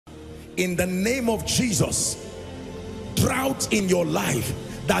in the name of Jesus. Drought in your life,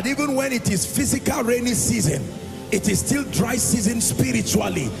 that even when it is physical rainy season, it is still dry season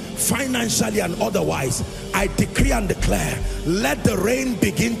spiritually, financially and otherwise. I decree and declare, let the rain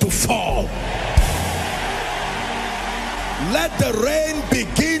begin to fall. Let the rain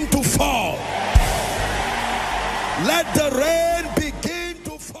begin to fall. Let the rain begin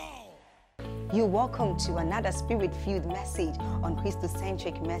to fall. You're welcome to another spirit-filled message on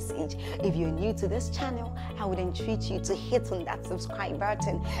Christocentric Message. If you're new to this channel, I would entreat you to hit on that subscribe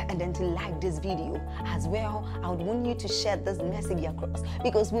button and then to like this video. As well, I would want you to share this message across,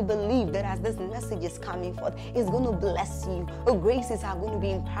 because we believe that as this message is coming forth, it's going to bless you. Graces are going to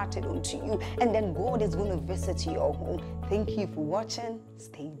be imparted unto you, and then God is going to visit your home. Thank you for watching.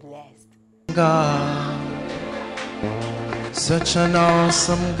 Stay blessed. God, such an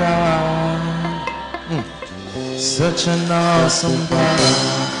awesome God. Such an awesome God.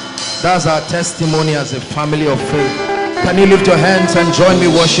 That's our testimony as a family of faith. Can you lift your hands and join me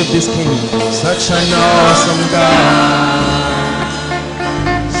worship this King? Such an awesome God.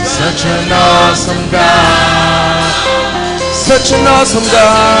 Such an awesome God. Such an awesome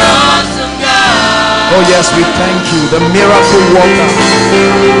God. Oh yes, we thank you, the miracle worker,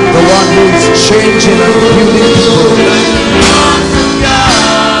 the one who is changing and healing people.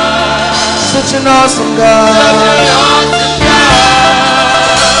 Such an awesome God.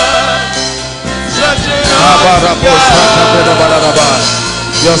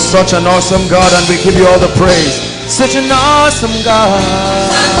 You're such an awesome God, and we give you all the praise. Such an awesome God.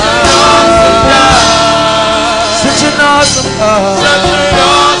 Such an awesome God.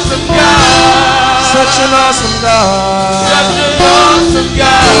 Such an awesome God. Such an awesome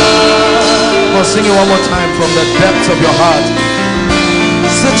God. We'll sing it one more time from the depths of your heart.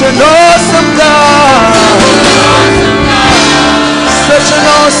 Such an awesome God. Such an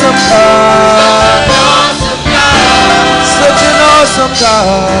awesome God. Such an awesome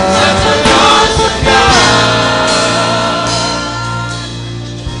God.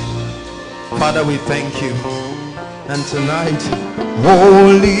 Father, we thank you. And tonight,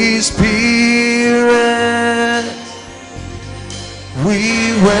 Holy Spirit, we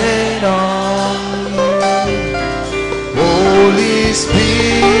wait on you. Holy Spirit,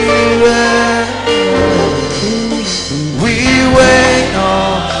 we wait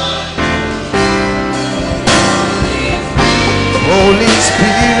on. Holy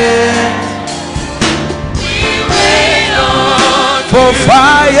Spirit, we wait on for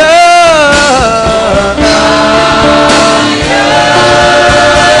fire.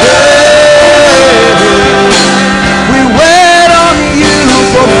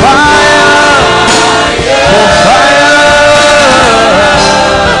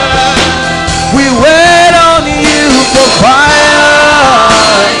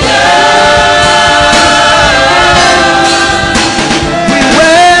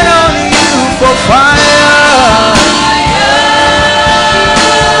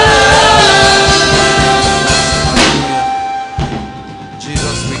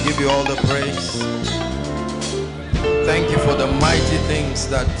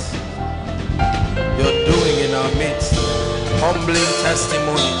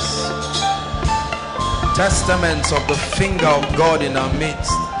 Testimonies, testaments of the finger of God in our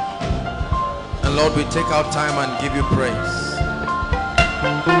midst. And Lord, we take our time and give you praise.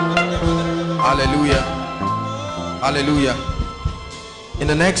 Hallelujah. Hallelujah. In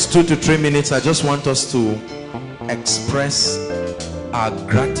the next 2 to 3 minutes, I just want us to express our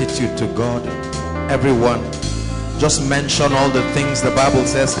gratitude to God. Everyone, just mention all the things the Bible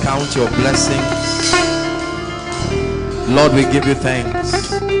says, count your blessings. Lord, we give you thanks.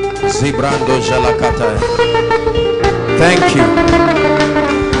 Zibrando Jalakata. Thank you.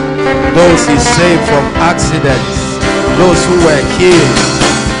 Those he saved from accidents, those who were healed,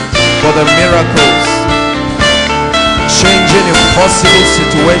 for the miracles, changing impossible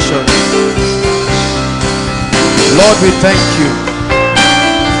situations. Lord, we thank you.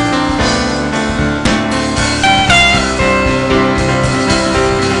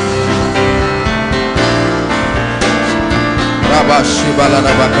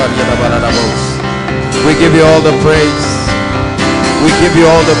 We give you all the praise. We give you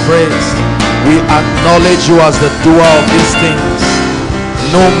all the praise. We acknowledge you as the doer of these things.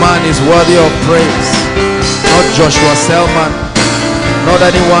 No man is worthy of praise. Not Joshua Selman, not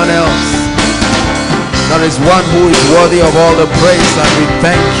anyone else. There is one who is worthy of all the praise, and we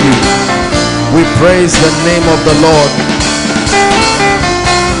thank you. We praise the name of the Lord.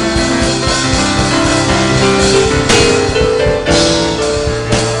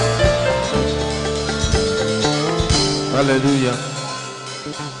 Hallelujah.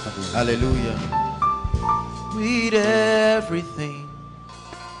 Hallelujah. With everything,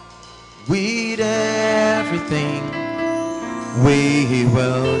 we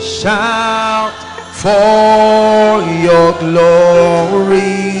will shout for your glory.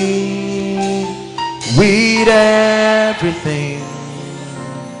 With everything,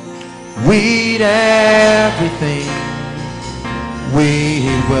 we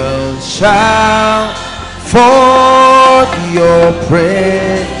will shout for your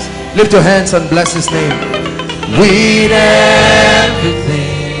praise. Lift your hands and bless his name. With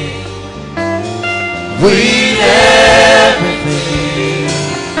everything,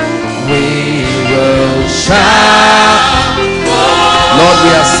 we will shout. Lord, we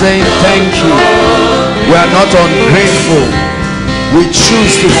are saying thank you. We are not ungrateful. We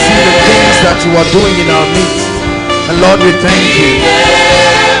choose to see the things that you are doing in our midst. And Lord, we thank you.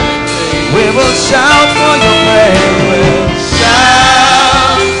 We will shout for your praise.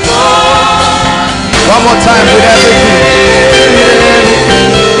 One more time with everything.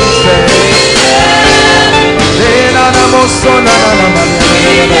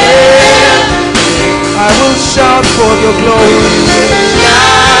 I will shout for your glory.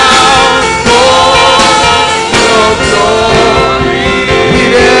 Shout for your glory.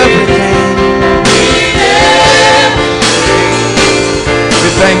 With everything. We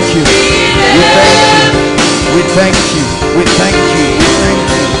thank you. We thank you. We thank you. We thank you. We thank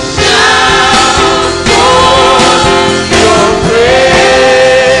you. Shout for your praise.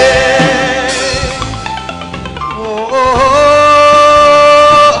 Oh, oh,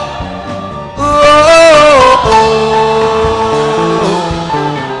 oh, oh, oh,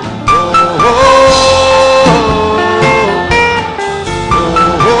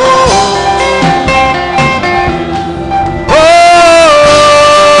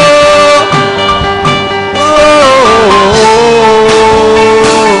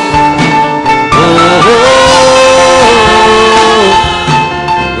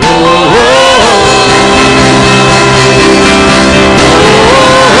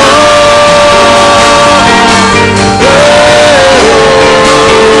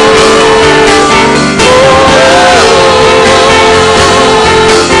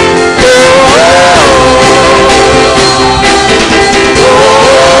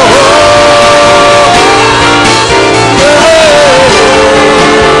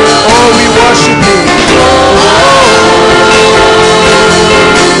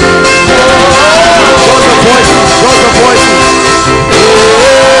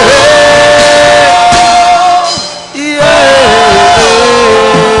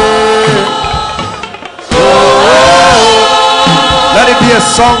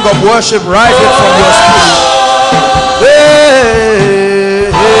 song of worship rising from your spirit. Hey,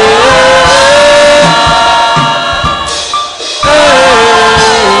 hey, hey.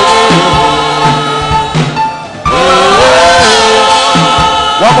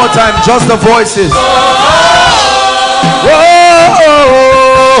 One more time, just the voices. Whoa.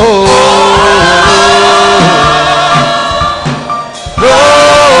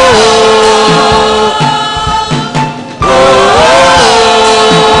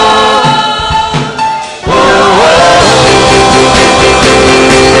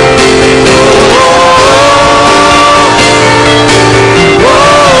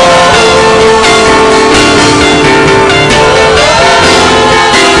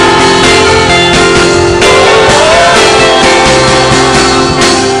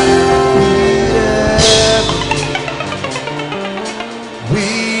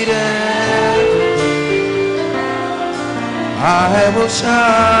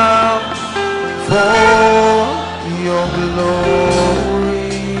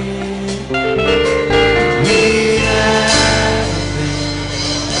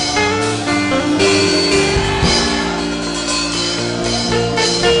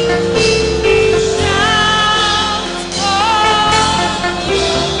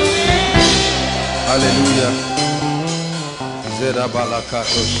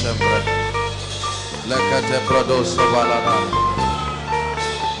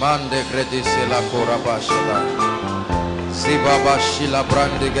 Mande credise la corabashada. Zibaba shila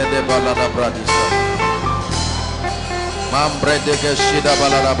brande gede balada bradisa. Mambre de geshida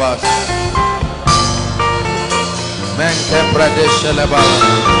balada bas. Menke brade bala.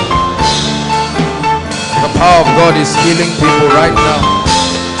 The power of God is healing people right now.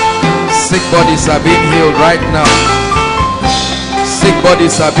 Sick bodies are being healed right now. Sick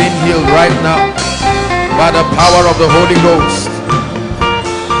bodies are being healed right now by the power of the Holy Ghost.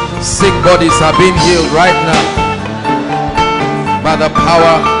 Sick bodies are being healed right now by the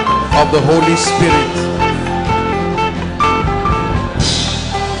power of the Holy Spirit.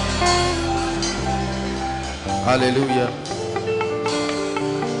 Hallelujah.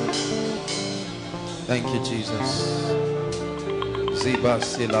 Thank you, Jesus.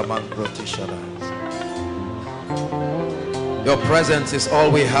 Your presence is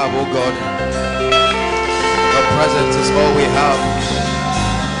all we have, oh God. Your presence is all we have.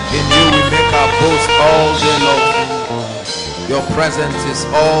 In you we make our boast all day long. Your presence is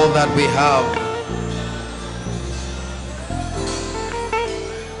all that we have.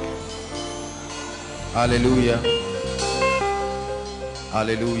 Hallelujah.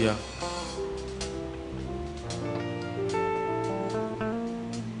 Hallelujah.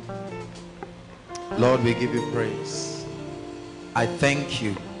 Lord, we give you praise. I thank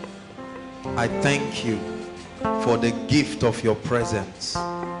you. I thank you for the gift of your presence.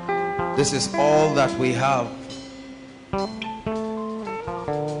 This is all that we have.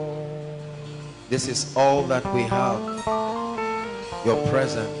 This is all that we have. Your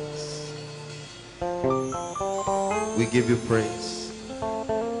presence. We give you praise.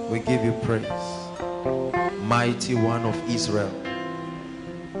 We give you praise. Mighty One of Israel.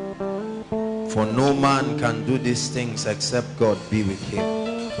 For no man can do these things except God be with him.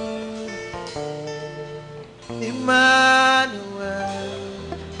 Emmanuel,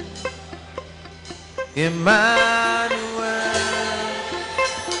 Emmanuel,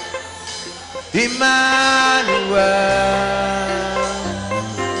 Emmanuel,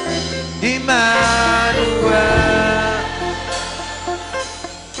 Emmanuel.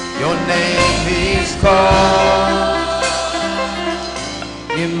 Your name is called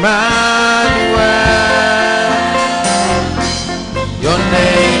Emmanuel. Your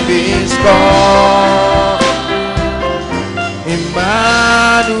name is called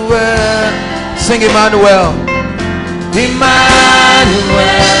Emmanuel. Sing Emmanuel.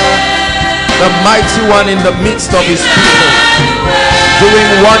 Emmanuel. The mighty one in the midst of his people, doing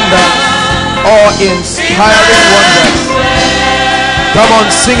wonders, awe-inspiring wonders. Come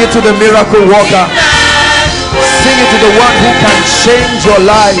on, sing it to the miracle worker. Sing it to the one who can change your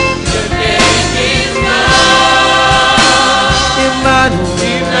life. Emmanuel.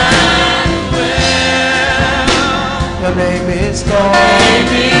 Your name is called.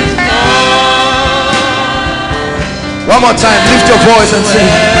 One more time, lift your voice and sing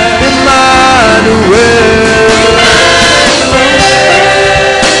Emmanuel.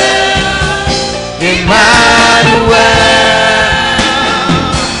 Emmanuel.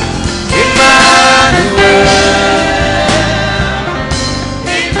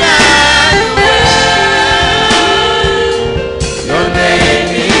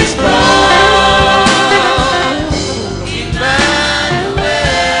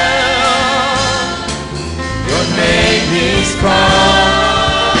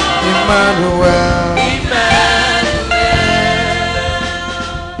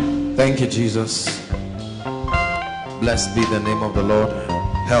 Thank you, Jesus. Blessed be the name of the Lord.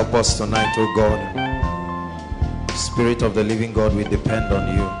 Help us tonight, oh God. Spirit of the living God, we depend on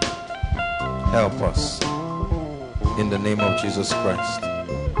you. Help us in the name of Jesus Christ.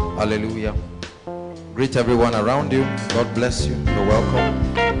 Hallelujah. Greet everyone around you. God bless you. You're welcome.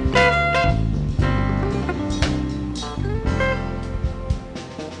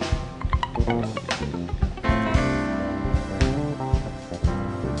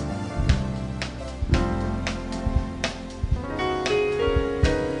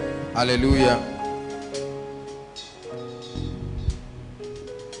 Hallelujah.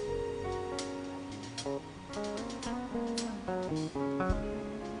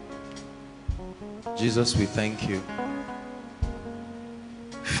 Jesus, we thank you.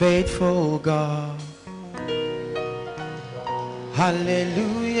 Faithful God.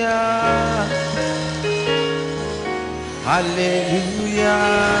 Hallelujah. Hallelujah.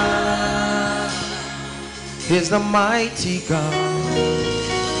 He's the mighty God.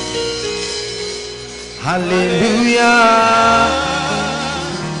 Hallelujah.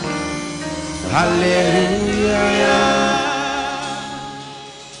 Hallelujah.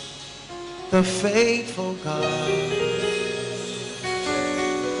 The faithful God.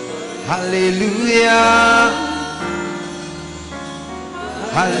 Hallelujah.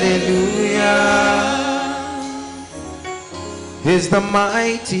 Hallelujah. Is the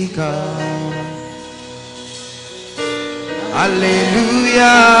mighty God.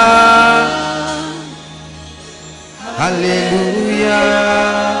 Hallelujah. Hallelujah.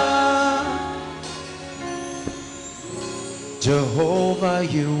 Jehovah,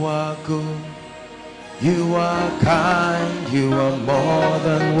 you are good. You are kind. You are more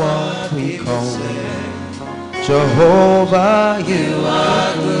than what we call it. Jehovah, you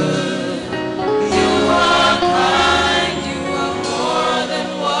are good. You are kind. You are more than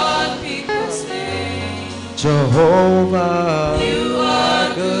what people say. Jehovah. You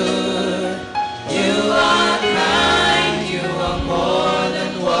are good, you are kind, you are more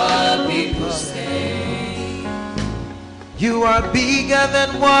than what people say. You are bigger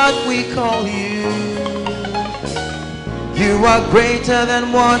than what we call you. You are greater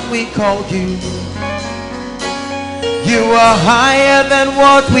than what we call you. You are higher than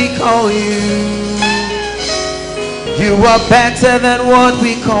what we call you. You are better than what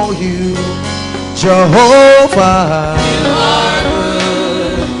we call you. Jehovah. You are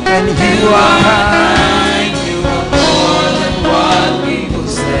good, And you are kind, you are more than what people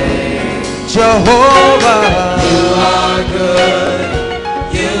say. Jehovah. You are good,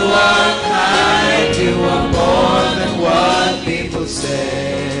 you are kind, you are more than what people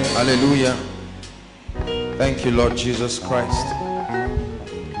say. Hallelujah. Thank you, Lord Jesus Christ.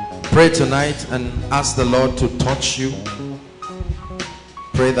 Pray tonight and ask the Lord to touch you.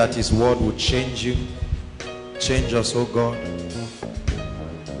 Pray that his word will change you. Change us, oh God.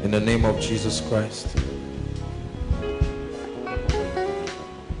 In the name of Jesus Christ.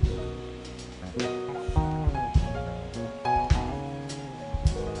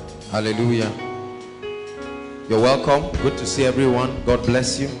 Hallelujah. You're welcome. Good to see everyone. God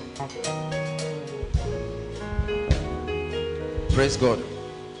bless you. Praise God.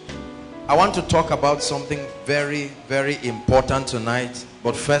 I want to talk about something very, very important tonight.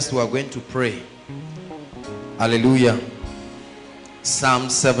 But first we are going to pray. Hallelujah. Psalm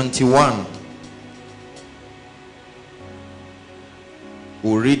 71.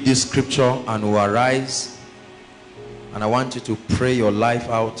 We'll read this scripture and we'll arise. And I want you to pray your life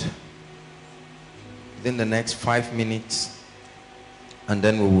out within the next 5 minutes. And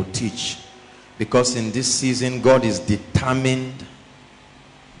then we will teach. Because in this season, God is determined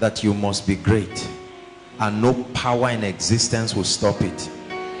that you must be great. And no power in existence will stop it.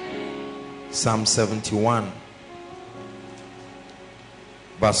 Psalm 71.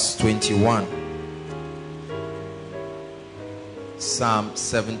 Verse 21. Psalm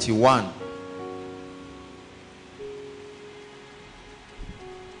 71.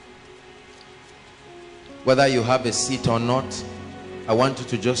 Whether you have a seat or not, I want you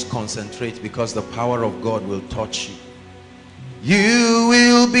to just concentrate, because the power of God will touch you. You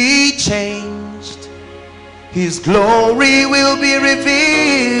will be changed. His glory will be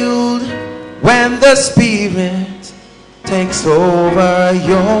revealed when the Spirit takes over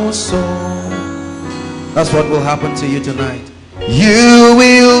your soul. That's what will happen to you tonight. You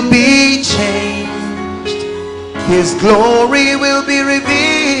will be changed. His glory will be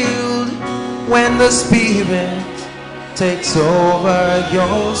revealed when the Spirit takes over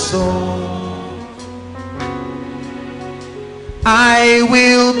your soul. I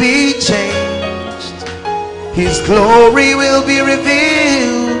will be changed. His glory will be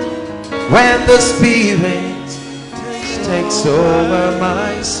revealed when the Spirit takes over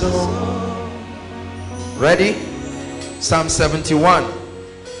my soul. Ready? Psalm 71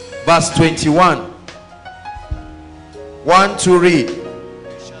 verse 21. 1, 2, read.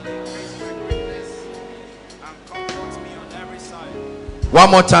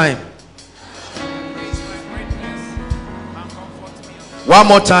 One more time. One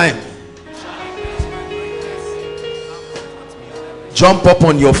more time. Jump up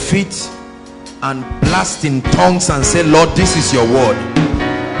on your feet and blast in tongues and say, Lord, this is your word.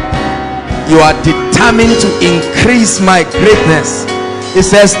 You are determined to increase my greatness. It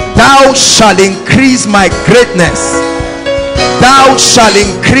says, thou shalt increase my greatness. Thou shalt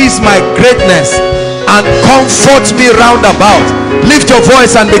increase my greatness and comfort me round about. Lift your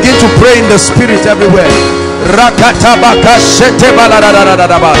voice and begin to pray in the spirit everywhere.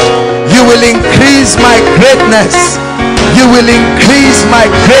 You will increase my greatness. You will increase my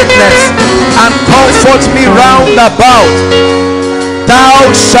greatness and comfort me round about.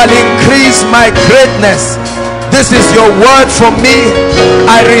 Thou shalt increase my greatness. This is your word for me.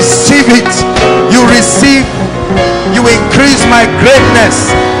 I receive it. You receive. You increase my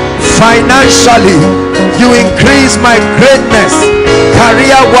greatness. Financially, you increase my greatness.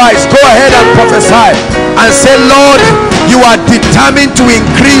 Career-wise, go ahead and prophesy and say, Lord, you are determined to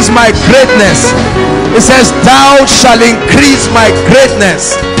increase my greatness. It says, thou shalt increase my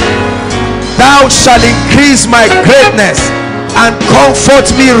greatness. Thou shalt increase my greatness and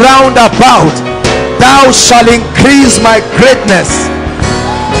comfort me round about. Thou shalt increase my greatness.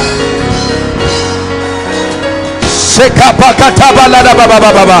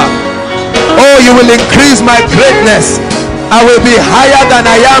 Oh, you will increase my greatness. I will be higher than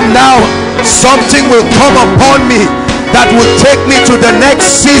I am now. Something will come upon me that will take me to the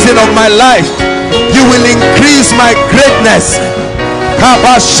next season of my life. You will increase my greatness.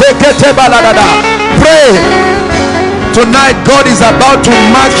 Pray. Tonight God is about to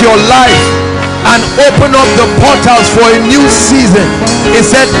mark your life and open up the portals for a new season. He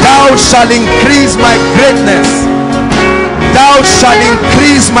said, thou shalt increase my greatness. Thou shalt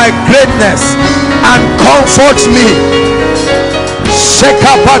increase my greatness and comfort me.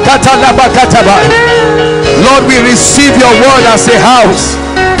 Lord, we receive your word as a house.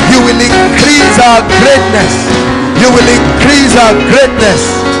 You will increase our greatness. You will increase our greatness.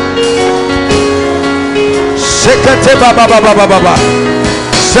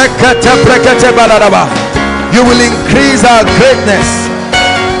 You will increase our greatness.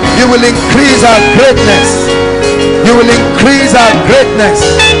 You will increase our greatness. You will increase our greatness.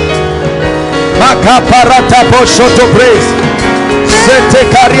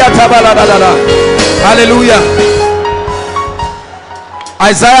 Hallelujah.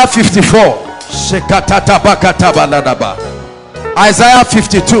 Isaiah 54. Isaiah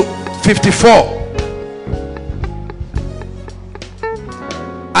 54.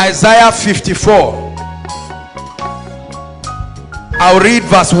 Isaiah 54. I'll read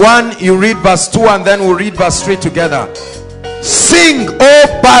verse 1, you read verse 2, and then we'll read verse 3 together. Sing, O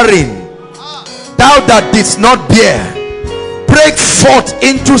barren, thou that didst not bear, break forth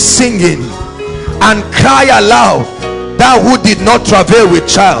into singing, and cry aloud, thou who did not travail with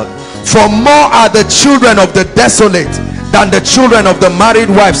child. For more are the children of the desolate than the children of the married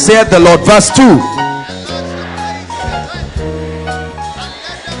wife, saith the Lord. Verse 2.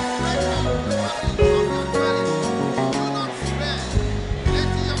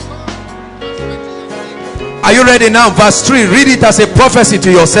 Are you ready now? Verse 3. Read it as a prophecy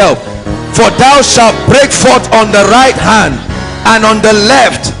to yourself. For thou shalt break forth on the right hand and on the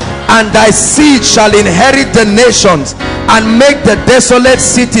left, and thy seed shall inherit the nations and make the desolate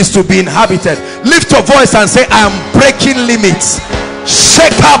cities to be inhabited. Lift your voice and say, I am breaking limits. I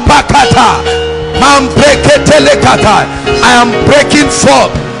am breaking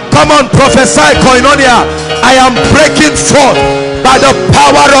forth. Come on, prophesy, Koinonia. I am breaking forth by the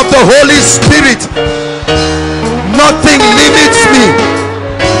power of the Holy Spirit. Nothing limits me.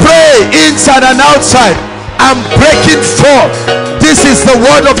 Pray inside and outside. I'm breaking forth. This is the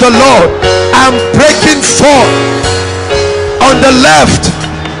word of the Lord. I'm breaking forth on the left,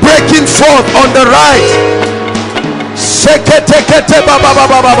 breaking forth on the right.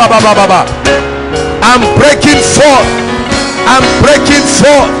 I'm breaking forth. I'm breaking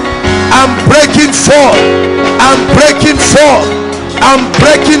forth. I'm breaking forth. I'm breaking forth. I'm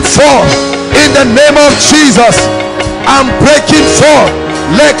breaking forth in the name of Jesus. I'm breaking forth.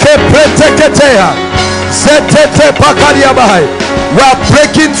 We are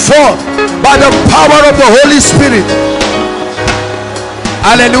breaking forth by the power of the Holy Spirit.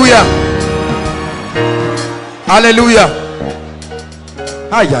 Hallelujah. Hallelujah.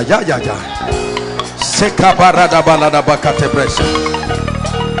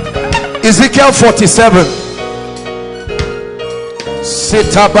 Ezekiel 47.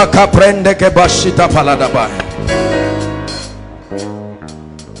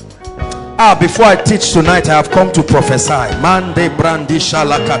 Before I teach tonight, I have come to prophesy. Mande brandi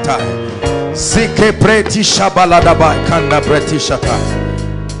shalakatai. Zike preti shabaladabai kanda preti shatai.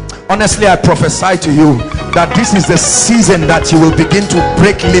 Honestly, I prophesy to you that this is the season that you will begin to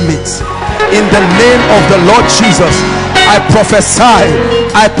break limits. In the name of the Lord Jesus, I prophesy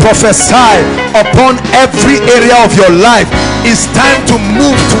upon every area of your life. It's time to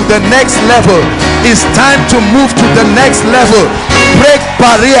move to the next level. It's time to move to the next level. Break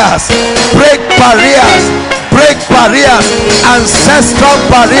barriers, break barriers, break barriers, ancestral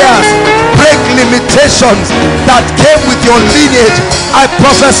barriers, break limitations that came with your lineage. I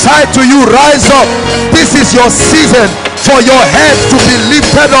prophesy to you, rise up. This is your season for your head to be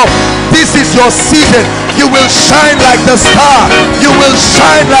lifted up. This is your season. You will shine like the star. You will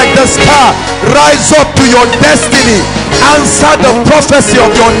shine like the star. Rise up to your destiny. Answer the prophecy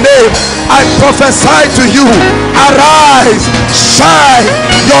of your name. I prophesy to you, arise, shine.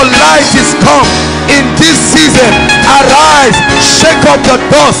 Your light is come in this season. Arise, shake up the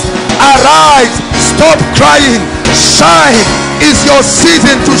dust. Arise, stop crying. Shine. Is your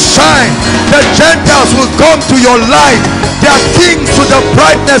season to shine. The Gentiles will come to your light. They are kings to the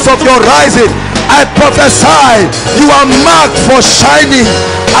brightness of your rising. I prophesy, you are marked for shining.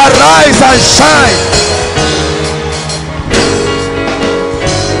 Arise and shine.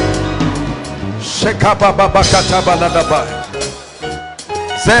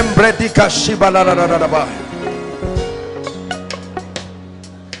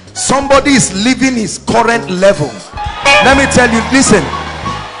 Somebody is living his current level. Let me tell you, listen,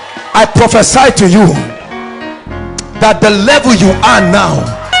 I prophesy to you, that the level you are now,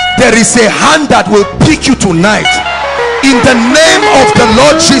 there is a hand that will pick you tonight in the name of the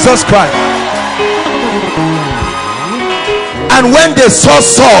Lord Jesus Christ. And when they saw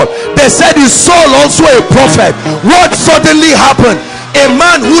Saul, they said, is Saul also a prophet? What suddenly happened? A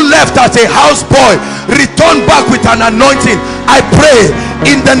man who left as a houseboy returned back with an anointing. I pray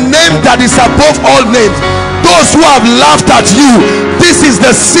in the name that is above all names, those who have laughed at you, this is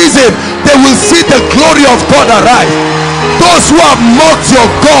the season they will see the glory of God arise. Those who have mocked your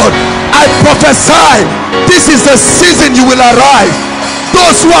God, I prophesy this is the season you will arise.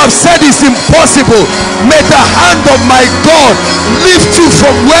 Those who have said it's impossible, may the hand of my God lift you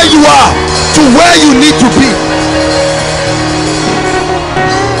from where you are to where you need to be.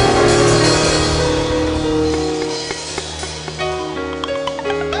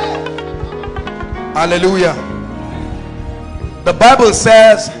 Hallelujah. The Bible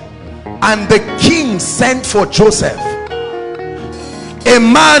says, and the king sent for Joseph, a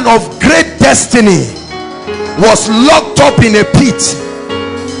man of great destiny, was locked up in a pit.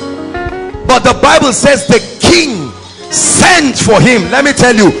 But the Bible says the king sent for him. Let me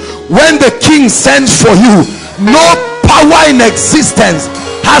tell you, when the king sends for you, no power in existence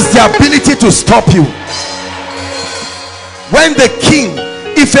has the ability to stop you. When the king,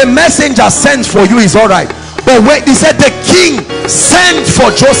 if a messenger sends for you, is all right, but when he said the king sent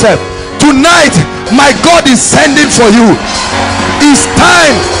for Joseph, tonight my God is sending for you. It's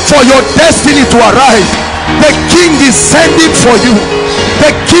time for your destiny to arise. The king is sending for you.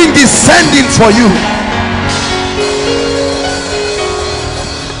 The king is sending for you.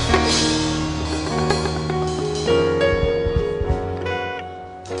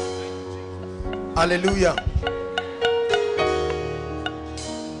 Hallelujah.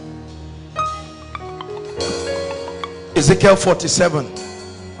 Ezekiel 47.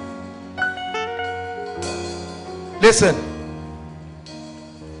 Listen.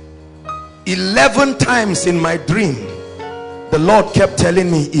 11 times in my dream, the Lord kept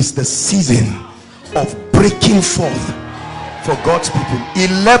telling me it's the season of breaking forth for God's people.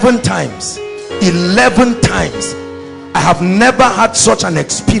 11 times. 11 times. I have never had such an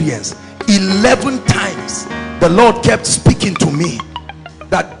experience. 11 times the Lord kept speaking to me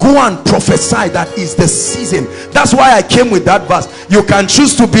that go and prophesy that is the season. That's why I came with that verse. You can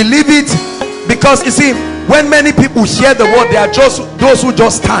choose to believe it, because you see, when many people hear the word, they are just those who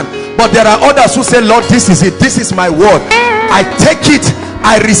just stand. But there are others who say, Lord, this is it, this is my word. I take it,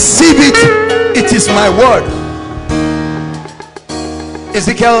 I receive it, it is my word.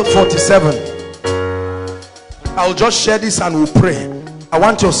 Ezekiel 47. I'll just share this and we'll pray. I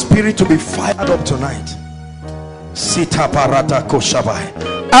want your spirit to be fired up tonight.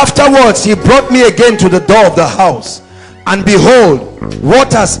 Afterwards he brought me again to the door of the house, and behold,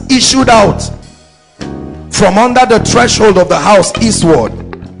 waters issued out from under the threshold of the house eastward,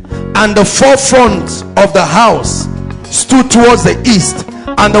 and the forefront of the house stood towards the east,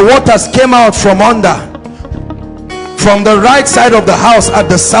 and the waters came out from under, from the right side of the house at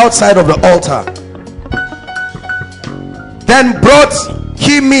the south side of the altar. Then brought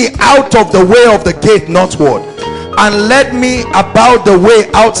he me out of the way of the gate northward, and led me about the way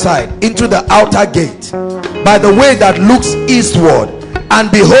outside into the outer gate by the way that looks eastward, and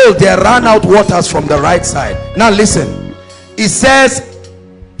behold, there ran out waters from the right side. Now listen, it says,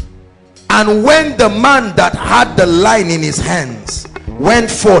 and when the man that had the line in his hands went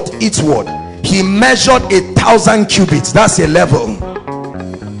forth eastward, he measured 1,000 cubits. That's a level.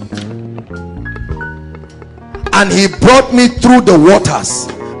 And he brought me through the waters,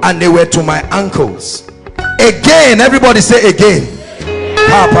 and they were to my ankles. Again, everybody say again.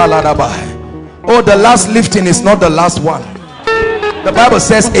 Oh, the last lifting is not the last one. The Bible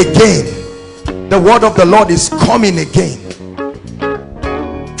says again. The word of the Lord is coming again.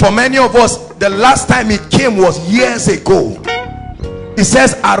 For many of us, the last time it came was years ago. It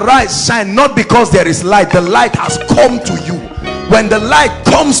says arise, shine, not because there is light. The light has come to you. When the light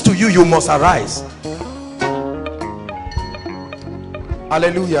comes to you, you must arise.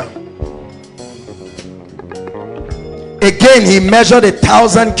 Hallelujah. Again he measured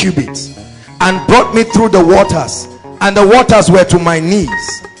 1,000 cubits and brought me through the waters, and the waters were to my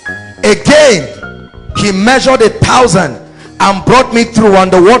knees. Again he measured 1,000 and brought me through,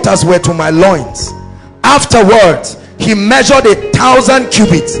 and the waters were to my loins. Afterwards he measured 1,000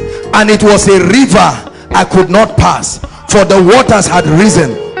 cubits, and it was a river I could not pass, for the waters had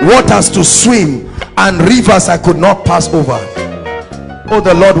risen, waters to swim, and rivers I could not pass over. Oh,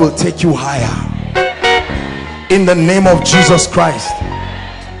 the Lord will take you higher in the name of Jesus Christ.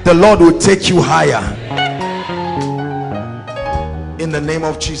 The Lord will take you higher in the name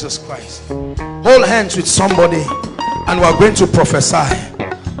of Jesus Christ. Hold hands with somebody and we're going to prophesy.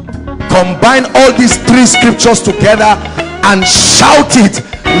 Combine all these three scriptures together and shout it.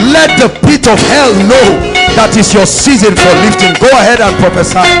 Let the pit of hell know that is your season for lifting. Go ahead and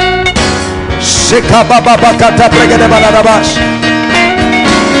prophesy.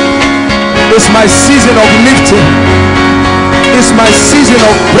 It's my season of lifting. It's my season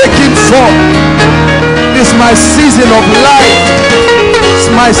of breaking forth. It's my season of life. It's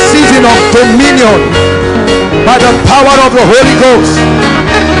my season of dominion by the power of the Holy Ghost.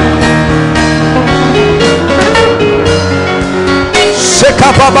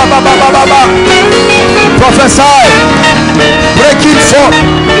 Prophesy. Breaking forth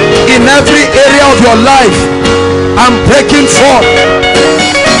in every area of your life. I'm breaking forth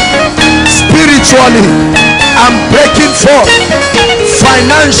spiritually. I'm breaking forth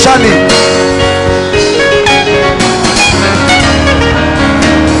financially.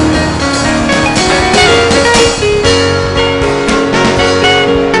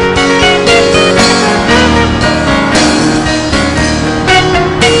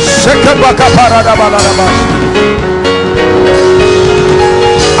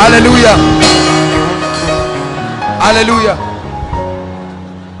 Hallelujah. Hallelujah.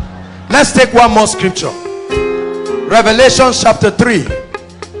 Let's take one more scripture. Revelation chapter 3.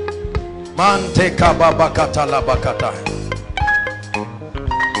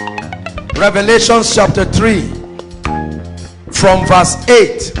 Revelation chapter 3 from verse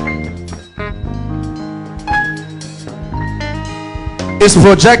 8. It's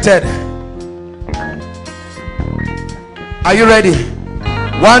projected. Are you ready?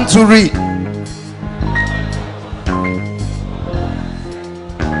 1 to read.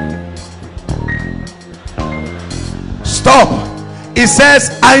 Stop. It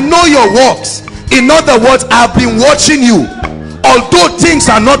says, I know your works. In other words, I've been watching you. Although things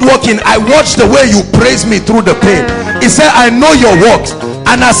are not working, I watch the way you praise me through the pain. It said, I know your works,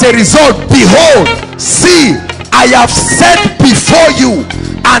 and as a result, behold, see, I have set before you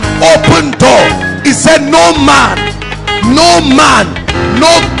an open door. It said, no man,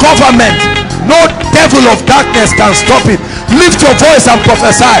 no government, no devil of darkness can stop it. Lift your voice and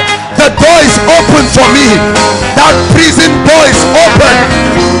prophesy. The door is open for me. That prison door is open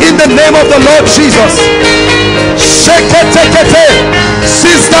in the name of the Lord Jesus.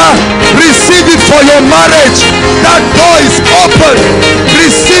 Sister, receive it for your marriage. That door is open.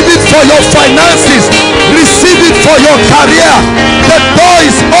 Receive it for your finances. Receive it for your career. The door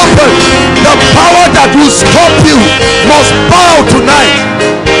is open. The power that will stop you must bow tonight.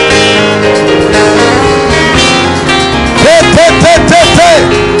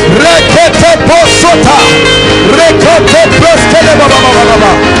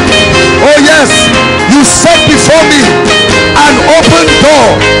 Oh yes, you set before me an open door,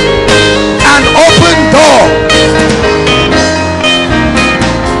 an open door.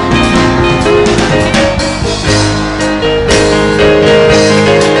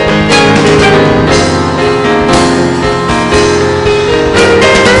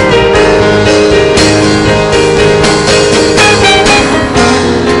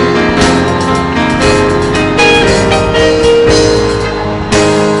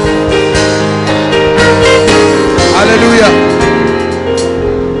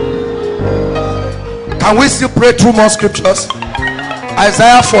 Can we still pray through more scriptures?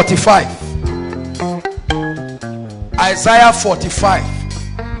 Isaiah 45. Isaiah 45.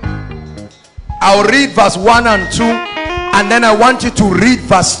 I'll read verse 1 and 2, and then I want you to read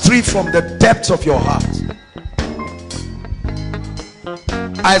verse 3 from the depths of your heart.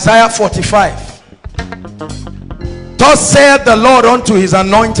 Isaiah 45. Thus saith the Lord unto his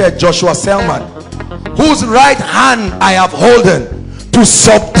anointed Joshua Selman, whose right hand I have holden, to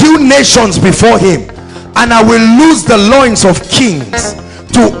subdue nations before him, and I will loose the loins of kings,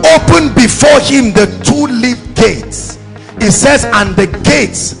 to open before him the two-leaved gates. It says, and the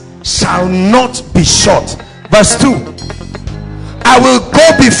gates shall not be shut. Verse 2. I will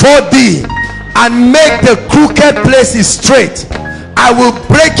go before thee and make the crooked places straight. I will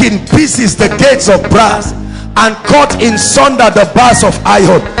break in pieces the gates of brass and cut in sunder the bars of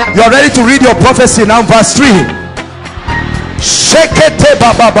iron. You are ready to read your prophecy now. Verse 3. Shekete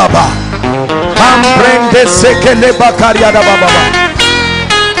baba baba.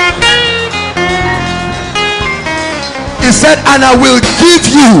 He said, and I will give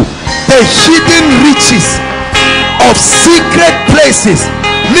you the hidden riches of secret places.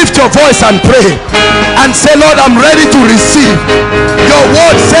 Lift your voice and pray and say, Lord, I'm ready to receive. Your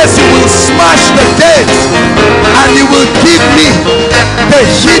word says you will smash the gates and you will give me the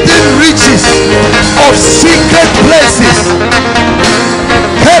hidden riches of secret places.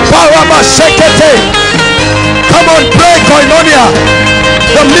 Come on, koinonia.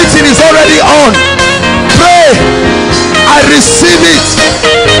 The meeting is already on. Pray. I receive it.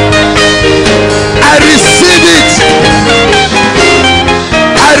 I receive it.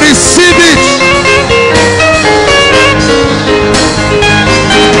 I receive it.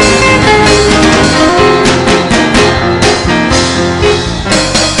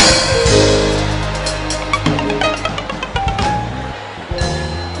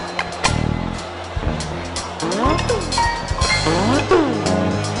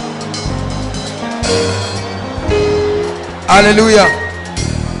 Hallelujah.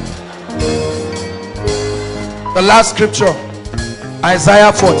 The last scripture,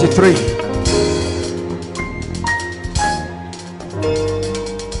 Isaiah 43.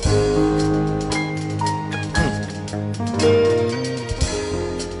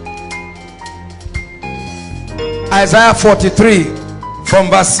 Isaiah 43 from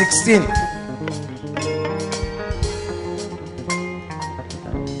verse 16.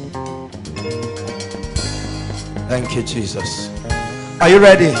 Thank you, Jesus. Are you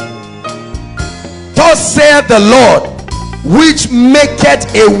ready? Thus saith the Lord, which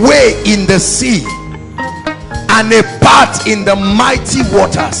maketh a way in the sea and a path in the mighty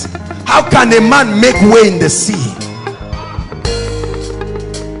waters. How can a man make way in the sea?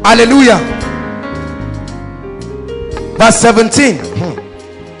 Hallelujah. Verse 17.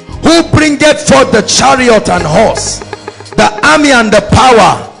 Who bringeth forth the chariot and horse, the army and the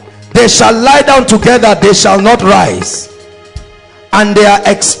power? They shall lie down together, they shall not rise, and they are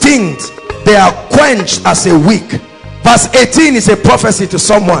extinct, they are quenched as a wick. Verse 18 is a prophecy to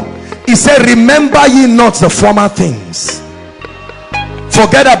someone. He said, remember ye not the former things.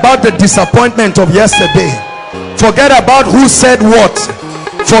 Forget about the disappointment of yesterday. Forget about who said what.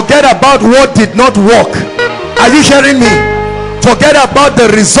 Forget about what did not work. Are you hearing me? Forget about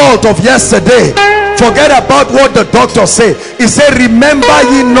the result of yesterday. Forget about what the doctor said. He said, remember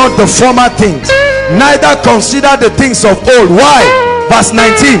ye not the former things, neither consider the things of old. Why? Verse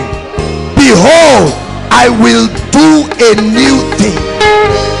 19. Behold, I will do a new thing.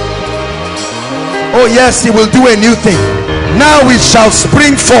 Oh yes, he will do a new thing. Now it shall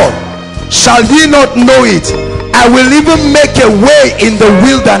spring forth. Shall ye not know it? I will even make a way in the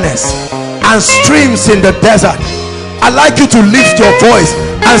wilderness and streams in the desert. I'd like you to lift your voice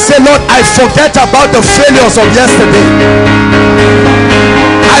and say, Lord, I forget about the failures of yesterday.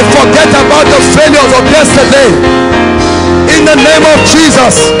 I forget about the failures of yesterday. In the name of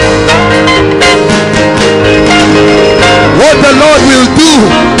Jesus. What the Lord will do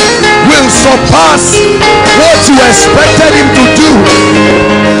will surpass what you expected him to do.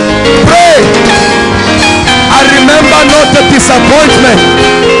 Pray. I remember not the disappointment.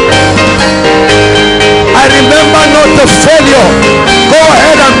 I remember not the failure. Go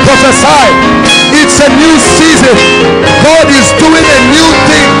ahead and prophesy. It's a new season. God is doing a new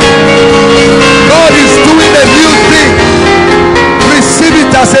thing. God is doing a new thing. Receive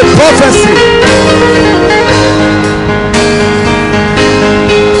it as a prophecy.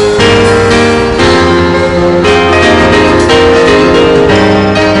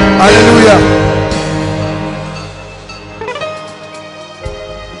 Hallelujah.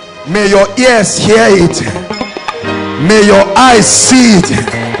 May your ears hear it, may your eyes see it,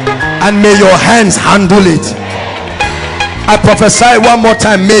 and may your hands handle it. I prophesy one more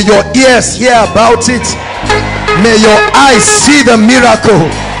time. May your ears hear about it, may your eyes see the miracle,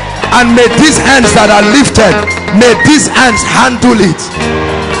 and may these hands that are lifted, may these hands handle it.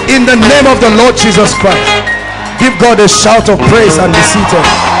 In the name of the Lord Jesus Christ. Give God a shout of praise and be seated.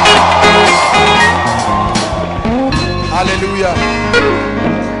 Hallelujah.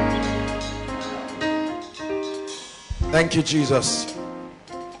 Thank you, Jesus.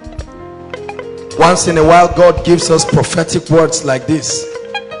 Once in a while, God gives us prophetic words like this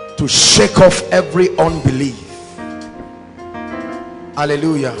to shake off every unbelief.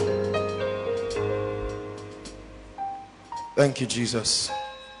 Hallelujah. Thank you, Jesus.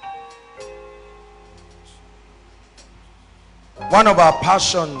 One of our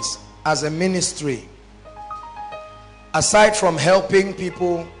passions as a ministry, aside from helping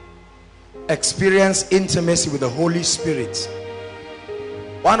people experience intimacy with the Holy Spirit,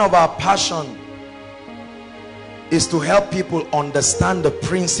 one of our passion is to help people understand the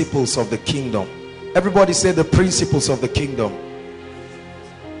principles of the kingdom. Everybody say the principles of the kingdom.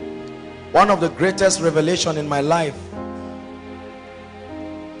 One of the greatest revelation in my life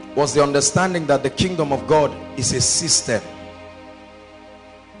was the understanding that the kingdom of God is a system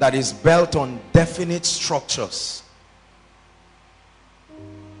that is built on definite structures.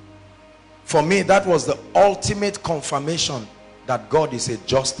 For me, that was the ultimate confirmation that God is a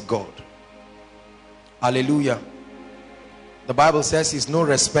just God. Hallelujah. The Bible says he's no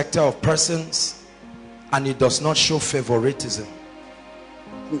respecter of persons, and he does not show favoritism.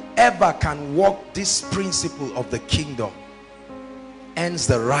 Whoever can walk this principle of the kingdom earns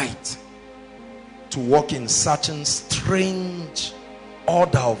the right to walk in certain strange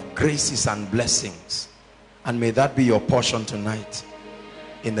order of graces and blessings. And may that be your portion tonight,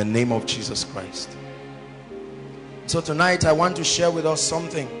 in the name of Jesus Christ. So tonight I want to share with us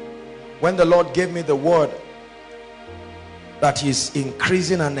something. When the Lord gave me the word that he's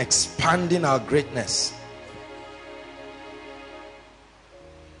increasing and expanding our greatness,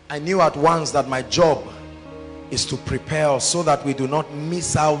 I knew at once that my job is to prepare us so that we do not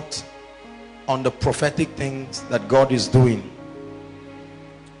miss out on the prophetic things that God is doing.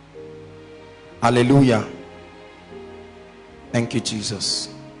 Hallelujah. Thank you,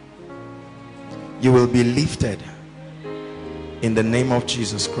 Jesus. You will be lifted in the name of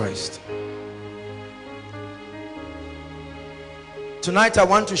Jesus Christ. Tonight I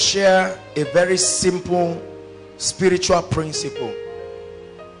want to share a very simple spiritual principle,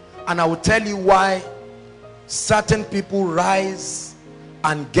 and I will tell you why certain people rise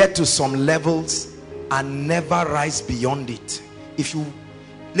and get to some levels and never rise beyond it. If you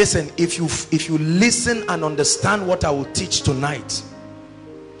listen, if you listen and understand what I will teach tonight,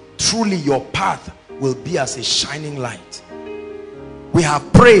 truly your path will be as a shining light. We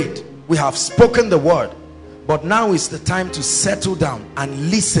have prayed, we have spoken the word, but now is the time to settle down and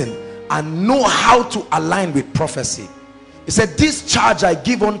listen and know how to align with prophecy. He said, this charge I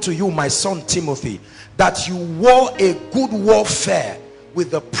give unto you, my son Timothy, that you war a good warfare with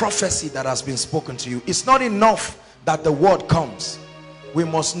the prophecy that has been spoken to you. It's not enough that the word comes. We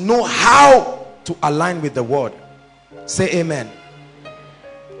must know how to align with the word. Say amen.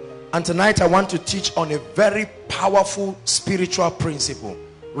 And tonight I want to teach on a very powerful spiritual principle.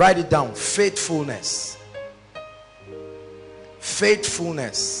 Write it down. Faithfulness.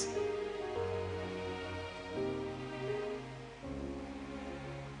 Faithfulness.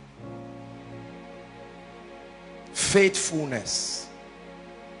 Faithfulness.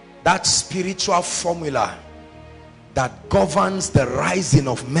 That spiritual formula that governs the rising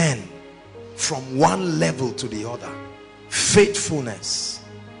of men from one level to the other. Faithfulness.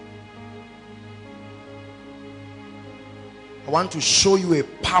 I want to show you a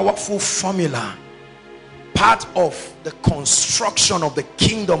powerful formula, part of the construction of the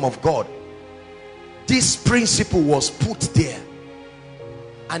kingdom of God. This principle was put there,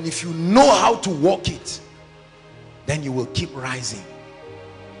 and if you know how to walk it, then you will keep rising.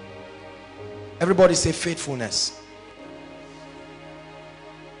 Everybody say faithfulness.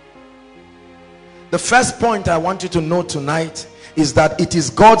 The first point I want you to know tonight is that it is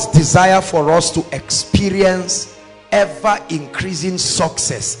God's desire for us to experience ever increasing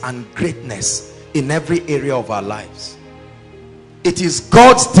success and greatness in every area of our lives. It is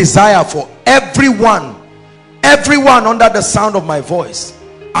God's desire for everyone under the sound of my voice,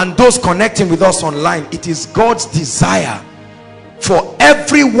 and those connecting with us online. It is God's desire for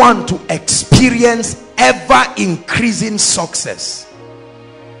everyone to experience ever increasing success,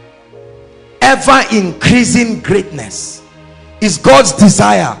 ever increasing greatness. Is God's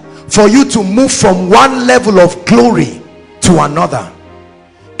desire for you to move from one level of glory to another.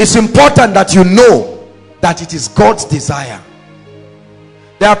 It's important that you know that it is God's desire.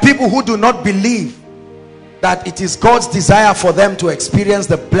 There are people who do not believe that it is God's desire for them to experience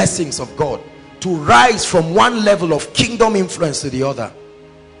the blessings of God, to rise from one level of kingdom influence to the other.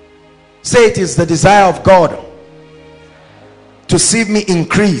 Say, it is the desire of God to see me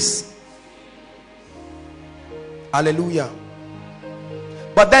increase. Hallelujah.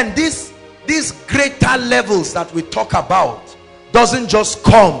 But then these greater levels that we talk about doesn't just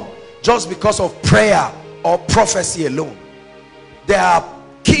come just because of prayer or prophecy alone. There are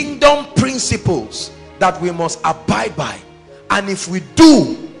kingdom principles that we must abide by, and if we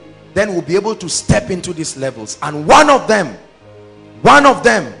do, then we'll be able to step into these levels. And one of them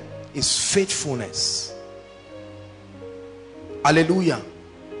is faithfulness. Hallelujah.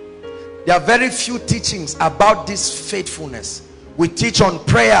 There are very few teachings about this faithfulness. We teach on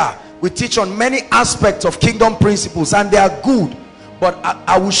prayer, we teach on many aspects of kingdom principles, and they are good, but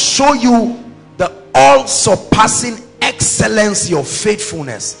I will show you the all-surpassing excellency of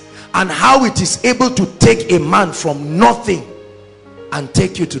faithfulness, and how it is able to take a man from nothing and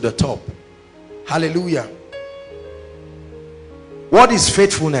take you to the top. Hallelujah. What is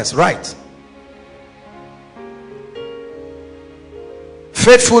faithfulness, right?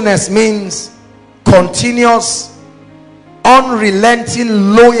 Faithfulness means continuous,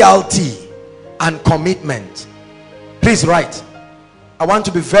 unrelenting loyalty and commitment. Please write. I want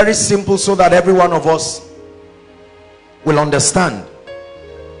to be very simple so that every one of us will understand.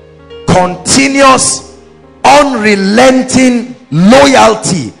 Continuous, unrelenting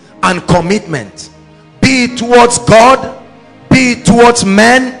loyalty and commitment, be it towards God, be it towards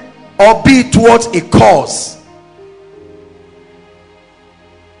men, or be it towards a cause.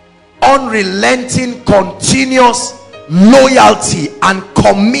 Unrelenting, continuous loyalty and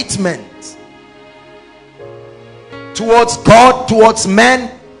commitment towards God, towards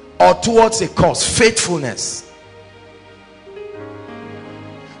men, or towards a cause. Faithfulness.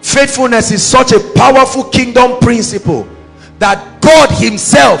 Faithfulness is such a powerful kingdom principle that God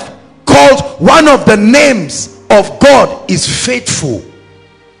himself called one of the names of God is faithful.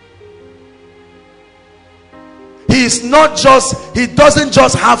 He is not just, he doesn't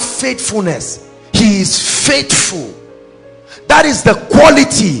just have faithfulness, he is faithful. That is the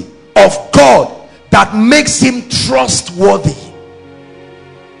quality of God that makes him trustworthy.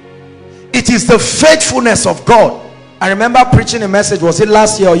 It is the faithfulness of God. I remember preaching a message, was it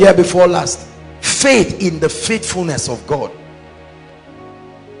last year or year before last? Faith in the faithfulness of God.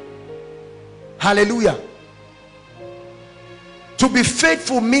 Hallelujah. To be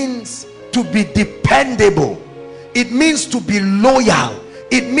faithful means to be dependable. It means to be loyal.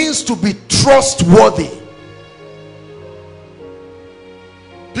 It means to be trustworthy.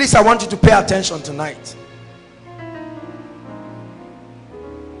 Please, I want you to pay attention tonight.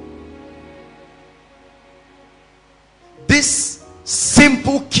 This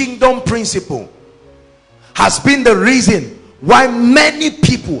simple kingdom principle has been the reason why many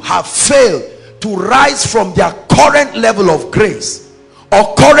people have failed to rise from their current level of grace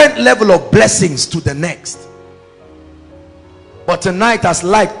or current level of blessings to the next. But tonight, as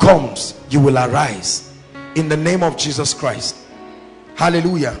light comes, you will arise in the name of Jesus Christ.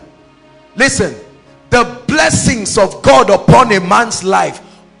 Hallelujah. Listen, the blessings of God upon a man's life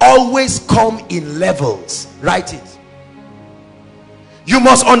always come in levels. Write it. You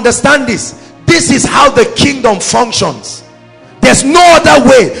must understand this. This is how the kingdom functions. There's no other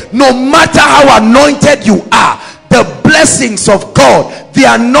way. No matter how anointed you are, the blessings of God, the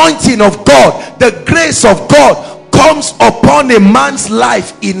anointing of God, the grace of God comes upon a man's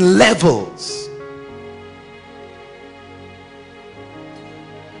life in levels.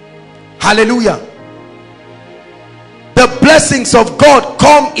 Hallelujah. The blessings of God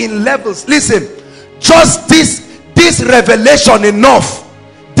come in levels. Listen, just this revelation enough,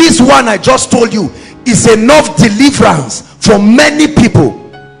 this one I just told you, is enough deliverance for many people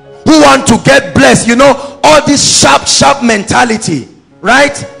who want to get blessed. You know, all this sharp mentality,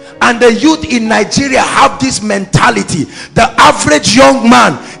 right? And the youth in Nigeria have this mentality. The average young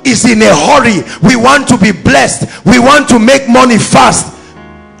man is in a hurry. We want to be blessed. We want to make money fast.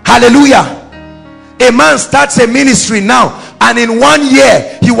 Hallelujah. A man starts a ministry now, and in 1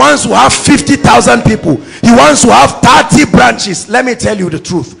 year he wants to have 50,000 people. He wants to have 30 branches. Let me tell you the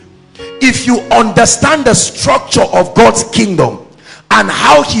truth. If you understand the structure of God's kingdom and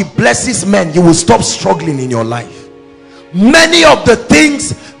how he blesses men, you will stop struggling in your life. Many of the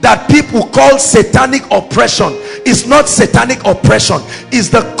things that people call satanic oppression is not satanic oppression. It's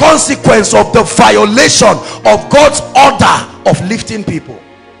the consequence of the violation of God's order of lifting people.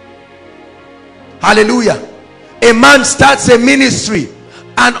 Hallelujah. A man starts a ministry,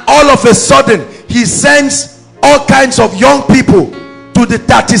 and all of a sudden he sends all kinds of young people to the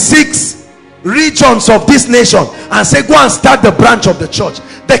 36 regions of this nation and say, go and start the branch of the church.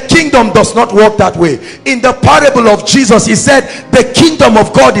 The kingdom does not work that way. In the parable of Jesus, he said the kingdom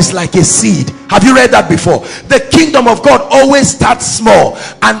of God is like a seed. Have you read that before? The kingdom of God always starts small,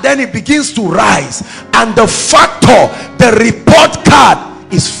 and then it begins to rise, and the factor, the report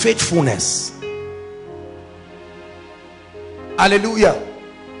card, is faithfulness. Hallelujah.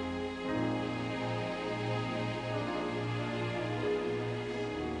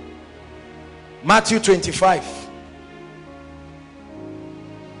 Matthew 25.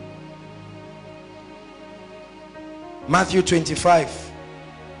 Matthew 25.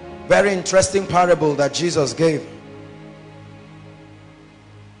 Very interesting parable that Jesus gave.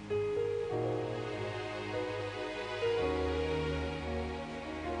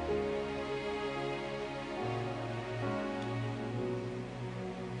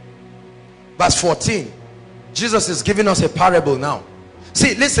 Verse 14. Jesus is giving us a parable now.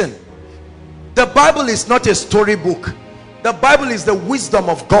 See, listen. The Bible is not a storybook. The Bible is the wisdom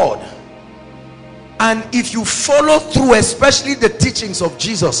of God. And if you follow through, especially the teachings of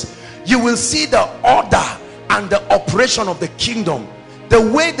Jesus, you will see the order and the operation of the kingdom, the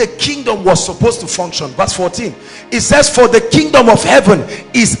way the kingdom was supposed to function. Verse 14, it says, for the kingdom of heaven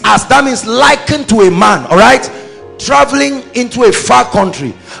is, as that means, likened to a man, all right, traveling into a far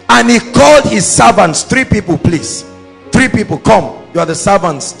country, and he called his servants. 3 people, please. 3 people, come. You are the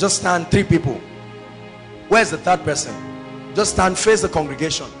servants. Just stand. 3 people. Where's the third person? Just stand, face the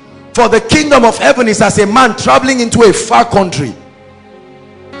congregation. For the kingdom of heaven is as a man traveling into a far country,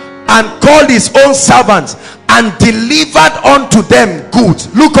 and called his own servants and delivered unto them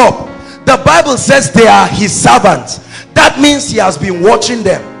goods. Look up. The Bible says they are his servants. That means he has been watching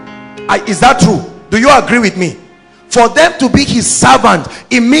them. Is that true? Do you agree with me? For them to be his servant,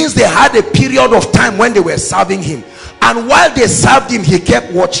 it means they had a period of time when they were serving him, and while they served him, he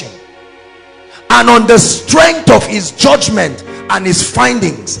kept watching. And on the strength of his judgment and his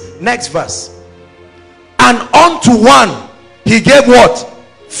findings, next verse, and unto one he gave what?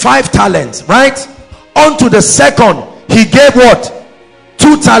 5 talents, right? Unto the second he gave what?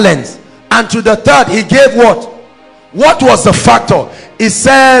 2 talents. And to the third he gave what? What was the factor? It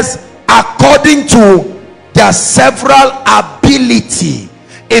says according to their several ability.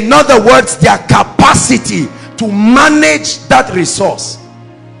 In other words, their capacity to manage that resource.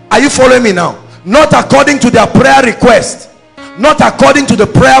 Are you following me now? Not according to their prayer request, not according to the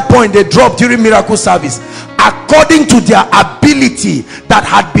prayer point they dropped during miracle service, according to their ability that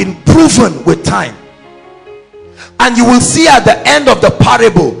had been proven with time. And you will see at the end of the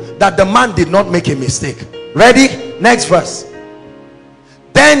parable that the man did not make a mistake. Ready? Next verse.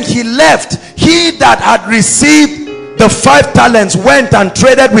 Then he left. He that had received the 5 talents went and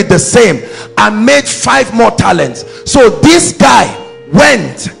traded with the same and made 5 more talents. So this guy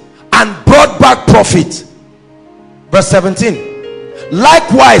went and brought back profit. Verse 17.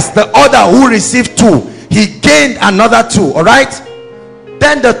 Likewise the other who received 2, he gained another 2. All right.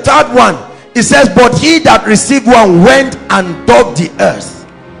 Then the third one, it says, but he that received 1 went and dug the earth.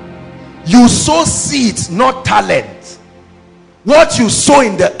 You sow seeds, not talent. What you sow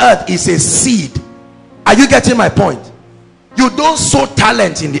in the earth is a seed. Are you getting my point? You don't sow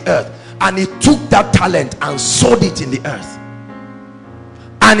talent in the earth. And he took that talent and sowed it in the earth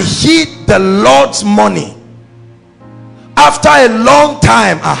and hid the Lord's money. After a long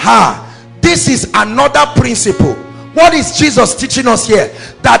time, this is another principle. What is Jesus teaching us here?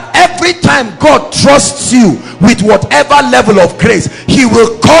 That every time God trusts you with whatever level of grace, he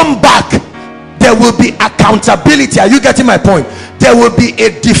will come back. There will be accountability. Are you getting my point? There will be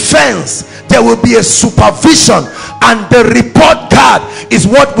a defense, there will be a supervision, and the report card is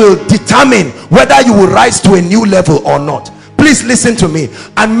what will determine whether you will rise to a new level or not. Please listen to me.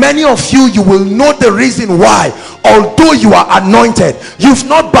 And many of you, you will know the reason why, although you are anointed, you've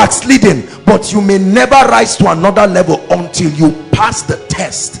not backslidden, but you may never rise to another level until you pass the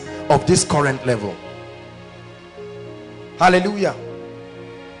test of this current level. Hallelujah.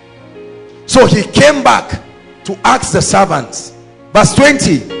 So he came back to ask the servants. Verse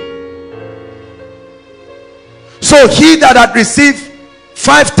 20. So he that had received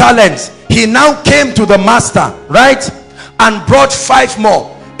 5 talents, he now came to the master, right, and brought 5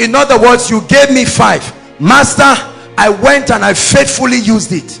 more. In other words, you gave me 5, master, I went and I faithfully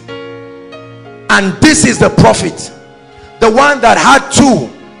used it, and this is the profit. The one that had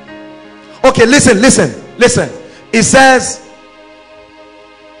 2, okay, listen. It says,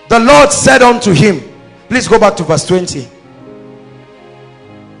 the Lord said unto him, please go back to verse 20.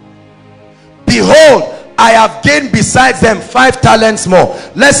 Behold, I have gained besides them 5 talents more.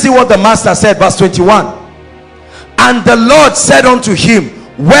 Let's see what the master said. Verse 21. And the Lord said unto him,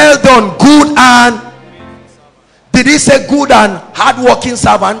 well done, good and, did he say good and hard-working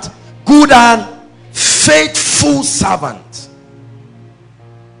servant? Good and faithful servant.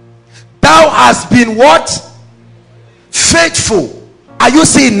 Thou hast been what? Faithful. Are you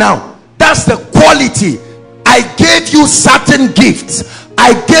seeing now? That's the quality. I gave you certain gifts,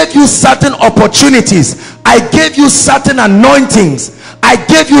 I gave you certain opportunities, I gave you certain anointings, I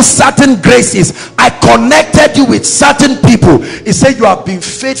gave you certain graces, I connected you with certain people. It said you have been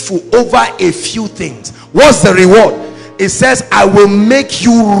faithful over a few things. What's the reward? It says I will make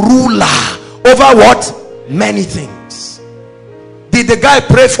you ruler over what? Many things. Did the guy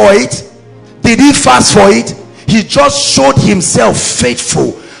pray for it? Did he fast for it? He just showed himself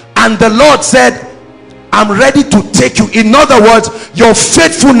faithful, and the Lord said, I'm ready to take you. In other words, your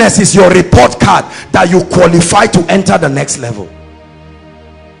faithfulness is your report card that you qualify to enter the next level.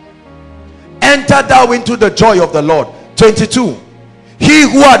 Enter thou into the joy of the Lord. 22. He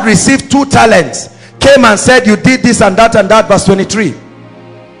who had received 2 talents came and said, you did this and that and that. Verse 23.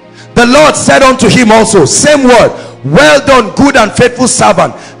 The Lord said unto him also, same word, well done, good and faithful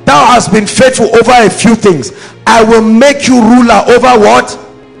servant. Thou hast been faithful over a few things. I will make you ruler over what?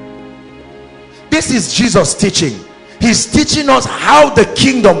 This is Jesus teaching. He's teaching us how the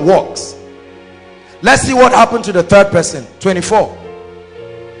kingdom works. Let's see what happened to the third person. 24.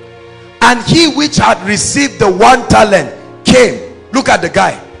 And he which had received the 1 talent came. Look at the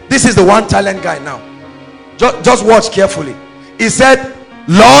guy. This is the 1 talent guy now. Just watch carefully. He said,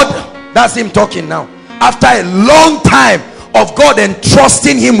 Lord, that's him talking now. After a long time of God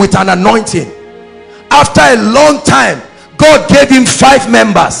entrusting him with an anointing, after a long time, God gave him 5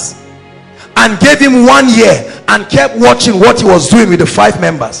 members and gave him 1 year and kept watching what he was doing with the 5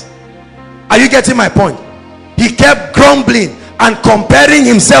 members. Are you getting my point? He kept grumbling and comparing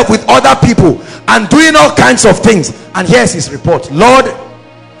himself with other people and doing all kinds of things. And here's his report. Lord,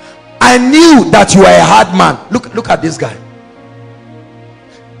 I knew that you are a hard man. Look at this guy.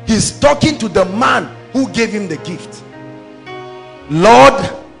 He's talking to the man who gave him the gift. Lord,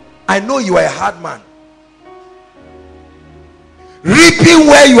 I know you are a hard man, reaping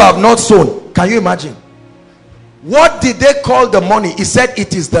where you have not sown. Can you imagine? What did they call the money? He said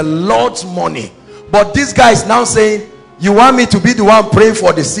it is the Lord's money. But this guy is now saying, you want me to be the one praying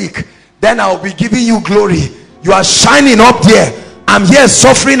for the sick, then I'll be giving you glory. You are shining up there. I'm here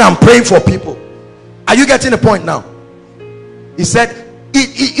suffering and praying for people. Are you getting the point now? He said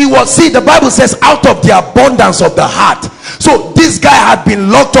it was, see, the Bible says out of the abundance of the heart. So this guy had been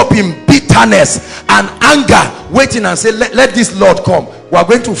locked up in bitterness and anger, waiting and say, let this Lord come. We are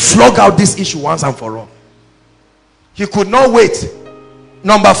going to flog out this issue once and for all. He could not wait.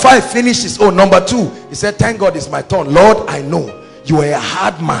 Number 5 finished his own. Number 2, he said, thank God it's my turn. Lord, I know you are a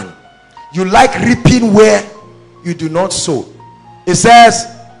hard man. You like reaping where you do not sow. It says,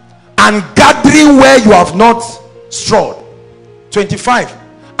 and gathering where you have not strawed. 25,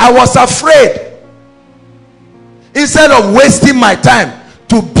 I was afraid, instead of wasting my time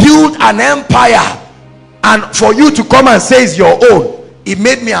to build an empire and for you to come and say it's your own, it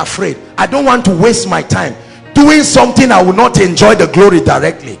made me afraid. I don't want to waste my time doing something I will not enjoy the glory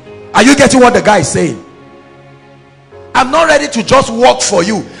directly. Are you getting what the guy is saying? I'm not ready to just work for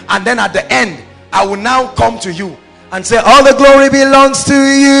you and then at the end I will now come to you and say, all the glory belongs to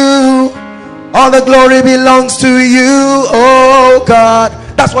you. All the glory belongs to you, oh God.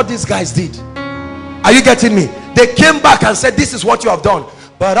 That's what these guys did. Are you getting me? They came back and said, this is what you have done.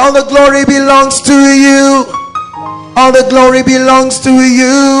 But all the glory belongs to you. All the glory belongs to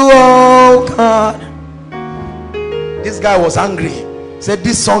you, oh God. This guy was angry. He said,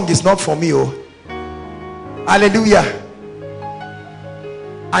 this song is not for me, oh. Hallelujah.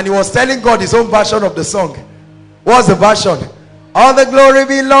 And he was telling God his own version of the song. What's the version? All the glory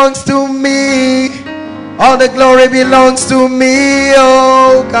belongs to me. All the glory belongs to me,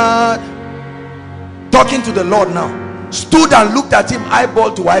 oh God. Talking to the Lord now. Stood and looked at him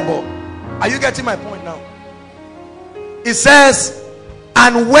eyeball to eyeball. Are you getting my point now? It says,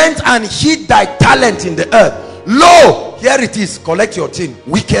 and went and hid thy talent in the earth. Lo, here it is. Collect your thing.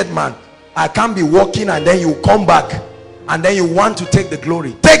 Wicked man. I can't be walking and then you come back and then you want to take the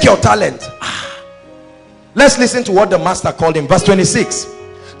glory. Take your talent. Let's listen to what the master called him. Verse 26.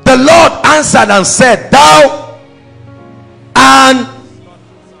 The Lord answered and said, thou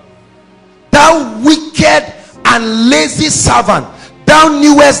wicked and lazy servant, thou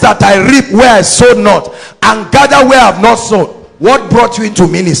knewest that I reap where I sowed not, and gather where I have not sown. What brought you into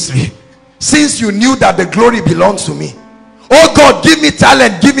ministry? Since you knew that the glory belongs to me. Oh God, give me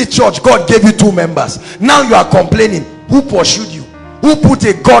talent, give me church. God gave you 2 members. Now you are complaining. Who pursued you? Who put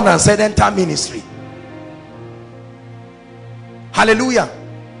a gun and said enter ministry? Hallelujah.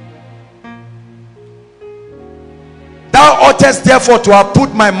 Thou oughtest therefore to have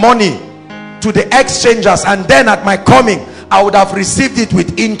put my money to the exchangers, and then at my coming I would have received it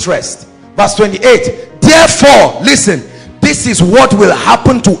with interest. Verse 28. Therefore, listen, this is what will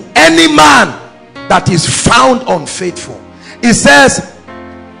happen to any man that is found unfaithful. It says,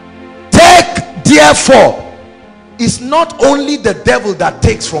 take therefore. It's not only the devil that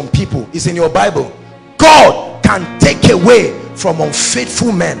takes from people. It's in your Bible. God can take away from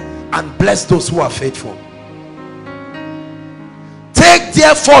unfaithful men and bless those who are faithful. Take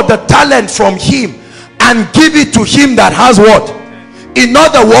therefore the talent from him and give it to him that has what? In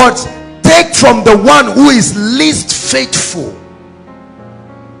other words, take from the one who is least faithful.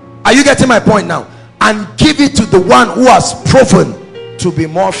 Are you getting my point now? And give it to the one who has proven to be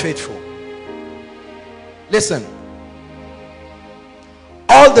more faithful. Listen,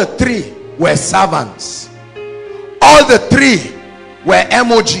 all the 3 were servants. All the 3 were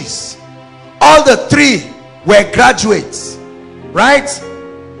emojis. All the 3 were graduates, right?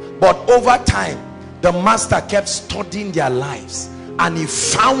 But over time the master kept studying their lives, and he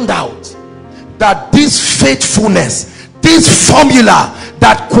found out that this faithfulness, this formula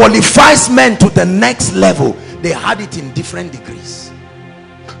that qualifies men to the next level, they had it in different degrees.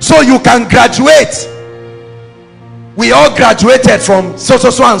 So you can graduate We all graduated from so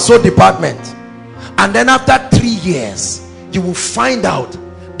and so department, and then after 3 years you will find out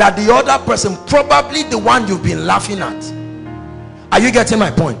that the other person, probably the one you've been laughing at. Are you getting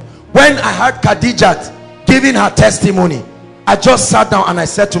my point? When I heard Khadijat giving her testimony, I just sat down and I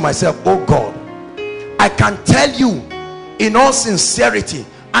said to myself, oh God, I can tell you in all sincerity,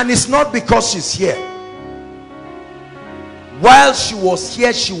 and it's not because she's here, while she was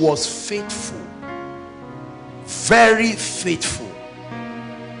here, she was faithful, very faithful.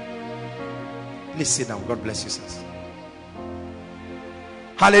 Please sit down. God bless you, sis.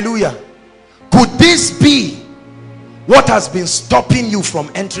 Hallelujah. Could this be what has been stopping you from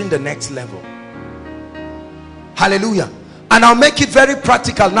entering the next level? Hallelujah. And I'll make it very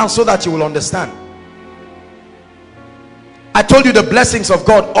practical now so that you will understand. I told you the blessings of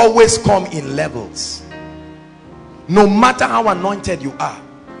God always come in levels. No matter how anointed you are.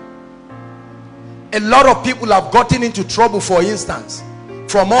 A lot of people have gotten into trouble, for instance,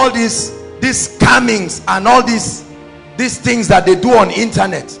 from all these scammings and all these things that they do on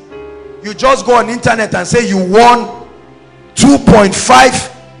internet. You just go on internet and say you won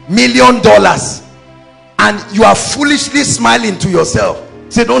 $2.5 million, and you are foolishly smiling to yourself.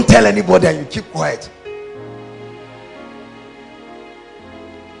 Say, don't tell anybody, and you keep quiet.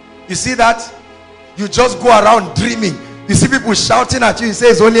 You see that? You just go around dreaming. You see people shouting at you. You say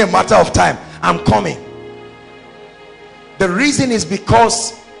it's only a matter of time. I'm coming. The reason is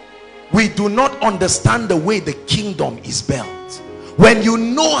because we do not understand the way the kingdom is built. When you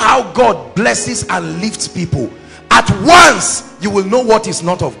know how God blesses and lifts people, at once you will know what is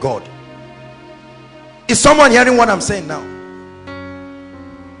not of God. Is someone hearing what I'm saying now?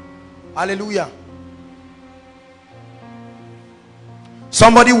 Hallelujah.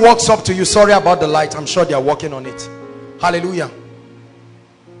 Somebody walks up to you. Sorry about the light. I'm sure they are working on it. Hallelujah.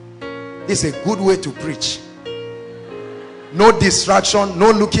 It's a good way to preach. No distraction,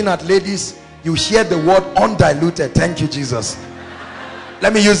 no looking at ladies. You hear the word undiluted. Thank you, Jesus.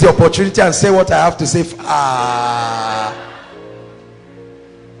 Let me use the opportunity and say what I have to say.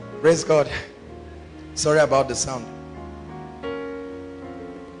 Praise God. Sorry about the sound.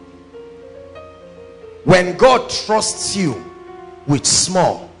 When God trusts you with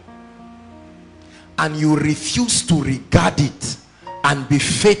small and you refuse to regard it and be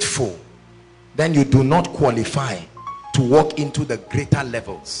faithful, then you do not qualify to walk into the greater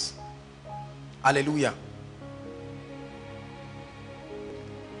levels. Hallelujah.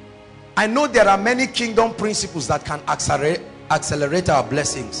 I know there are many kingdom principles that can accelerate our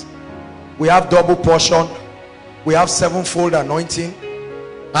blessings. We have double portion, we have sevenfold anointing,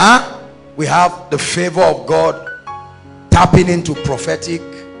 we have the favor of God, tapping into prophetic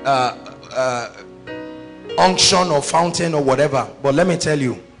unction or fountain or whatever. But let me tell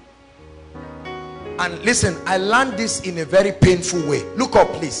you, and listen, I learned this in a very painful way. Look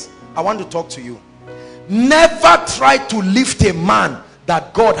up, please. I want to talk to you. Never try to lift a man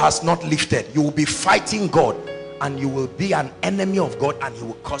that God has not lifted. You will be fighting God, and you will be an enemy of God, and he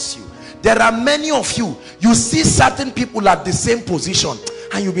will curse you. There are many of you, you see certain people at the same position,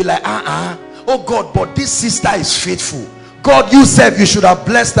 and you'll be like, oh God, but this sister is faithful. God, you said you should have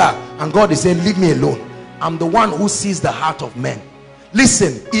blessed her. And God is saying, leave me alone. I'm the one who sees the heart of men.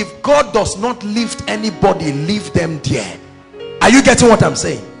 Listen, if God does not lift anybody, leave them there. Are you getting what I'm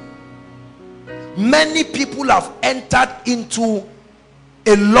saying? Many people have entered into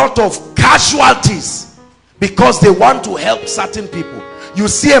a lot of casualties because they want to help certain people. You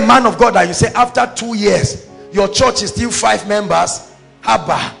see a man of God and you say, after 2 years, your church is still 5 members.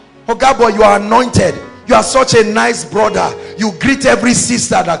 Abba, Ogabo, you are anointed. You are such a nice brother. You greet every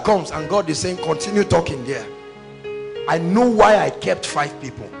sister that comes. And God is saying, continue talking there. I know why I kept 5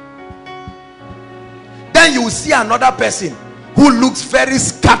 people. Then you will see another person who looks very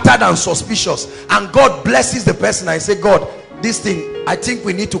scattered and suspicious, and God blesses the person. I say, God, this thing, I think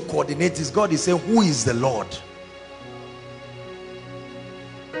we need to coordinate this. God is saying, who is the Lord?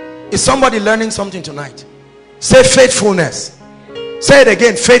 Is somebody learning something tonight? Say faithfulness. Say it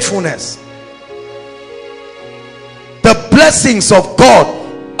again, faithfulness. The blessings of God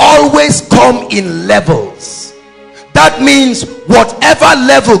always come in levels. That means whatever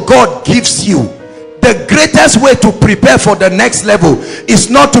level God gives you, the greatest way to prepare for the next level is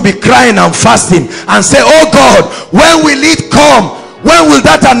not to be crying and fasting and say, oh God, when will it come? When will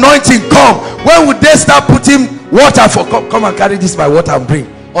that anointing come? When will they start putting water for? Come and carry this my water and bring.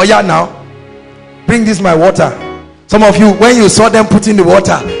 Oh yeah, now bring this my water. Some of you, when you saw them putting the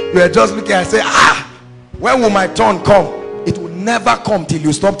water, you were just looking and say, when will my turn come? It will never come till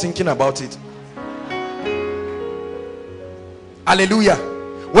you stop thinking about it. Hallelujah.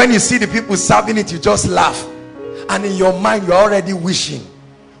 When you see the people serving it, you just laugh. And in your mind, you're already wishing,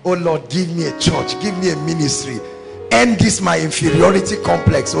 oh Lord, give me a church, give me a ministry, end this my inferiority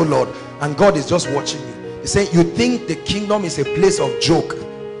complex, oh Lord. And God is just watching you. He's saying, you think the kingdom is a place of joke.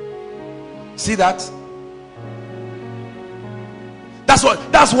 See that?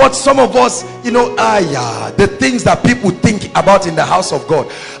 That's what some of us, you know, the things that people think about in the house of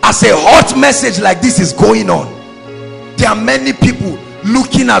God. As a hot message like this is going on, there are many people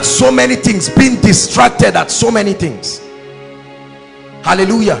looking at so many things, being distracted at so many things.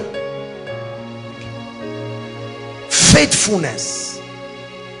 Hallelujah. Faithfulness.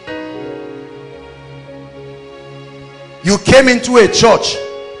 You came into a church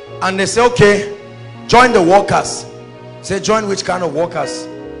and they say, okay, join the workers. Say, join which kind of workers?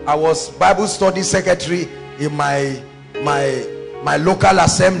 I was Bible study secretary in my local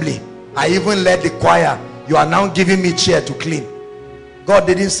assembly. I even led the choir. You are now giving me chair to clean. God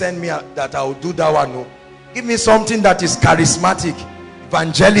didn't send me that I will do that one. No. Give me something that is charismatic,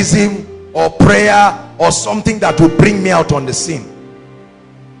 evangelism or prayer or something that will bring me out on the scene.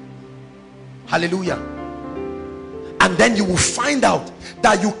 Hallelujah. And then you will find out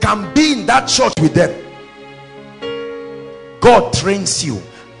that you can be in that church with them. God trains you.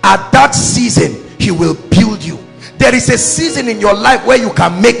 At that season, he will build you. There is a season in your life where you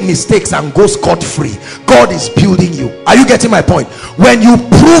can make mistakes and go scot-free. God is building you. Are you getting my point? When you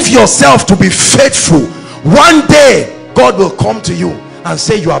prove yourself to be faithful, one day God will come to you and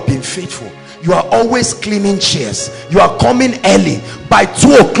say, you have been faithful. You are always cleaning chairs. You are coming early. By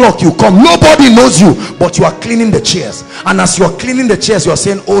 2 o'clock you come. Nobody knows you, but you are cleaning the chairs. And as you are cleaning the chairs, you are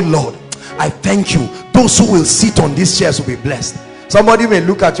saying, oh Lord, I thank you. Those who will sit on these chairs will be blessed. Somebody may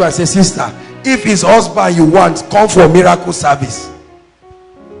look at you and say, sister, if his husband you want, come for a miracle service.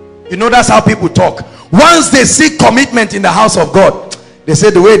 You know, that's how people talk. Once they see commitment in the house of God, they say,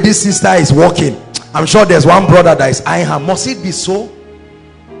 the way this sister is walking, I'm sure there's one brother that is eyeing her. Must it be so?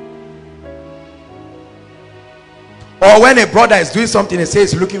 Or when a brother is doing something, they say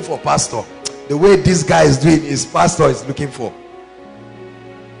he's looking for pastor. The way this guy is doing, his pastor is looking for.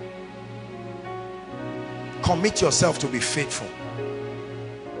 Commit yourself to be faithful.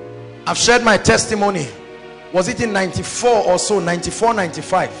 I've shared my testimony. Was it in 94 or so? 94,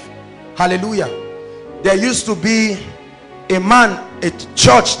 95. Hallelujah. There used to be a man, a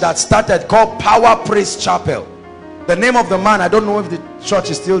church that started called Power Praise Chapel. The name of the man, I don't know if the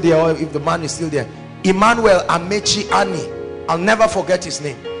church is still there or if the man is still there. Emmanuel Amechi Ani. I'll never forget his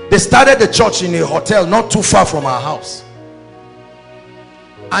name. They started the church in a hotel not too far from our house.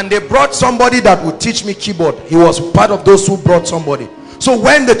 And they brought somebody that would teach me keyboard. He was part of those who brought somebody. So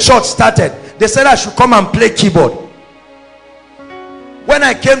when the church started, they said I should come and play keyboard. When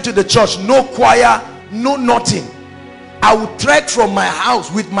I came to the church, no choir, no nothing. I would trek from my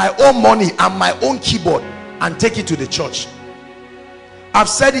house with my own money and my own keyboard and take it to the church. I've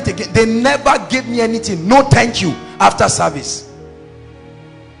said it again. They never gave me anything. No thank you after service.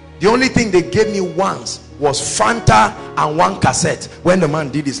 The only thing they gave me once was Fanta and one cassette when the man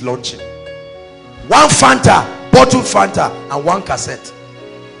did his launching. One Fanta, bottled Fanta, and one cassette.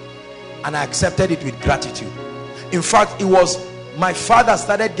 And I accepted it with gratitude. In fact, it was my father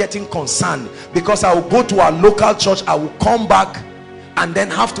started getting concerned because I would go to our local church, I would come back and then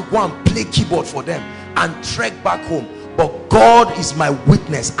have to go and play keyboard for them and trek back home. But God is my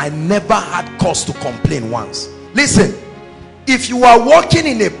witness, I never had cause to complain once. Listen, if you are working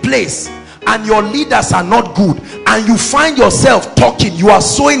in a place and your leaders are not good and you find yourself talking, you are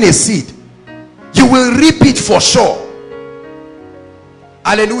sowing a seed, you will reap it for sure.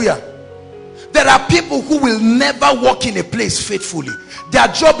 Hallelujah. There are people who will never work in a place faithfully. Their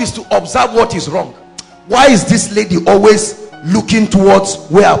job is to observe what is wrong. Why is this lady always looking towards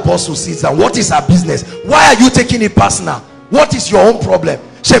where apostle sits, and what is her business? Why are you taking it personal? What is your own problem?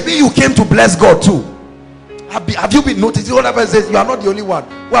 Shebi, you came to bless God too. Have you been noticing? All of us says you are not the only one.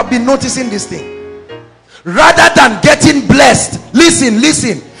 We have been noticing this thing. Rather than getting blessed, listen,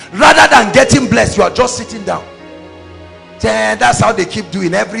 rather than getting blessed, you are just sitting down. That's how they keep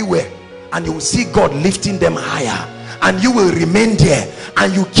doing everywhere. And you will see God lifting them higher, and you will remain there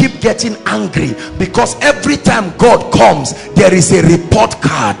and you keep getting angry because every time God comes, there is a report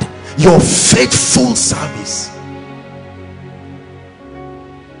card. Your faithful service.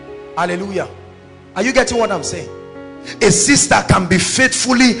 Hallelujah. Are you getting what I'm saying? A sister can be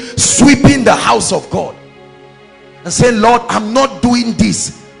faithfully sweeping the house of God and say, Lord, I'm not doing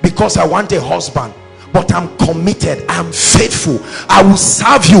this because I want a husband, but I'm committed, I'm faithful, I will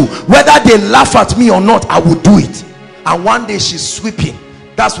serve you whether they laugh at me or not. I will do it. And one day she's sweeping.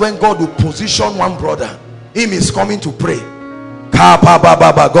 That's when God will position one brother. Him is coming to pray.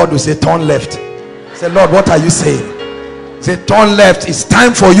 God will say, turn left. Say, Lord, what are you saying? Say, turn left. It's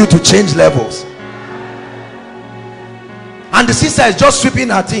time for you to change levels. And the sister is just sweeping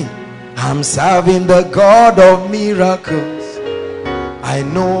her thing. I'm serving the God of miracles. I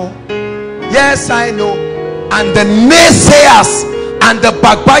know. Yes, I know. And the naysayers and the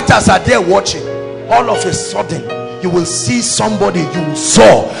backbiters are there watching. All of a sudden, you will see somebody you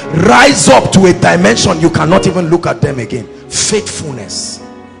saw rise up to a dimension you cannot even look at them again. Faithfulness.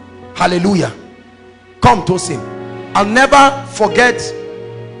 Hallelujah. Come to him. I'll never forget,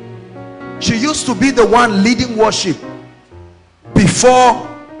 she used to be the one leading worship before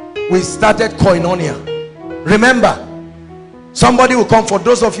we started Koinonia. Remember, somebody will come. For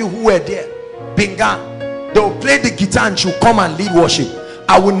those of you who were there, Binga, they'll play the guitar and she'll come and lead worship.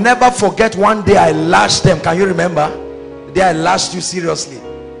 I will never forget one day I lashed them. Can you remember? The day I lashed you seriously,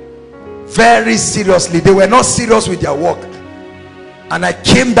 very seriously. They were not serious with their work. And I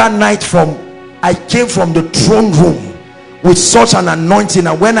came that night from the throne room with such an anointing.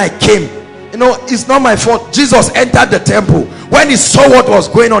 And when I came, you know, it's not my fault. Jesus entered the temple. When he saw what was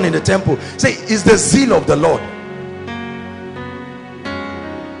going on in the temple, say, it's the zeal of the Lord.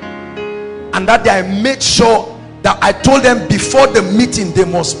 And that day I made sure that I told them before the meeting they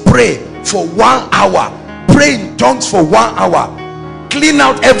must pray for 1 hour. Pray in tongues for 1 hour. Clean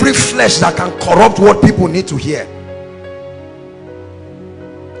out every flesh that can corrupt what people need to hear.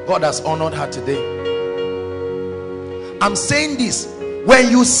 God has honored her today. I'm saying this, when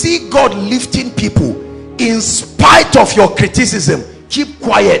you see God lifting people in spite of your criticism, keep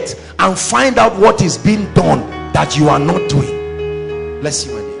quiet and find out what is being done that you are not doing. Bless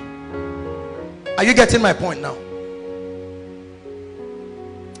you, my dear. Are you getting my point now?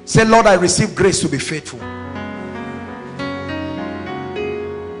 Say, Lord, I receive grace to be faithful.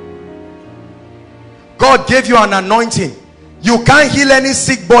 God gave you an anointing. You can't heal any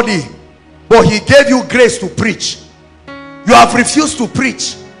sick body, but he gave you grace to preach. You have refused to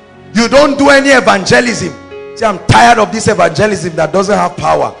preach. You don't do any evangelism. See, I'm tired of this evangelism that doesn't have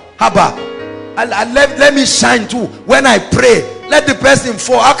power. Haba, let me shine too. When I pray, let the person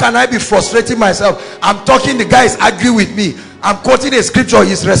fall. How can I be frustrating myself? I'm talking, the guy is arguing with me. I'm quoting a scripture,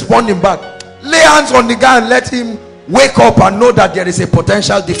 he's responding back. Lay hands on the guy and let him wake up and know that there is a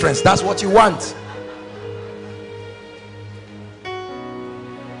potential difference. That's what you want.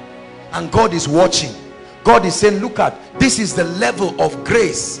 And God is watching. God is saying, look at, this is the level of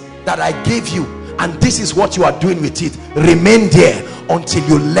grace that I gave you, and this is what you are doing with it. Remain there until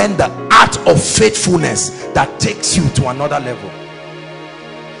you learn the art of faithfulness that takes you to another level.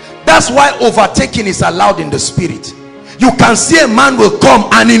 That's why overtaking is allowed in the spirit. You can see a man will come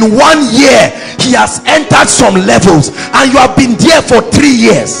and in 1 year he has entered some levels, and you have been there for 3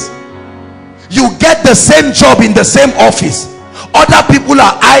 years. You get the same job in the same office. Other people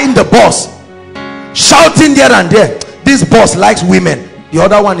are eyeing the boss, shouting there and there, this boss likes women. The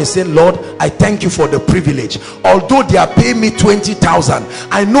other one is saying, Lord, I thank you for the privilege. Although they are paying me 20,000,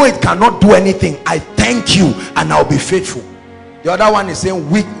 I know it cannot do anything. I thank you and I'll be faithful. The other one is saying,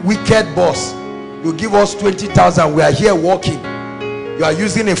 wicked boss, you give us 20,000, we are here working. You are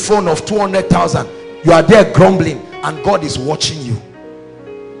using a phone of 200,000. You are there grumbling, and God is watching you.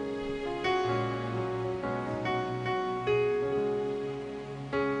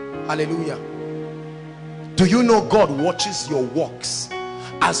 Hallelujah. Do you know God watches your works?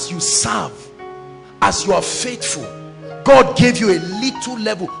 As you serve, as you are faithful, God gave you a little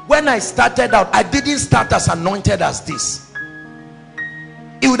level. When I started out, I didn't start as anointed as this.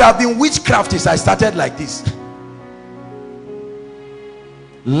 It would have been witchcraft if I started like this.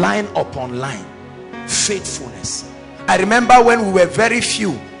 Line upon line, faithfulness. I remember when we were very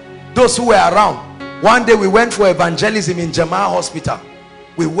few, those who were around. One day we went for evangelism in Jamal Hospital.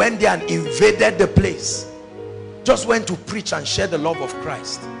 We went there and invaded the place. Just went to preach and share the love of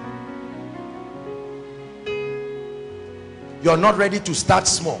Christ. You're not ready to start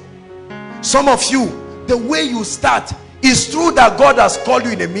small. Some of you, the way you start is true that God has called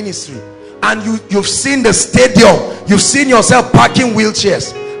you in a ministry, and you've seen the stadium, you've seen yourself parking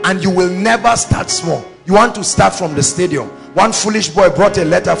wheelchairs, and you will never start small. You want to start from the stadium. One foolish boy brought a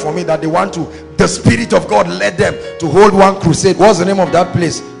letter for me that they want to, the Spirit of God led them to hold one crusade. What's the name of that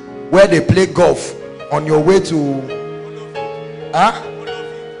place where they play golf on your way to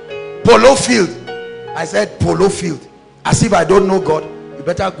Polo Field? I said Polo Field, as if I don't know God. You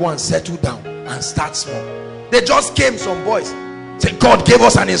better go and settle down and start small. They just came, some boys say, God gave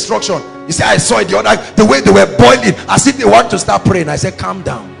us an instruction. You say, I saw it the other, the way they were boiling as if they want to start praying. I said, calm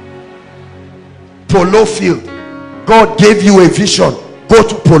down. Polo Field, God gave you a vision, go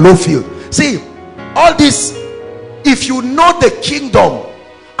to Polo Field. See, all this, if you know the kingdom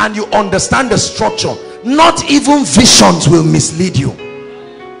and you understand the structure, not even visions will mislead you.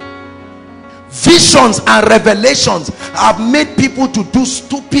 Visions and revelations have made people to do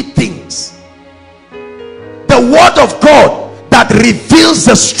stupid things. The word of God that reveals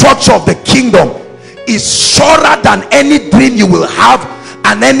the structure of the kingdom is surer than any dream you will have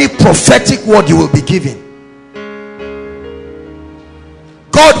and any prophetic word you will be given.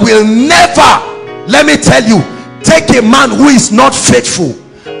 God will never, let me tell you, take a man who is not faithful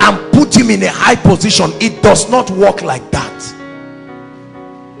and put him in a high position. It does not work like that.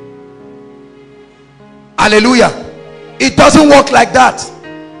 Hallelujah. It doesn't work like that.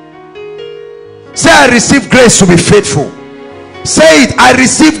 Say, I receive grace to be faithful. Say it, I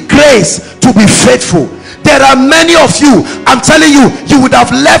receive grace to be faithful. There are many of you, I'm telling you, you would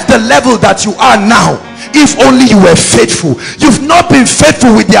have left the level that you are now if only you were faithful. You've not been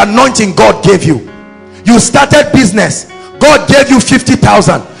faithful with the anointing God gave you. You started business, God gave you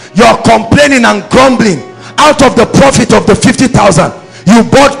 50,000. You are complaining and grumbling. Out of the profit of the 50,000, you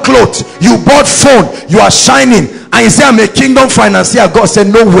bought clothes, you bought phone, you are shining, and you say, I'm a kingdom financier. God said,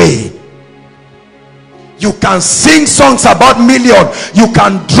 no way. You can sing songs about million, you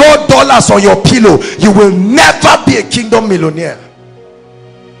can draw dollars on your pillow, you will never be a kingdom millionaire.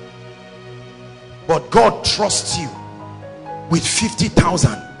 But God trusts you with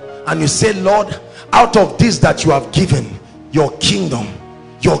 50,000, and you say, Lord, out of this that you have given, your kingdom,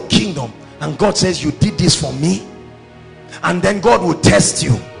 and God says, you did this for me. And then God will test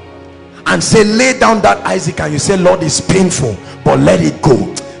you and say, lay down that Isaac, and you say, Lord, it's painful, but let it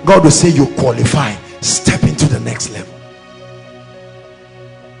go. God will say, you qualify, step into the next level.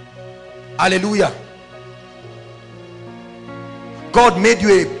 Hallelujah. God made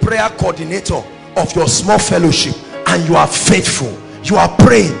you a prayer coordinator of your small fellowship, and you are faithful. You are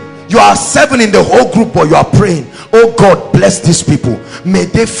praying. You are 7 in the whole group, but you are praying. Oh God, bless these people. May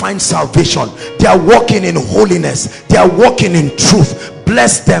they find salvation. They are walking in holiness. They are walking in truth.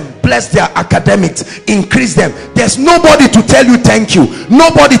 Bless them. Bless their academics. Increase them. There's nobody to tell you thank you.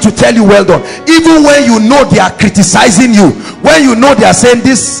 Nobody to tell you well done. Even when you know they are criticizing you, when you know they are saying,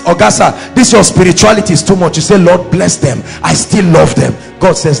 this Augusta, this your spirituality is too much, you say, Lord, bless them. I still love them.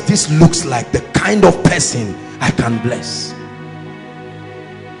 God says, this looks like the kind of person I can bless.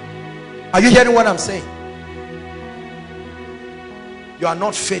 Are you hearing what I'm saying? You are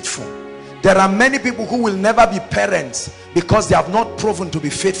not faithful. There are many people who will never be parents because they have not proven to be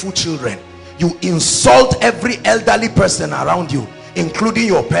faithful children. You insult every elderly person around you, including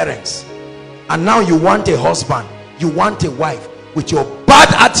your parents, and now you want a husband, you want a wife with your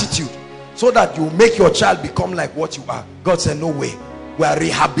bad attitude so that you make your child become like what you are. God said, no way. We are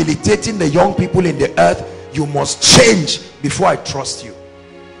rehabilitating the young people in the earth. You must change before I trust you.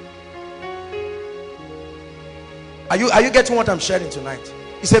 Are you getting what I'm sharing tonight?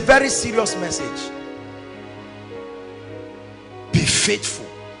 It's a very serious message. Be faithful.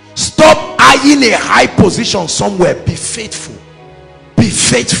 Stop eyeing a high position somewhere. Be faithful. Be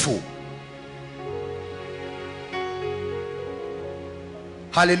faithful.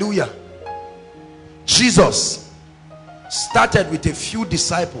 Hallelujah. Jesus started with a few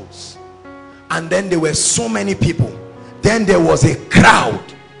disciples, and then there were so many people. Then there was a crowd.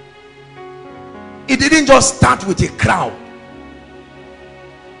 It didn't just start with a crowd.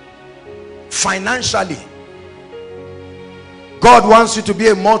 Financially, God wants you to be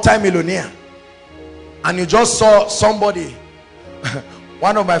a multi-millionaire, and you just saw somebody.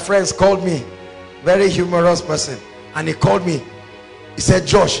 One of my friends called me, very humorous person, and he called me. He said,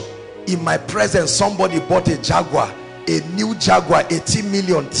 Josh, in my presence somebody bought a Jaguar, a new Jaguar, 18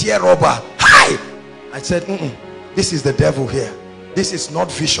 million, tear rubber. Hi! I said, this is the devil here. This is not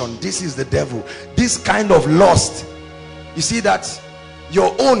vision. This is the devil. This kind of lust. You see that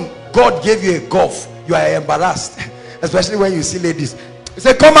your own, God gave you a golf. You are embarrassed, especially when you see ladies. He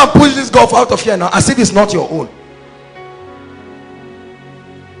said, come and push this golf out of here now, as if it's not your own.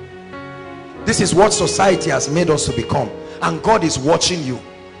 This is what society has made us to become, and God is watching you.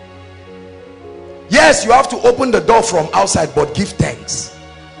 Yes, you have to open the door from outside, but give thanks.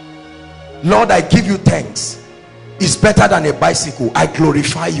 Lord, I give you thanks. It's better than a bicycle. I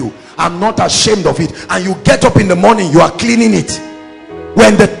glorify you. I'm not ashamed of it. And you get up in the morning, you are cleaning it.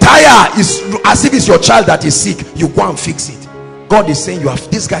 When the tire is as if it's your child that is sick, you go and fix it. God is saying,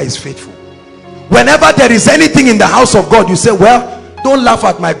 this guy is faithful. Whenever there is anything in the house of God, you say, well, don't laugh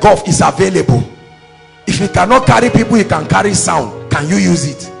at my golf, it's available. If he cannot carry people, he can carry sound. Can you use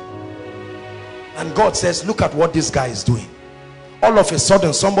it? And God says, look at what this guy is doing. All of a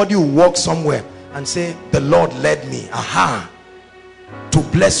sudden, somebody will walk somewhere and say, the Lord led me, to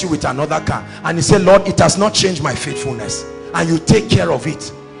bless you with another car. And he said, Lord, it has not changed my faithfulness. And you take care of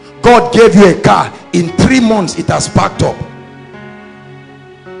it. God gave you a car, in 3 months it has packed up.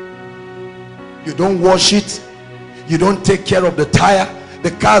 You don't wash it, you don't take care of the tire,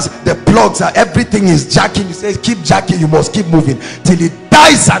 the cars, the plugs, are everything is jacking. You say keep jacking, you must keep moving till it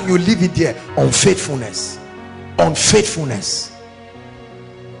dies and you leave it there. Unfaithfulness. Unfaithfulness.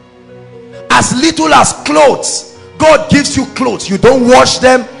 As little as clothes, God gives you clothes, you don't wash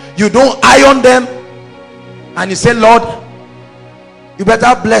them, you don't iron them, and you say, Lord, you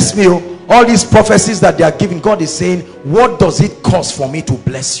better bless me. All these prophecies that they are giving, God is saying, what does it cost for me to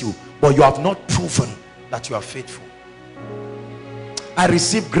bless you? But you have not proven that you are faithful. I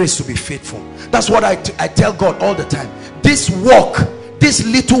receive grace to be faithful. That's what I tell God all the time. This work, this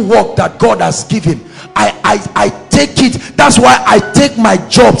little work that God has given, I take it. That's why I take my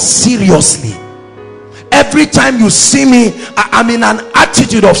job seriously. Every time you see me, I'm in an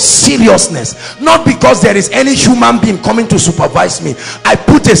attitude of seriousness. Not because there is any human being coming to supervise me. I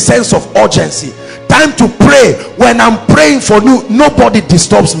put a sense of urgency. Time to pray. When I'm praying for you, nobody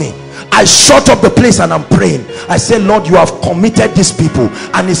disturbs me. I shut up the place and I'm praying. I say, Lord, you have committed these people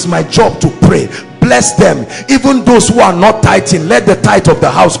and it's my job to pray. Bless them. Even those who are not tithing, let the tithe of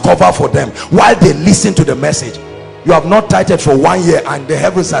the house cover for them while they listen to the message. You have not tithed for 1 year and the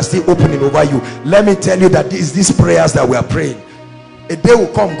heavens are still opening over you. Let me tell you that these prayers that we are praying, a day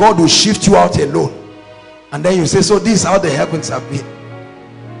will come, God will shift you out alone, and then you say, so this is how the heavens have been.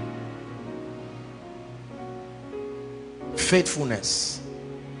 Faithfulness.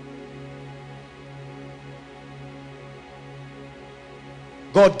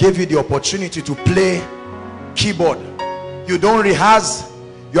 God gave you the opportunity to play keyboard. You don't rehearse.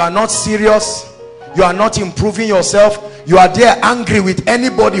 You are not serious. You are not improving yourself. You are there angry with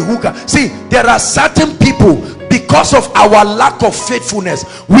anybody who can. See, there are certain people, because of our lack of faithfulness,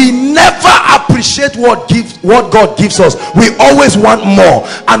 we never appreciate what God gives us. We always want more,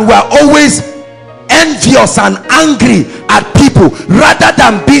 and we are always envious and angry at people rather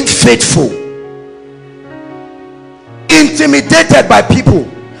than being faithful. Intimidated by people,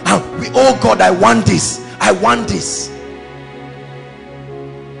 and oh God, I want this, I want this.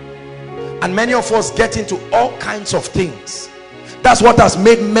 And many of us get into all kinds of things. That's what has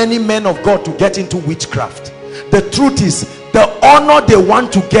made many men of God to get into witchcraft. The truth is, the honor they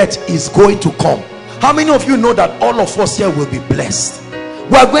want to get is going to come. How many of you know that all of us here will be blessed?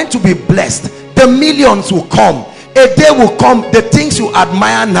 We are going to be blessed. The millions will come. A day will come, the things you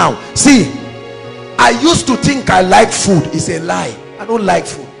admire now. See, I used to think I like food. It's a lie. I don't like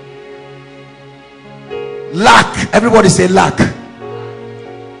food. Lack. Everybody say lack.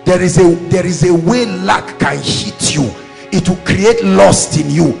 There is a way lack can hit you. It will create lust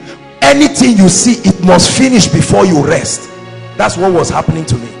in you. Anything you see, it must finish before you rest. That's what was happening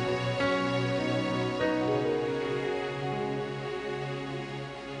to me.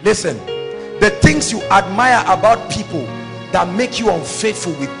 Listen, the things you admire about people that make you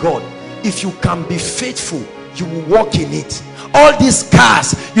unfaithful with God, if you can be faithful, you will walk in it. All these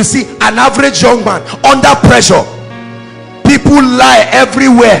cars, you see, an average young man under pressure, people lie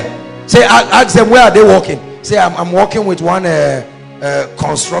everywhere. Say, ask them, where are they working? Say, I'm working with one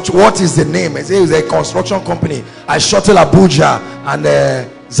construction. What is the name? I say, it's a construction company. I shuttle Abuja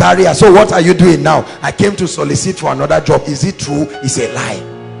and Zaria. So what are you doing now? I came to solicit for another job. Is it true? It's a lie.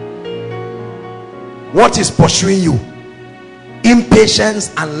 What is pursuing you?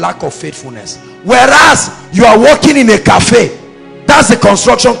 Impatience and lack of faithfulness. Whereas you are working in a cafe, that's the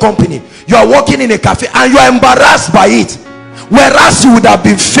construction company. You are working in a cafe and you are embarrassed by it. Whereas you would have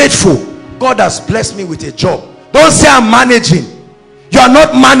been faithful. God has blessed me with a job. Don't say I'm managing. You are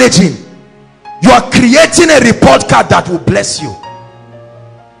not managing. You are creating a report card that will bless you.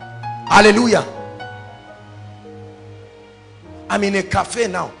 Hallelujah. I'm in a cafe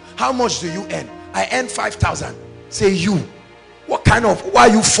now. How much do you earn? I earn 5,000. Say, you, what kind of, why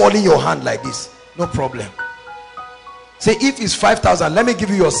are you folding your hand like this? No problem. Say, if it's 5,000, let me give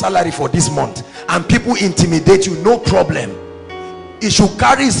you your salary for this month. And people intimidate you, no problem. He should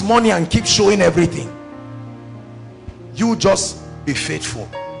carry his money and keep showing everything. You just be faithful.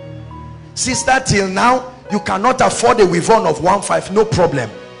 Sister, till now you cannot afford a weavon of 1.5. No problem.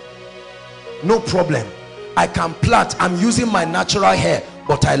 No problem. I can plait. I'm using my natural hair,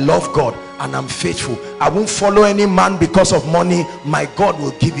 but I love God and I'm faithful. I won't follow any man because of money. My God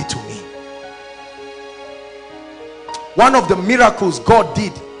will give it to me. One of the miracles God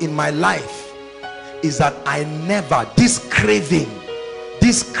did in my life is that I never, this craving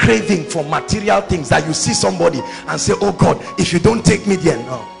for material things, that you see somebody and say, oh God, if you don't take me there.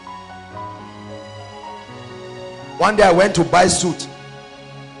 No. One day I went to buy suit.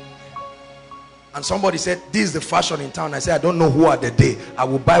 And somebody said, this is the fashion in town. I said, I don't know who are the day. I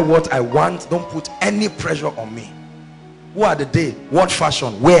will buy what I want. Don't put any pressure on me. Who are the day? What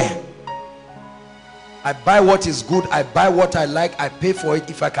fashion? Where? I buy what is good. I buy what I like. I pay for it.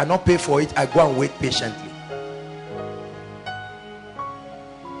 If I cannot pay for it, I go and wait patiently.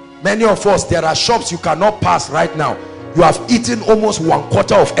 Many of us, there are shops you cannot pass right now. You have eaten almost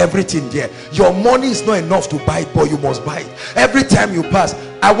 1/4 of everything there. Your money is not enough to buy it, but you must buy it. Every time you pass,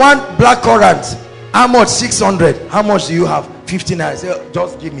 I want black currant. How much? 600. How much do you have? 15. I say,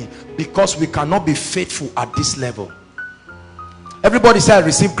 just give me. Because we cannot be faithful at this level. Everybody say, I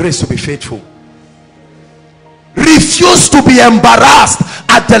receive grace to be faithful. Refuse to be embarrassed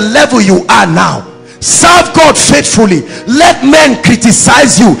at the level you are now. Serve God faithfully. Let men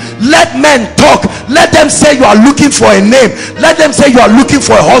criticize you. Let men talk. Let them say you are looking for a name. Let them say you are looking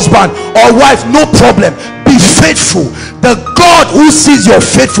for a husband or wife. No problem. Be faithful. The God who sees your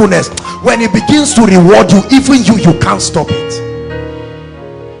faithfulness, when he begins to reward you, even you can't stop it.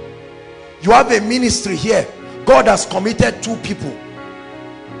 You have a ministry here. God has committed 2 people.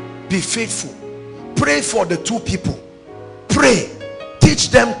 Be faithful. Pray for the 2 people. Pray. Teach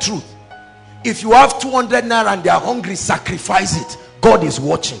them truth. If you have 200 naira and they are hungry, sacrifice it. God is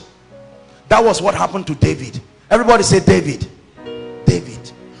watching. That was what happened to David. Everybody say David.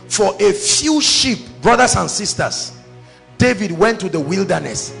 David. For a few sheep, brothers and sisters, David went to the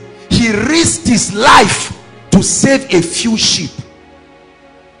wilderness. He risked his life to save a few sheep.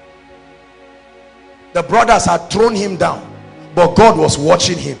 The brothers had thrown him down, but God was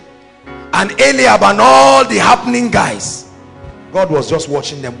watching him. And Eliab and all the happening guys, God was just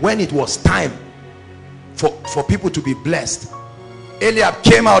watching them. When it was time for people to be blessed, Eliab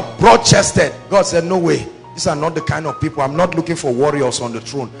came out broad-chested. God said, no way. These are not the kind of people. I'm not looking for warriors on the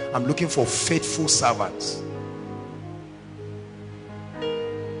throne. I'm looking for faithful servants.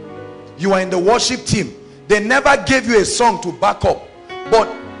 You are in the worship team. They never gave you a song to back up,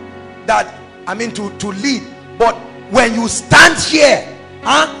 but that, I mean, to lead. But when you stand here,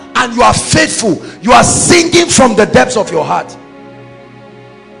 and you are faithful, you are singing from the depths of your heart.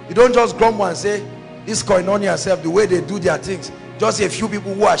 You don't just grumble and say, this going on yourself, the way they do their things. Just a few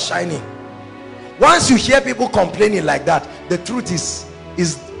people who are shining. Once you hear people complaining like that, the truth is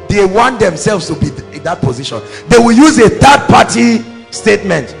they want themselves to be in that position. They will use a third-party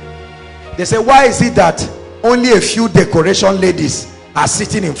statement. They say, why is it that only a few decoration ladies are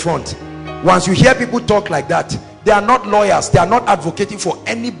sitting in front? Once you hear people talk like that, they are not lawyers. They are not advocating for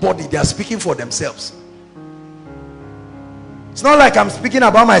anybody. They are speaking for themselves. It's not like I'm speaking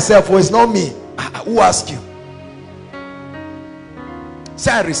about myself, or it's not me. Who asked you?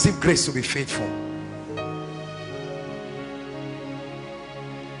 Say, I receive grace to be faithful.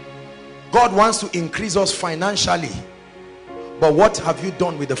 God wants to increase us financially, but what have you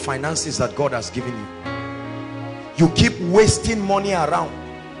done with the finances that God has given you? You keep wasting money around,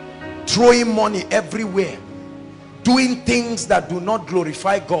 throwing money everywhere, doing things that do not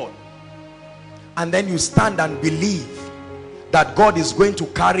glorify God, and then you stand and believe that God is going to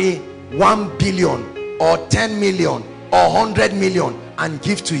carry 1 billion or 10 million or 100 million and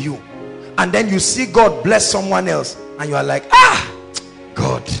give to you, and then you see God bless someone else and you are like,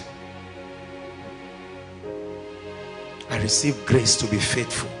 God, I receive grace to be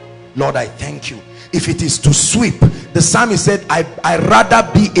faithful. Lord, I thank you. If it is to sweep, the psalmist said, I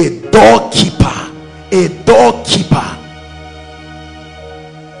rather be a doorkeeper. A doorkeeper.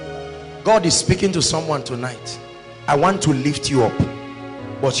 God is speaking to someone tonight. I want to lift you up,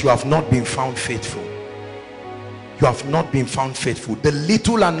 but you have not been found faithful. You have not been found faithful. The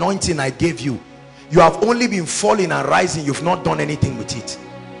little anointing I gave you, you have only been falling and rising. You've not done anything with it.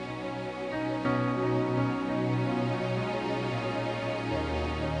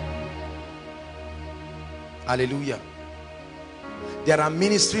 Hallelujah. There are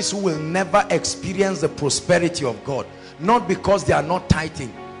ministries who will never experience the prosperity of God, not because they are not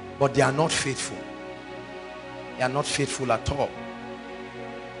tithing, but they are not faithful. They are not faithful at all.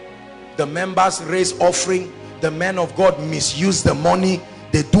 The members raise offering, the men of God misuse the money,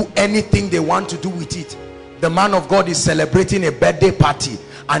 they do anything they want to do with it. The man of God is celebrating a birthday party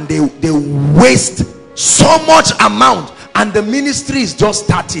and they waste so much amount, and the ministry is just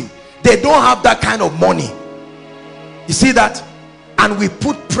starting. They don't have that kind of money. You see that? And we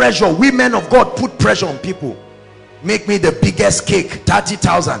put pressure, we men of God put pressure on people. Make me the biggest cake,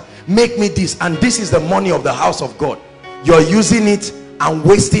 30,000. Make me this, and this is the money of the house of God. You're using it and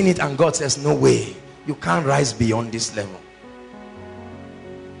wasting it, and God says, no way, you can't rise beyond this level.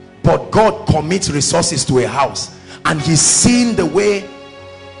 But God commits resources to a house, and he's seeing the way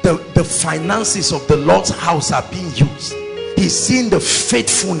the finances of the Lord's house are being used. He's seeing the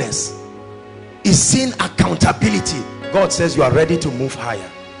faithfulness. is seeing accountability. God says you are ready to move higher.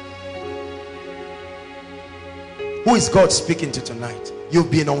 Who is God speaking to tonight?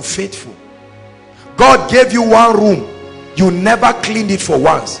 You've been unfaithful. God gave you one room, you never cleaned it for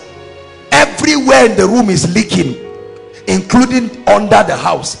once. Everywhere in the room is leaking, including under the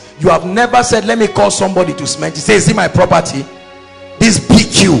house. You have never said, let me call somebody to cement it. Say, is it my property? This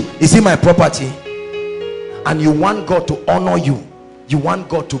BQ, is it my property? And you want God to honor you. You want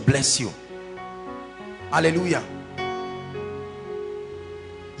God to bless you. Hallelujah.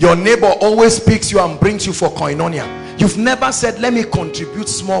 Your neighbor always picks you and brings you for koinonia. You've never said, let me contribute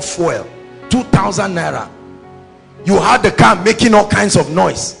small fuel, 2,000 naira. You had the car making all kinds of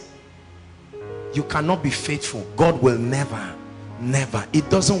noise. You cannot be faithful. God will never, it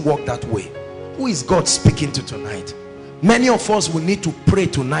doesn't work that way. Who is God speaking to tonight? Many of us will need to pray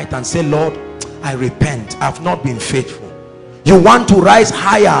tonight and say, Lord, I repent. I've not been faithful. You want to rise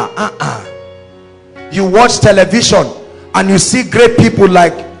higher. You watch television and you see great people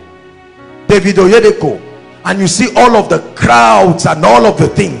like David Oyedeko, and you see all of the crowds and all of the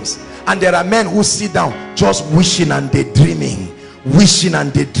things, and there are men who sit down just wishing and daydreaming,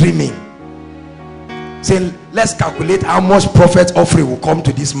 saying, let's calculate how much prophet offering will come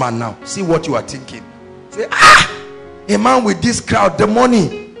to this man now. See what you are thinking. Say, a man with this crowd, the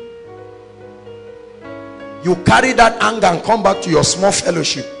money. You carry that anger and come back to your small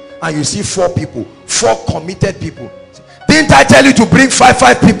fellowship and you see 4 people, 4 committed people. Didn't I tell you to bring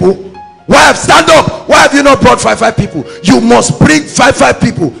 5 people? Why stand up? Why have you not brought 5 people? You must bring 5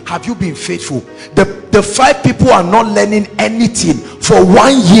 people. Have you been faithful? The 5 people are not learning anything for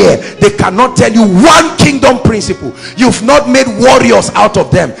 1 year. They cannot tell you one kingdom principle. You've not made warriors out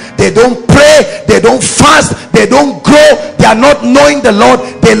of them. They don't pray, they don't fast, they don't grow, they are not knowing the Lord,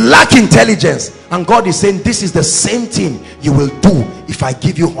 they lack intelligence. And God is saying, this is the same thing you will do if I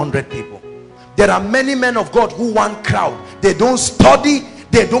give you 100 people. There are many men of God who want crowd. They don't study,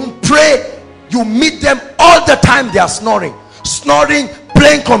 they don't pray. You meet them all the time, they are snoring,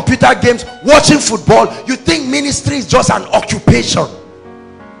 playing computer games, watching football. You think ministry is just an occupation.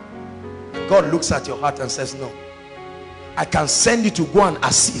 God looks at your heart and says, no, I can send you to go and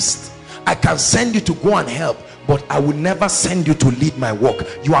assist, I can send you to go and help, but I will never send you to lead my work.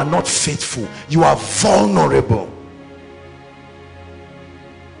 You are not faithful. You are vulnerable.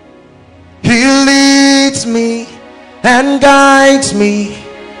 He leads me and guides me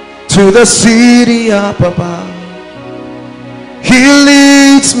to the city up above. He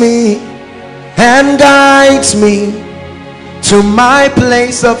leads me and guides me to my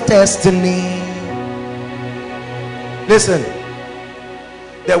place of destiny. Listen,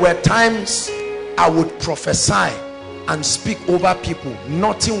 there were times I would prophesy and speak over people.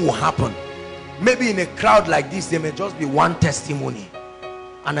 Nothing will happen. Maybe in a crowd like this, there may just be one testimony.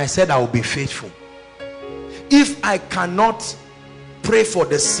 And I said I will be faithful. If I cannot pray for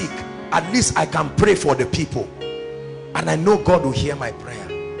the sick, at least I can pray for the people. And I know God will hear my prayer.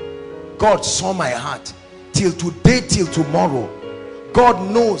 God saw my heart. Till today, till tomorrow, God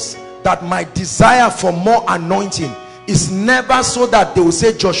knows that my desire for more anointing is never so that they will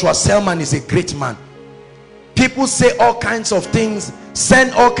say Joshua Selman is a great man. People say all kinds of things,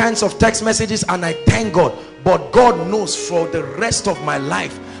 send all kinds of text messages, and I thank God. But God knows for the rest of my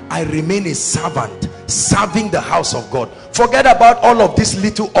life, I remain a servant, serving the house of God. Forget about all of this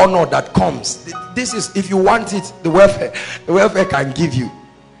little honor that comes. This is, if you want it, the welfare can give you.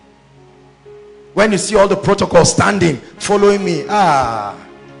 When you see all the protocols standing, following me.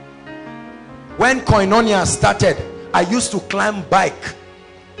 When Koinonia started, I used to climb bike,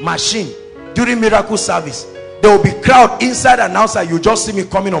 machine, during miracle service. There will be crowd inside and outside. You just see me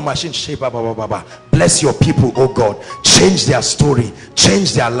coming on machine. Bless your people, oh God. Change their story,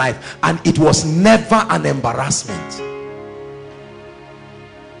 change their life. And it was never an embarrassment.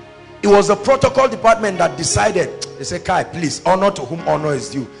 It was the protocol department that decided. They said, Kai, please, honor to whom honor is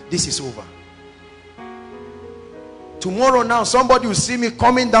due. This is over. Tomorrow now, somebody will see me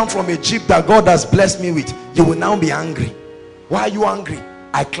coming down from a jeep that God has blessed me with. You will now be angry. Why are you angry?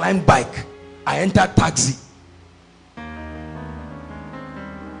 I climbed bike, I entered taxi.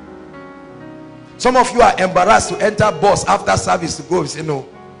 Some of you are embarrassed to enter bus after service to go and say, no,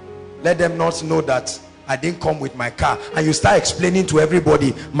 let them not know that I didn't come with my car. And you start explaining to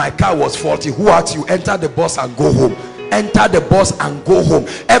everybody, my car was faulty. Who asked you? Enter the bus and go home. Enter the bus and go home.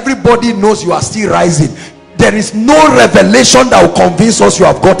 Everybody knows you are still rising. There is no revelation that will convince us you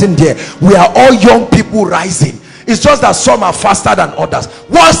have gotten there. We are all young people rising. It's just that some are faster than others.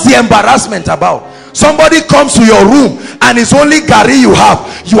 What's the embarrassment about? Somebody comes to your room and it's only gari you have.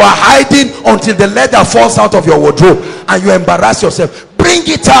 You are hiding until the leather falls out of your wardrobe and you embarrass yourself. Bring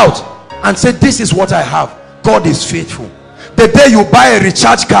it out. and say, this is what I have. God is faithful. The day you buy a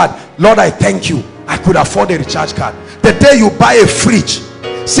recharge card, Lord, I thank you, I could afford a recharge card. The day you buy a fridge,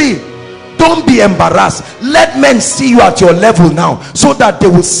 see, don't be embarrassed. Let men see you at your level now, so that they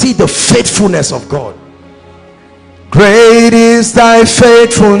will see the faithfulness of God. Great is thy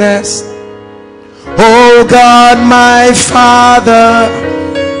faithfulness, oh God my Father.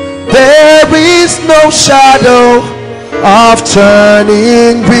 There is no shadow of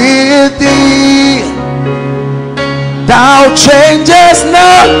turning with thee. Thou changest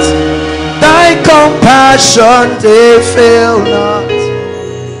not, thy compassion they fail not.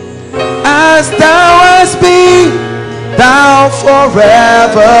 As thou hast been, thou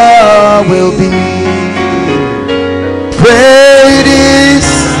forever will be. Great is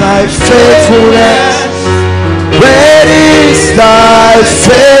thy faithfulness, great is thy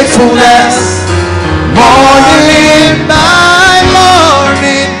faithfulness. Morning by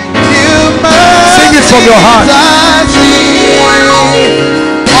morning, new mercies. Sing it from your heart.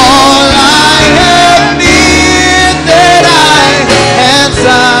 All I have needed, thy hands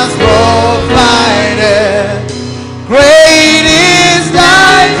have provided. Great is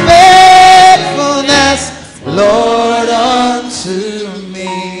thy faithfulness, Lord, unto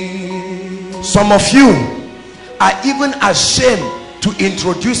me. Some of you are even ashamed to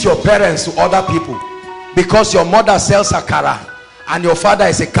introduce your parents to other people, because your mother sells akara and your father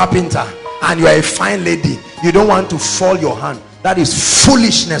is a carpenter and you are a fine lady. You don't want to fall your hand. That is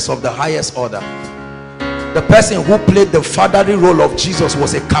foolishness of the highest order. The person who played the fatherly role of Jesus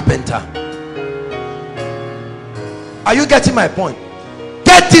was a carpenter. Are you getting my point?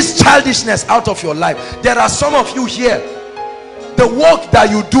 Get this childishness out of your life. There are some of you here, the work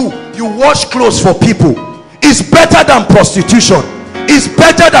that you do, you wash clothes for people, is better than prostitution, is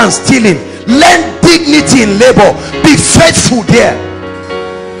better than stealing. Learn dignity in labor. Be faithful there.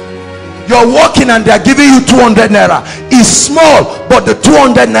 You're working and they're giving you 200 naira. It's small, but the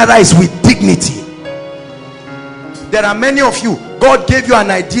 200 naira is with dignity. There are many of you, God gave you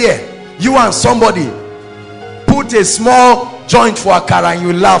an idea. You and somebody put a small joint for akara and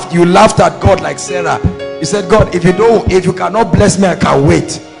you laughed. You laughed at God like Sarah. You said, God, if you cannot bless me, I can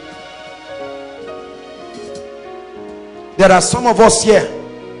wait. There are some of us here,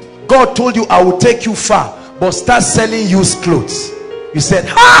 God told you, I will take you far, but start selling used clothes. You said,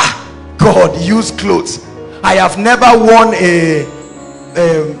 God, used clothes. I have never worn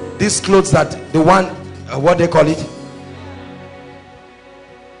these clothes that the one, what they call it?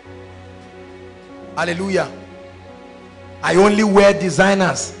 Hallelujah. I only wear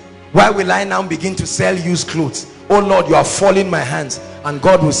designers. Why will I now begin to sell used clothes? Oh Lord, you are falling my hands. And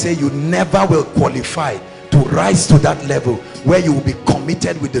God will say, you never will qualify to rise to that level where you will be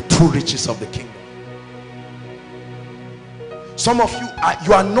committed with the true riches of the kingdom. Some of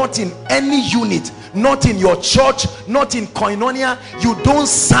you are not in any unit, not in your church, not in koinonia. You don't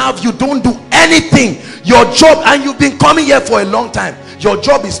serve, you don't do anything. Your job, and you've been coming here for a long time, your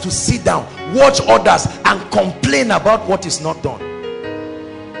job is to sit down, watch others and complain about what is not done.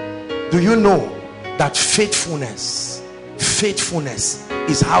 Do you know that faithfulness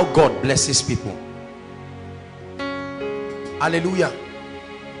is how God blesses people? Hallelujah.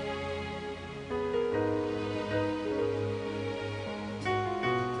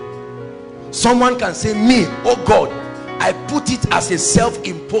 Someone can say, me, oh God, I put it as a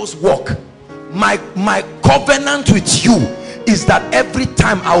self-imposed work. My covenant with you is that every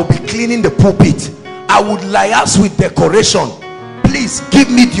time I will be cleaning the pulpit, I would liaise with decoration. Please give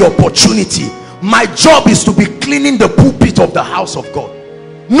me the opportunity. My job is to be cleaning the pulpit of the house of God.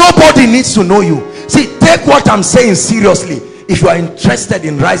 Nobody needs to know you. See, take what I'm saying seriously. If you are interested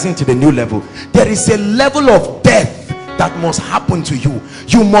in rising to the new level, there is a level of death that must happen to you.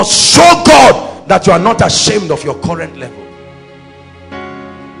 You must show God that you are not ashamed of your current level.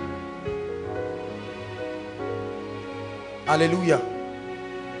 Hallelujah.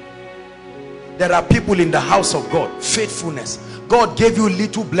 There are people in the house of God, faithfulness. God gave you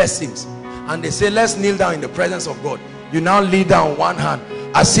little blessings and they say, let's kneel down in the presence of God. You now lay down one hand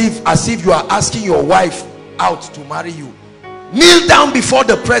as if you are asking your wife out to marry you. Kneel down before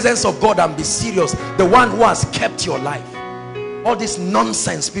the presence of God and be serious. The one who has kept your life. All this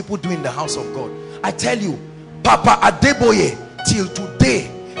nonsense people do in the house of God. I tell you, Papa Adeboye, till today,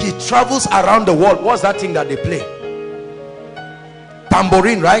 he travels around the world. What's that thing that they play?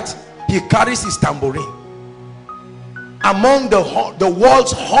 Tambourine, right? He carries his tambourine. Among the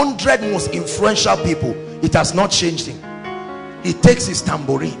world's 100 most influential people, it has not changed him. He takes his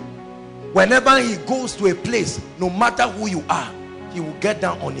tambourine. Whenever he goes to a place, no matter who you are, he will get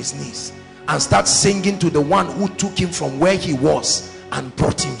down on his knees and start singing to the one who took him from where he was and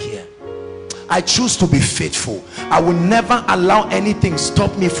brought him here. I choose to be faithful. I will never allow anything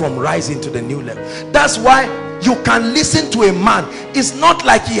stop me from rising to the new level. That's why you can listen to a man. It's not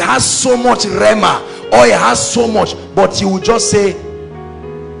like he has so much rema or he has so much, but he will just say,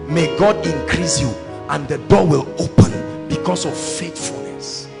 may God increase you, and the door will open because of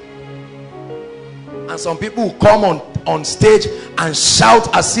faithfulness. And some people will come on stage and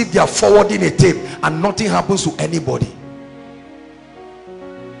shout as if they are forwarding a tape, and nothing happens to anybody.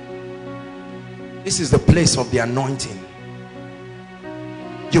 This is the place of the anointing.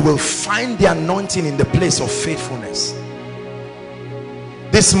 You will find the anointing in the place of faithfulness.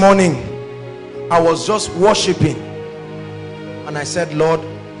 This morning I was just worshiping, and I said, Lord,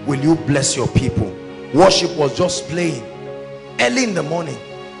 will you bless your people? Worship was just playing early in the morning,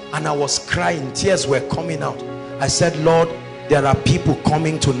 and I was crying. Tears were coming out. I said, Lord, there are people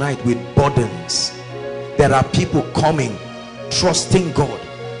coming tonight with burdens. There are people coming trusting God.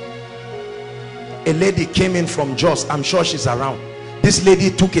 A lady came in from Jos. I'm sure she's around. This lady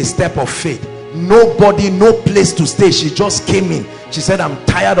took a step of faith. Nobody, no place to stay. She just came in. She said, I'm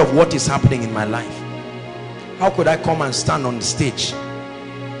tired of what is happening in my life. How could I come and stand on the stage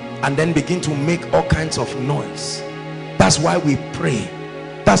and then begin to make all kinds of noise? That's why we pray.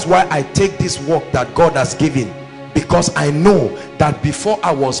 That's why I take this work that God has given, because I know that before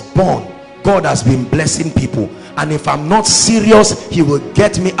I was born, God has been blessing people, and if I'm not serious, he will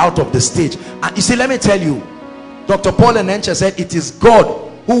get me out of the stage. And you see, let me tell you, Dr. Paul Enenche said it is God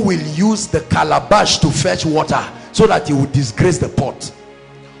who will use the calabash to fetch water so that he will disgrace the pot.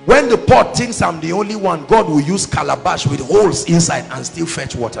 When the pot thinks I'm the only one, God will use calabash with holes inside and still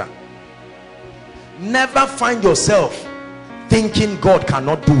fetch water. Never find yourself thinking God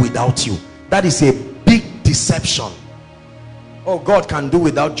cannot do without you. That is a big deception. Oh, God can do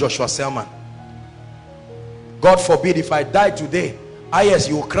without Joshua Selman. God forbid, if I die today, yes,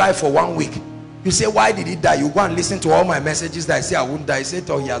 you will cry for 1 week. You say, why did he die? You go and listen to all my messages that I say I won't die. You say,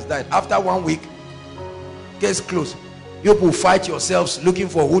 oh, he has died. After 1 week, case closed. You will fight yourselves looking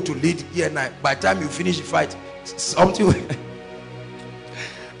for who to lead here and night. By the time you finish the fight, something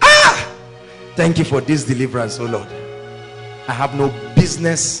thank you for this deliverance, oh Lord. I have no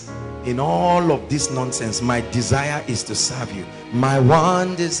business in all of this nonsense. My desire is to serve you. My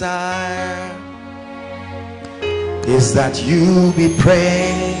one desire is that you be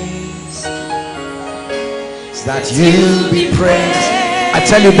praised, is that you be praised. I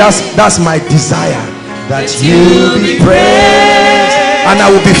tell you, that's my desire, that you be praised, and I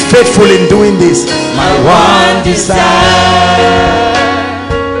will be faithful in doing this. My one desire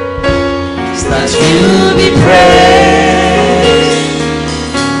is that you be praised,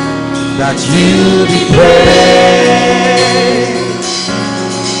 that you be praised,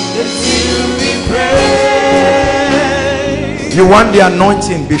 that you be praised. You want the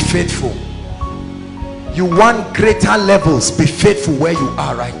anointing? Be faithful. You want greater levels? Be faithful where you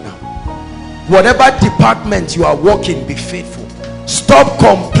are right now. Whatever department you are working, be faithful. Stop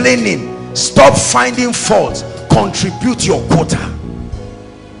complaining. Stop finding faults. Contribute your quota.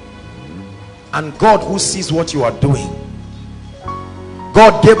 And God, who sees what you are doing,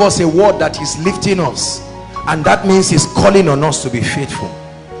 God gave us a word that is lifting us, and that means he's calling on us to be faithful.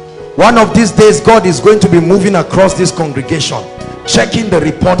 One of these days, God is going to be moving across this congregation, checking the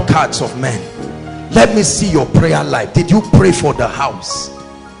report cards of men. Let me see your prayer life. Did you pray for the house?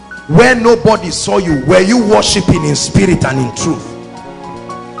 Where nobody saw you, were you worshiping in spirit and in truth?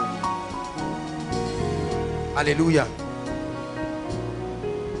 Hallelujah.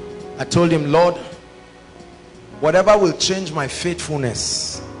 I told him, Lord, whatever will change my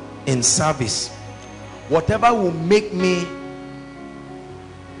faithfulness in service, whatever will make me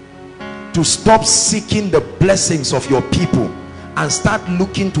to stop seeking the blessings of your people and start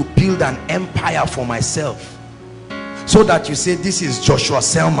looking to build an empire for myself, so that you say, this is Joshua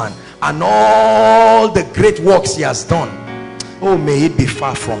Selman and all the great works he has done, oh, may it be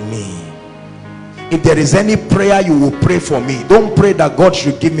far from me. If there is any prayer you will pray for me, don't pray that God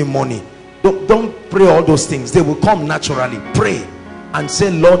should give me money. Don't pray all those things. They will come naturally. Pray and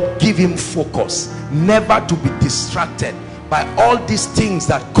say, Lord, give him focus, never to be distracted by all these things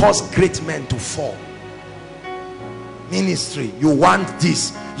that cause great men to fall. Ministry, you want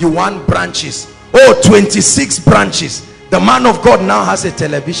this, you want branches. Oh, 26 branches. The man of God now has a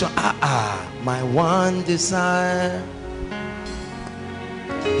television. My one desire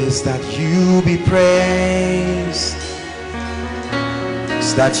is that you be praised,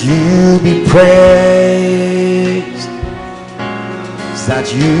 is that you be praised, is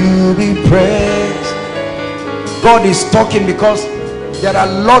that you be praised. God is talking because there are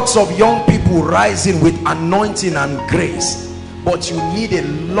lots of young people rising with anointing and grace, but you need a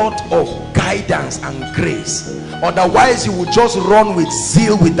lot of guidance and grace. Otherwise you will just run with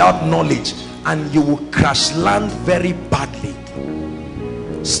zeal without knowledge, and you will crash land very badly.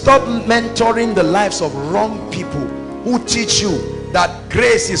 Stop mentoring the lives of wrong people who teach you that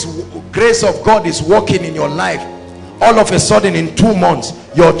grace of God is working in your life. All of a sudden in 2 months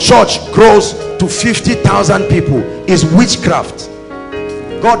your church grows to 50,000 people. Is witchcraft.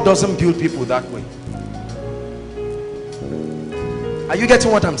 God doesn't build people that way. Are you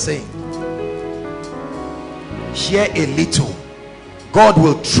getting what I'm saying? Hear a little. God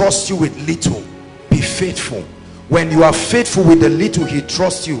will trust you with little. Be faithful. When you are faithful with the little he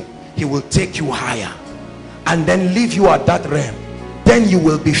trusts you, he will take you higher and then leave you at that realm. Then you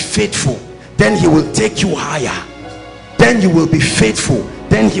will be faithful. Then he will take you higher. Then you will be faithful.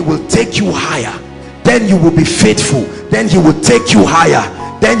 Then he will take you higher. Then you will be faithful. Then he will take you higher.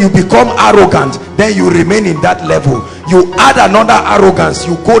 Then you become arrogant. Then you remain in that level. You add another arrogance,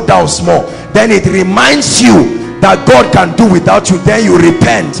 you go down small. Then it reminds you that God can do without you. Then you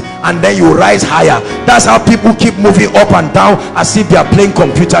repent and then you rise higher. That's how people keep moving up and down as if they are playing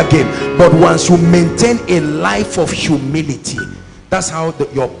computer game. But once you maintain a life of humility, that's how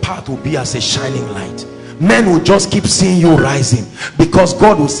your path will be as a shining light. Men will just keep seeing you rising, because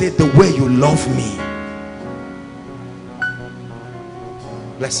God will say, the way you love me.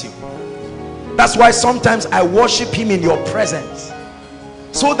 Bless you. That's why sometimes I worship him in your presence,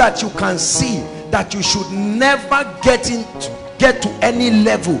 so that you can see that you should never get to any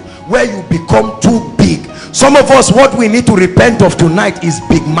level where you become too big. Some of us, what we need to repent of tonight is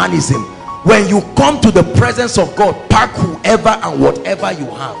big manism. When you come to the presence of God, pack whoever and whatever you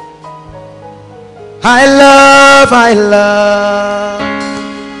have. I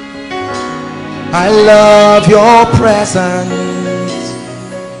love your presence.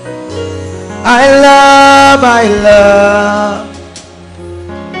 I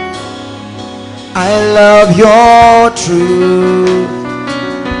love your truth.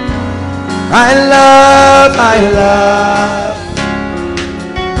 I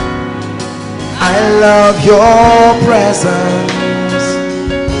love your presence.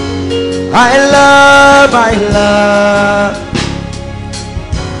 I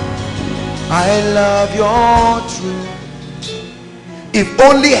love your truth. If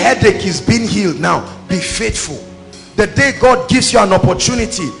only headache is being healed now, be faithful. The day God gives you an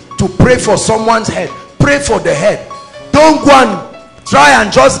opportunity to pray for someone's head, pray for the head. Don't go and try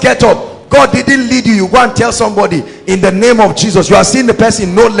and just get up. God didn't lead you. You go and tell somebody in the name of Jesus. You are seeing the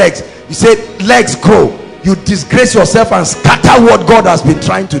person, no legs. You say legs grow. You disgrace yourself and scatter what God has been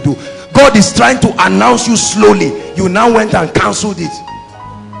trying to do. God is trying to announce you slowly. You now went and cancelled it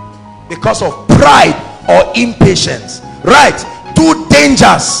because of pride or impatience. Right? 2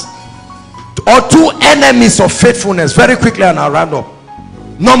 dangers or 2 enemies of faithfulness. Very quickly, and I'll round up.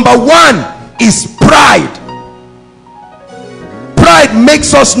 Number 1 is pride. Pride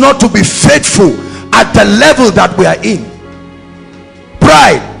makes us not to be faithful at the level that we are in.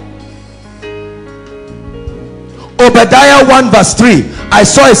 Pride. Obadiah 1 verse 3. I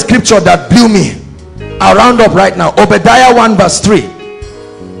saw a scripture that blew me. I'll round up right now. Obadiah 1 verse 3.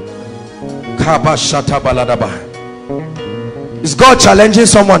 Is God challenging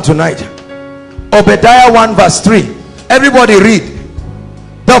someone tonight? Obadiah 1 verse 3. Everybody read.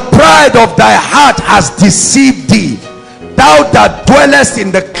 The pride of thy heart has deceived thee, thou that dwellest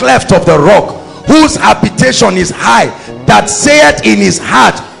in the cleft of the rock, whose habitation is high, that saith in his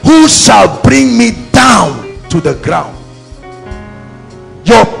heart, who shall bring me down to the ground?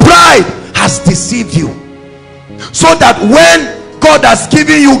 Your pride has deceived you, so that when God has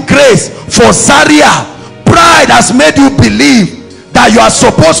given you grace for Zaria, pride has made you believe that you are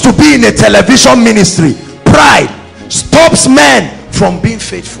supposed to be in a television ministry. Pride stops men from being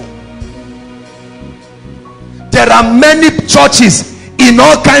faithful. There are many churches in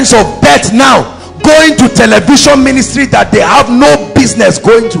all kinds of debt now, going to television ministry that they have no business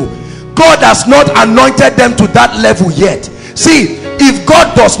going to. God has not anointed them to that level yet. See, if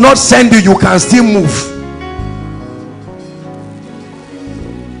God does not send you, you can still move.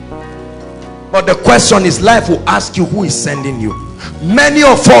 But the question is, life will ask you, who is sending you? Many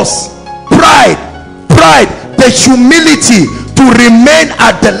of us, pride, the humility to remain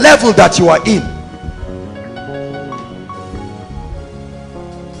at the level that you are in.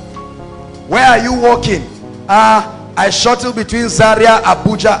 Where are you walking? I shuttle between Zaria,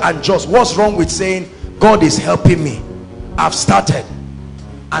 Abuja and Jos. What's wrong with saying God is helping me? I've started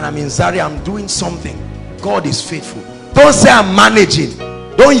and I'm in Zaria, I'm doing something. God is faithful. Don't say I'm managing.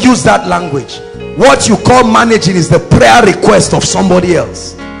 Don't use that language. What you call managing is the prayer request of somebody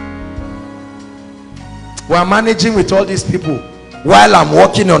else. We're managing with all these people. while I'm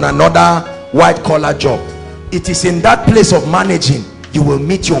working on another white collar job. It is in that place of managing you will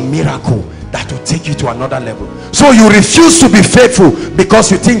meet your miracle that will take you to another level. So you refuse to be faithful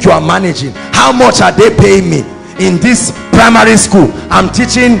because you think you are managing. How much are they paying me? In this primary school, I'm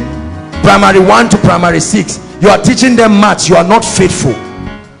teaching primary 1 to primary 6. You are teaching them maths. You are not faithful.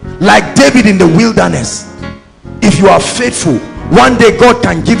 Like David in the wilderness, if you are faithful, one day God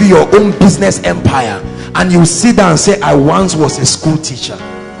can give you your own business empire, and you sit down and say, I once was a school teacher.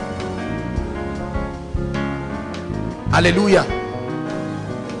 Hallelujah.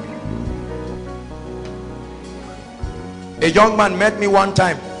 A young man met me one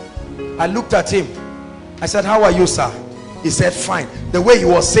time. I looked at him. I said, how are you, sir? He said, fine. The way he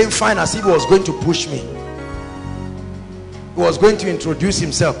was saying fine, as if he was going to push me. He was going to introduce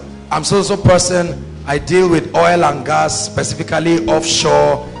himself. I'm so person. I deal with oil and gas, specifically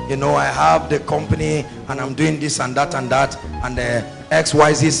offshore. You know, I have the company and I'm doing this and that and that. And the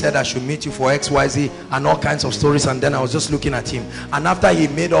XYZ said I should meet you for XYZ and all kinds of stories. And then I was just looking at him. And after he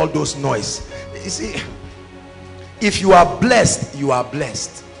made all those noise, you see, if you are blessed, you are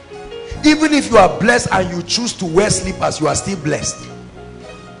blessed. Even if you are blessed and you choose to wear slippers, you are still blessed.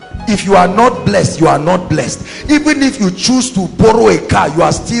 If you are not blessed, you are not blessed. Even if you choose to borrow a car, you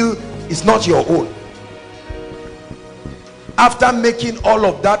are still, it's not your own. After making all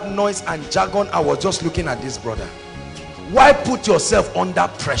of that noise and jargon, I was just looking at this brother. Why put yourself under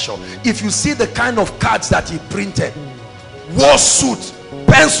pressure? If you see the kind of cards that he printed, war suit,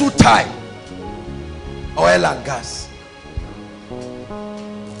 pencil tie, oil and gas.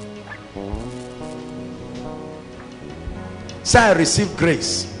 Say, I receive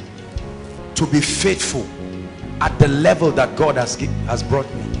grace to be faithful at the level that God has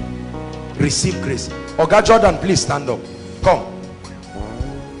brought me. Receive grace. Oga Jordan, please stand up. Come.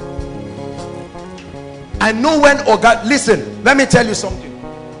 I know when Oga, listen, let me tell you something.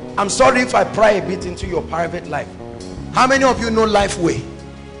 I'm sorry if I pry a bit into your private life. How many of you know Lifeway?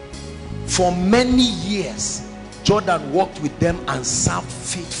 For many years, Jordan worked with them and served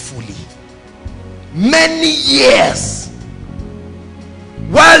faithfully. Many years.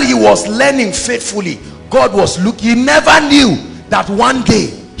 While he was learning faithfully, God was looking. He never knew that one day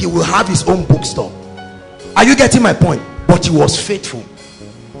he will have his own bookstore. Are you getting my point? But he was faithful.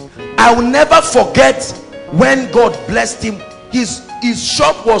 I will never forget when God blessed him. His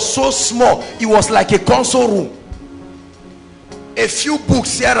shop was so small, it was like a console room. A few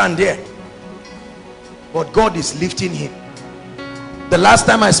books here and there. But God is lifting him. The last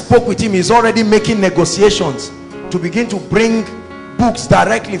time I spoke with him, he's already making negotiations to begin to bring books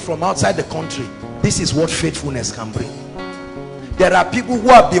directly from outside the country. This is what faithfulness can bring. There are people who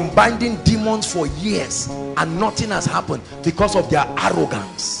have been binding demons for years and nothing has happened because of their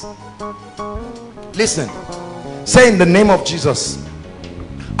arrogance. Listen, say, in the name of Jesus,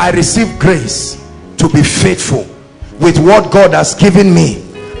 I receive grace to be faithful with what God has given me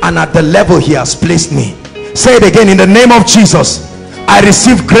and at the level he has placed me. Say it again, in the name of Jesus, I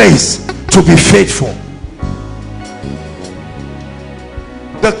receive grace to be faithful.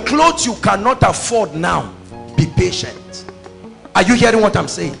 The clothes you cannot afford now, be patient. Are you hearing what I'm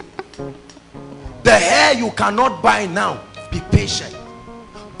saying? The hair you cannot buy now, be patient.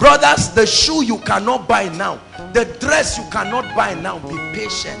 Brothers, the shoe you cannot buy now, the dress you cannot buy now, be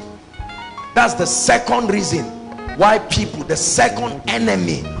patient. That's the second reason why people, the second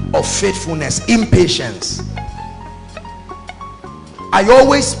enemy of faithfulness, impatience. I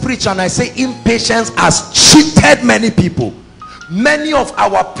always preach and I say impatience has cheated many people. Many of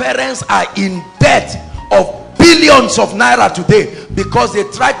our parents are in debt of billions of naira today because they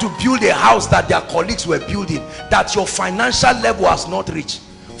tried to build a house that their colleagues were building, that your financial level has not reached.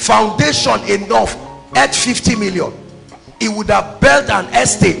 Foundation enough at 50 million. It would have built an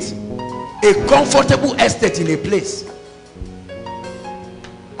estate, a comfortable estate in a place.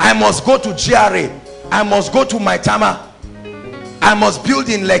 I must go to GRA, I must go to Maitama, I must build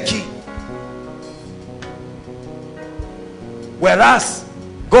in Lekki. Whereas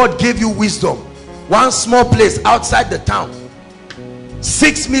God gave you wisdom. One small place outside the town,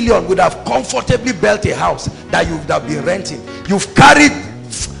 6 million would have comfortably built a house that you would have been renting. You've carried,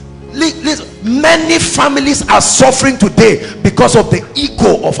 many families are suffering today because of the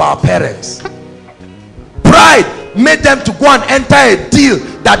ego of our parents. Pride made them to go and enter a deal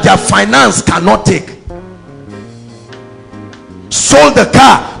that their finance cannot take. Sold the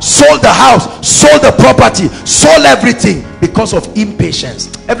car, sold the house, sold the property, sold everything because of impatience.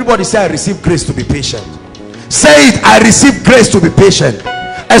 Everybody say, I receive grace to be patient. Say it, I receive grace to be patient.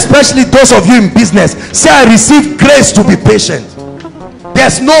 Especially those of you in business, say, I receive grace to be patient.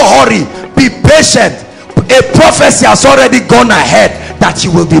 There's no hurry. Be patient. A prophecy has already gone ahead that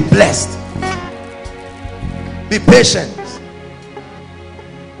you will be blessed. Be patient.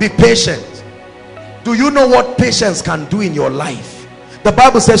 Be patient. Do you know what patience can do in your life? The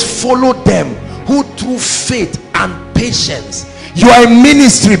Bible says, follow them who through faith and patience. You are in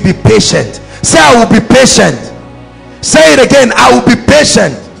ministry, be patient. Say, I will be patient. Say it again, I will be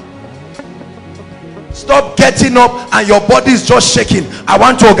patient. Stop getting up and your body is just shaking. I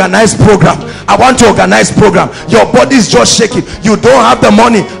want to organize program. I want to organize program. Your body is just shaking. You don't have the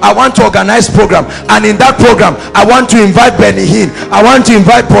money. I want to organize program. And in that program, I want to invite Benny Hinn. I want to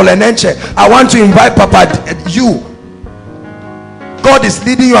invite Paul Enenche. I want to invite Papa. You. God is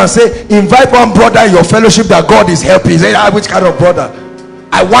leading you and say, invite one brother in your fellowship that God is helping. Say, which kind of brother?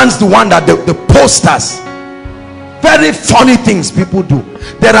 I want the one that the posters. Very funny things people do.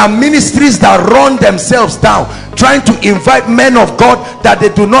 There are ministries that run themselves down trying to invite men of God that they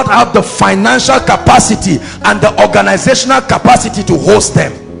do not have the financial capacity and the organizational capacity to host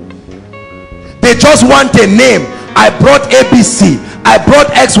them. They just want a name. I brought ABC, I brought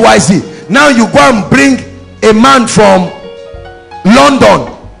XYZ. Now you go and bring a man from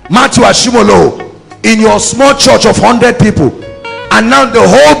London, Matthew Ashimolo, in your small church of 100 people, and now the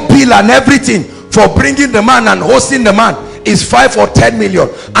whole bill and everything for bringing the man and hosting the man is 5 or 10 million,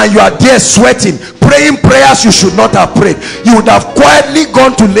 and you are there sweating, praying prayers you should not have prayed. You would have quietly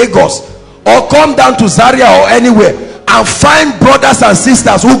gone to Lagos or come down to Zaria or anywhere and find brothers and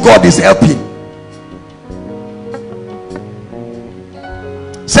sisters who God is helping.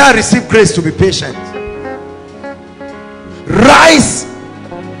 Say, I receive grace to be patient. Rise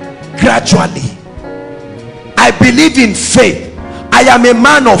gradually. I believe in faith. I am a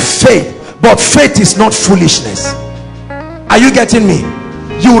man of faith. But faith is not foolishness. Are you getting me?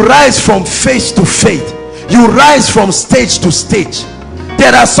 You rise from faith to faith. You rise from stage to stage.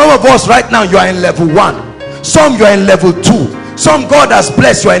 There are some of us right now, you are in level 1. Some you are in level 2. Some God has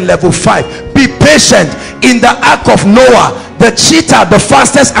blessed, you are in level 5. Be patient. In the ark of Noah, the cheetah, the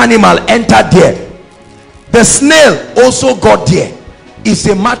fastest animal, entered there. The snail also got there. It's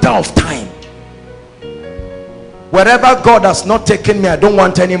a matter of time. Wherever God has not taken me, I don't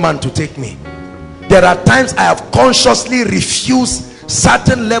want any man to take me. There are times I have consciously refused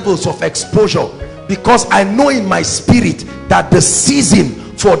certain levels of exposure because I know in my spirit that the season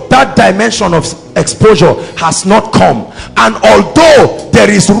for that dimension of exposure has not come. And although there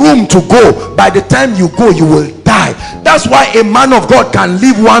is room to go, by the time you go, you will die. That's why a man of God can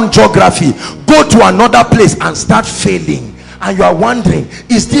leave one geography, go to another place and start failing. And you are wondering,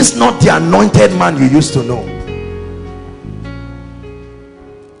 is this not the anointed man you used to know?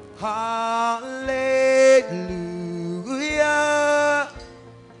 Hallelujah.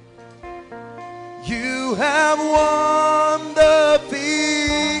 You have won the victory.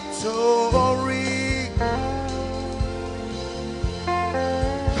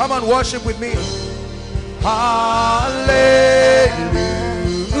 Come on, worship with me. Hallelujah.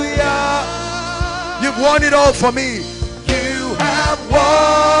 You've won it all for me. You have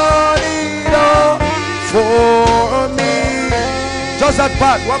won it all for me. Just that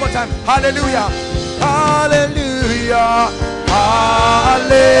part, one more time. Hallelujah. Hallelujah.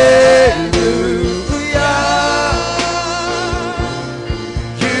 Hallelujah.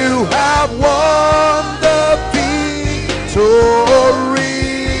 You have won the victory.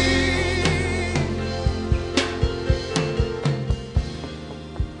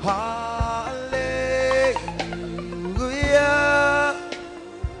 Hallelujah.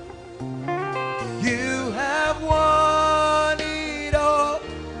 You have won it all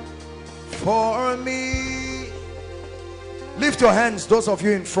for me. Lift your hands, those of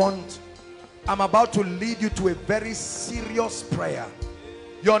you in front. I'm about to lead you to a very serious prayer.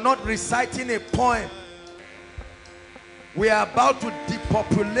 You're not reciting a poem. We are about to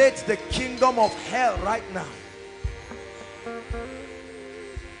depopulate the kingdom of hell right now.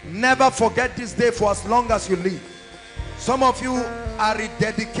 Never forget this day for as long as you live. Some of you are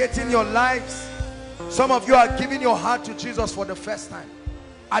rededicating your lives. Some of you are giving your heart to Jesus for the first time.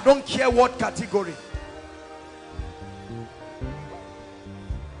 I don't care what category.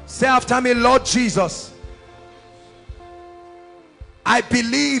 Say after me, Lord Jesus, I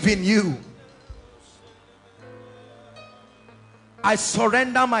believe in you. I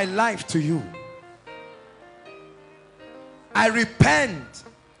surrender my life to you. I repent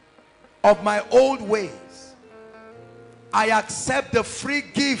of my old ways. I accept the free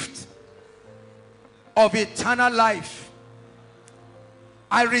gift of eternal life.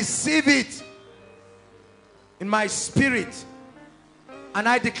 I receive it in my spirit, and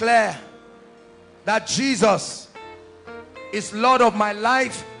I declare that Jesus is Lord of my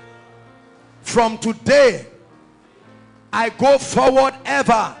life From today, I go forward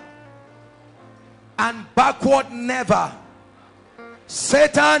ever and backward never.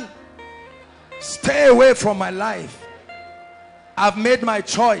 Satan, stay away from my life. I've made my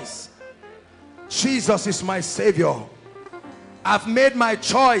choice. Jesus is my Savior. I've made my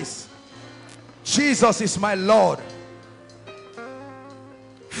choice. Jesus is my Lord.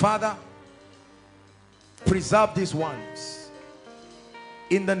 Father, preserve these ones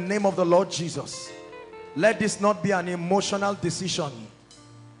in the name of the Lord Jesus. Let this not be an emotional decision.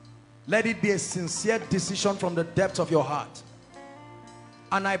 Let it be a sincere decision from the depths of your heart.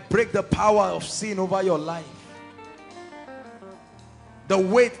 And I break the power of sin over your life. The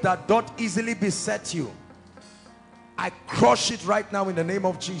weight that doth easily beset you, I crush it right now in the name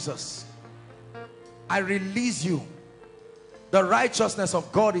of Jesus. I release you. The righteousness of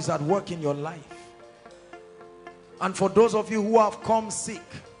God is at work in your life. And for those of you who have come sick,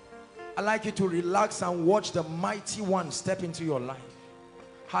 I'd like you to relax and watch the mighty one step into your life.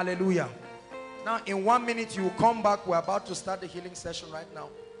 Hallelujah. Now in 1 minute you will come back. We're about to start the healing session right now.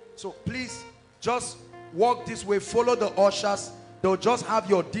 So please just walk this way. Follow the ushers. They'll just have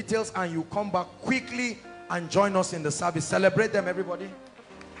your details and you come back quickly and join us in the service. Celebrate them, everybody.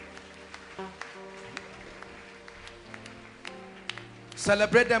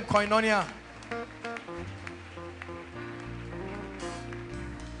 Celebrate them, Koinonia.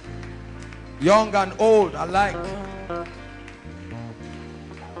 Young and old alike.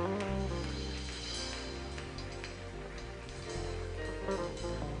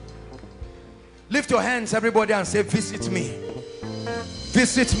 Lift your hands, everybody, and say, visit me.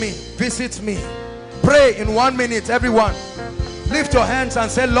 Visit me. Visit me. Pray in 1 minute, everyone. Lift your hands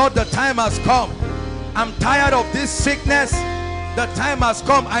and say, Lord, the time has come. I'm tired of this sickness. The time has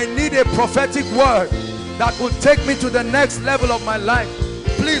come. I need a prophetic word that will take me to the next level of my life.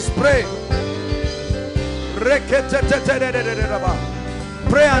 Please pray. Pray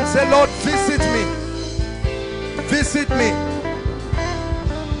and say, Lord, visit me. Visit me.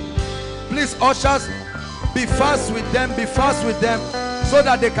 Please, ushers, be fast with them. Be fast with them so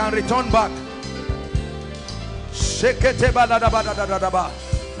that they can return back.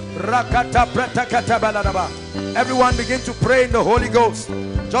 Everyone begin to pray in the Holy Ghost.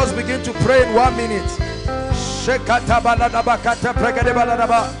 Just begin to pray in 1 minute.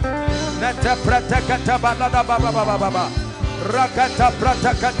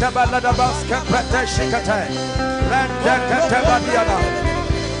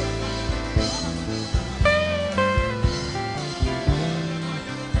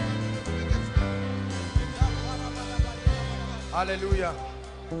 Hallelujah.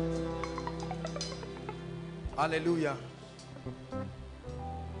 Hallelujah.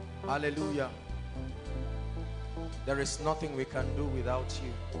 Hallelujah. There is nothing we can do without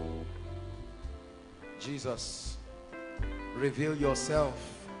you. Jesus, reveal yourself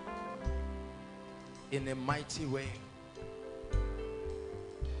in a mighty way.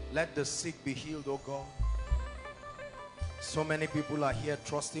 Let the sick be healed, oh God. So many people are here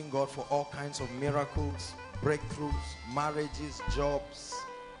trusting God for all kinds of miracles, breakthroughs, marriages, jobs,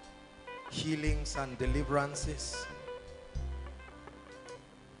 healings and deliverances.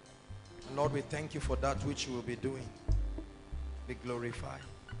 Lord, we thank you for that which you will be doing. Be glorified.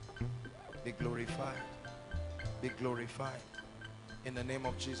 Be glorified. Be glorified. In the name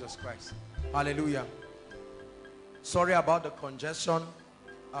of Jesus Christ. Hallelujah. Sorry about the congestion.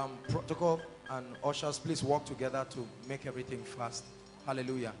 Protocol and ushers, please work together to make everything fast.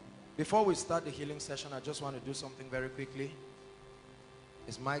 Hallelujah. Before we start the healing session, I just want to do something very quickly.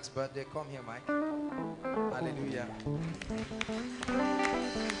 It's Mike's birthday. Come here, Mike. Hallelujah.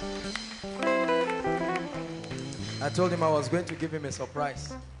 I told him I was going to give him a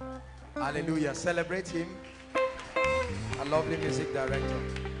surprise. Hallelujah. Celebrate him. A lovely music director.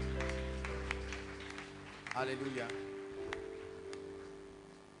 Hallelujah.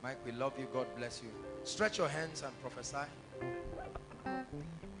 Mike, we love you. God bless you. Stretch your hands and prophesy.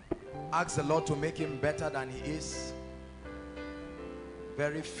 Ask the Lord to make him better than he is.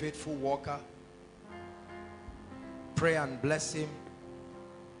 Very faithful worker. Pray and bless him.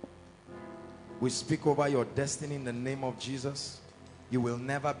 We speak over your destiny in the name of Jesus. You will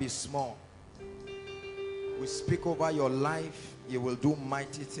never be small. We speak over your life. You will do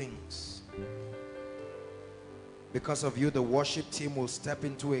mighty things. Because of you, the worship team will step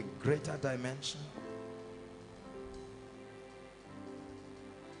into a greater dimension.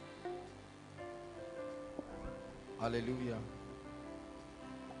 Hallelujah.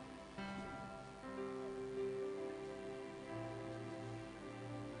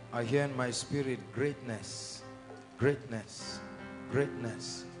 I hear in my spirit greatness, greatness,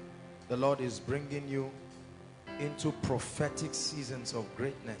 greatness. The Lord is bringing you into prophetic seasons of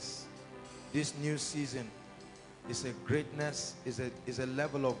greatness. This new season is a greatness, is a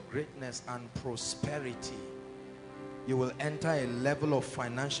level of greatness and prosperity. You will enter a level of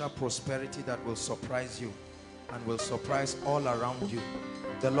financial prosperity that will surprise you and will surprise all around you.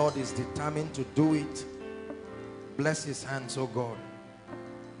 The Lord is determined to do it. Bless his hands, oh God.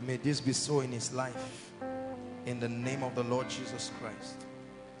 May this be so in his life. In the name of the Lord Jesus Christ.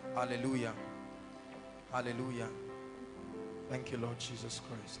 Hallelujah. Hallelujah. Thank you, Lord Jesus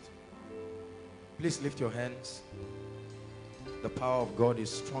Christ. Please lift your hands. The power of God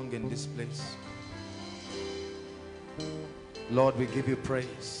is strong in this place. Lord, we give you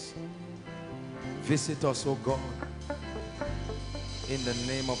praise. Visit us, oh God, in the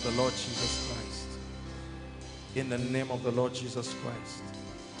name of the Lord Jesus Christ. In the name of the Lord Jesus Christ.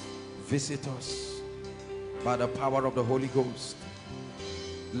 Visit us by the power of the Holy Ghost.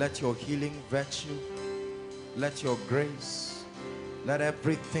 Let your healing virtue, let your grace, let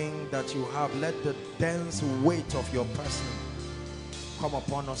everything that you have, let the dense weight of your person come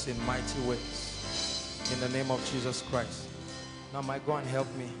upon us in mighty ways. In the name of Jesus Christ. Now, Mike, go and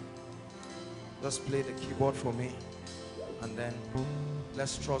help me. Just play the keyboard for me. And then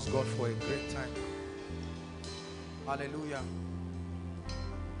let's trust God for a great time. Hallelujah.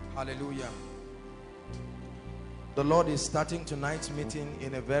 Hallelujah. The Lord is starting tonight's meeting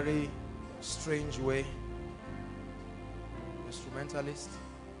in a very strange way. Instrumentalist,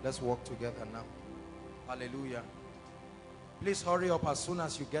 let's work together now. Hallelujah. Please hurry up as soon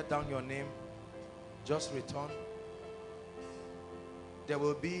as you get down your name. Just return. There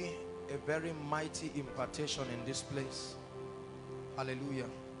will be a very mighty impartation in this place. Hallelujah.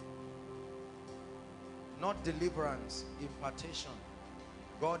 Not deliverance, impartation.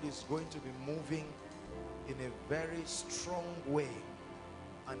 God is going to be moving in a very strong way,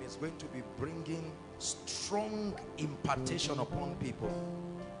 and is going to be bringing strong impartation upon people.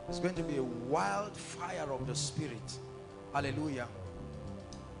 It's going to be a wildfire of the Spirit. Hallelujah.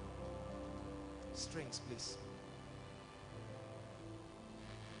 Strings, please.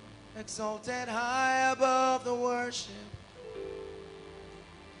 Exalted high above the worship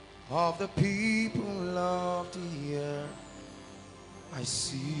of the people of the earth, I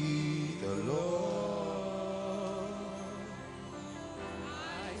see the Lord.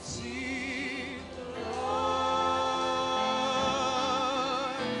 I see the Lord.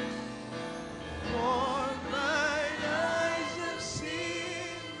 For mine eyes have seen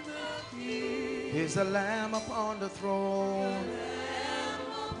the King. He's the Lamb upon the throne.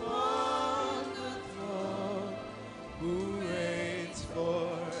 Who reigns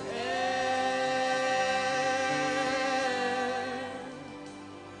forever.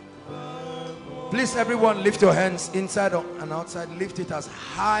 Please, everyone, lift your hands inside and outside. Lift it as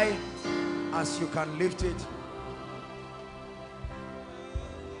high as you can lift it.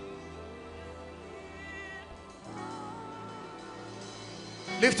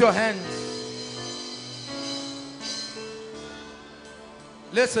 Lift your hands.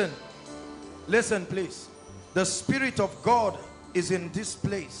 Listen. Listen, please. The Spirit of God is in this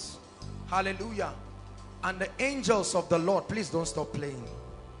place. Hallelujah. And the angels of the Lord, please don't stop playing,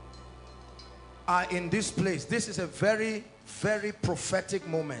 are in this place. This is a very, very prophetic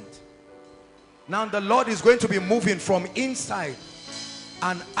moment. Now the Lord is going to be moving from inside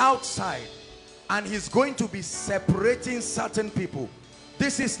and outside, and he's going to be separating certain people.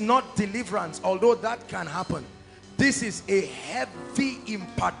 This is not deliverance, although that can happen. This is a heavy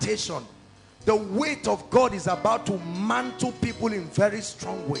impartation. The weight of God is about to mantle people in very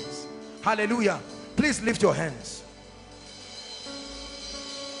strong ways. Hallelujah. Please lift your hands.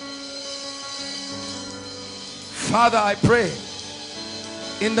 Father, I pray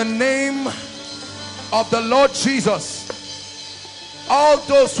in the name of the Lord Jesus, all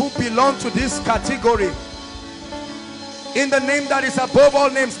those who belong to this category, in the name that is above all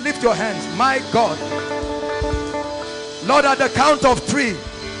names, lift your hands. My God, Lord, at the count of 3,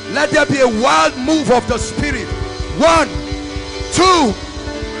 let there be a wild move of the Spirit. 1, 2,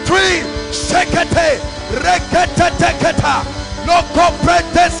 3. Shekete, rekete teketa,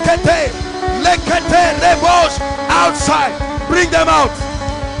 lokopreteskete, lekete rebosh. Outside, bring them out,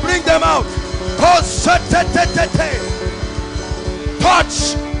 bring them out.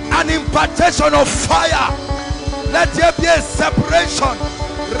 Touch an impartation of fire. Let there be a separation.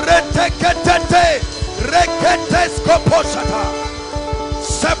 Retekete, rekete skoposhata.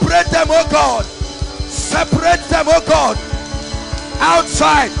 Separate them, oh God. Separate them, oh God.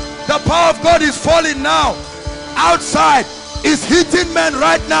 Outside, the power of God is falling now. Outside is hitting men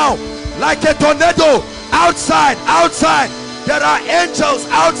right now like a tornado. Outside, outside, There are angels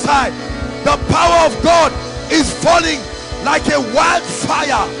outside. The power of God is falling like a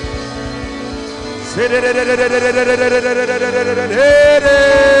wildfire.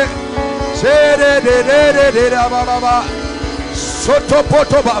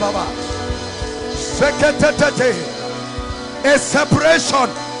 A separation,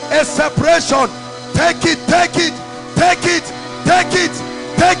 a separation. Take it, take it, take it, take it,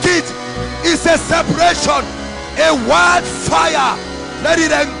 take it. It's a separation, a wildfire. Let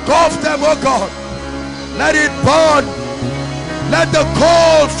it engulf them, oh God. Let it burn. Let the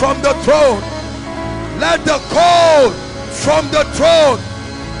coal from the throne, let the coal from the throne,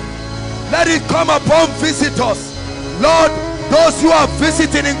 let it come upon visitors. Lord, those who are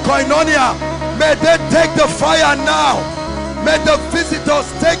visiting in Koinonia, may they take the fire now. May the visitors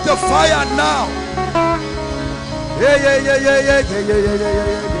take the fire now. Yeah, yeah, yeah, yeah, yeah, yeah, yeah, yeah, yeah, yeah,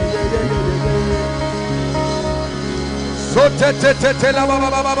 yeah.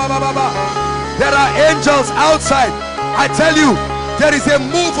 There are angels outside. I tell you, there is a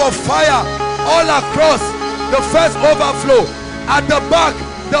move of fire all across the first overflow. At the back,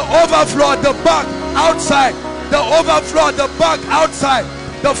 the overflow at the back, outside. The overflow at the back, outside.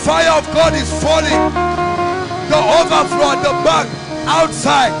 The fire of God is falling. The overflow at the back,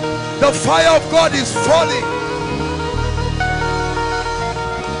 outside. The fire of God is falling.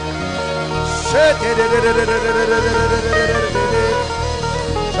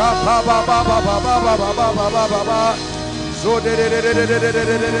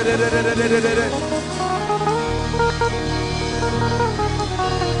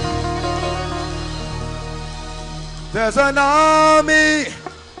 There's an army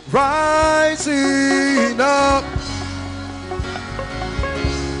rising up.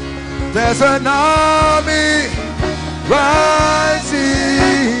 There's an army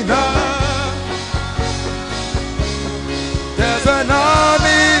rising up. There's an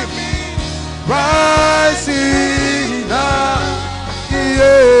army rising up,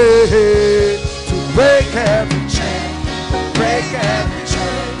 yeah, to break every chain, break every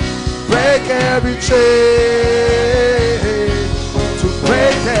chain, break every chain, to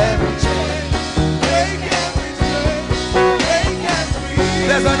break every chain, break every chain, break every chain.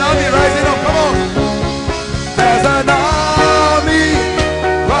 There's an army rising up, come on. There's an army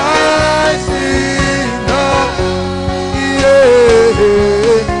rising up, yeah.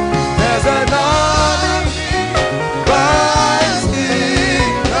 There's an army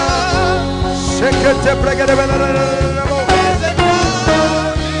rising up. Shake it, break it, there's an army rising up.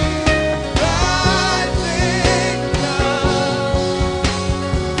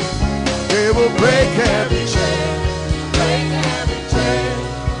 They will break every chain, break every chain,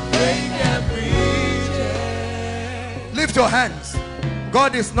 break every chain. Lift your hands.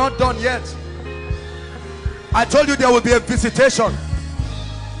 God is not done yet. I told you there will be a visitation.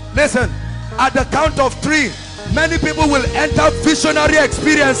 Listen, at the count of 3, many people will enter visionary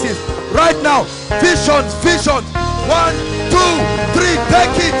experiences right now. Visions, visions. 1, 2, 3.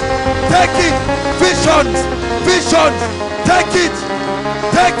 Take it, take it. Visions, visions. Take it,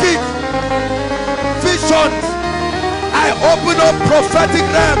 take it. Visions. I open up prophetic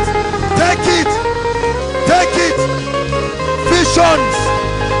realms. Take it, take it. Visions,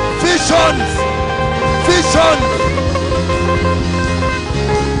 visions, visions.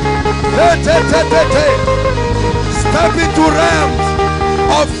 Step into realms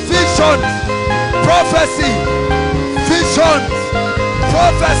of visions, prophecy, visions,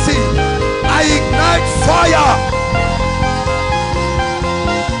 prophecy. I ignite fire.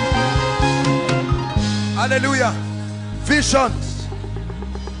 Hallelujah. Visions,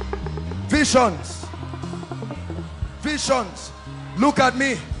 visions, visions. Look at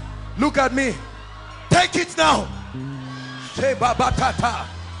me, look at me. Take it now. Take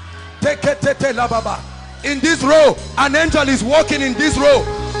it, in this row, an angel is walking in this row.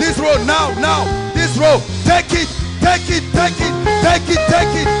 This row now, now, this row. Take it, take it, take it, take it,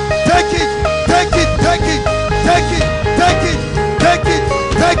 take it, take it, take it, take it, take it, take it, take it,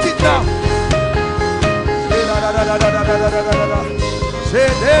 take it now.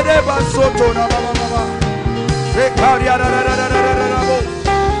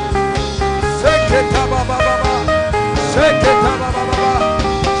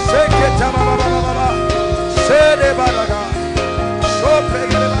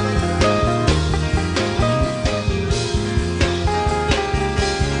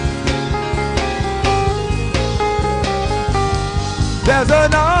 There's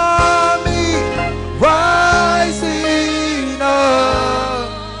an army rising up.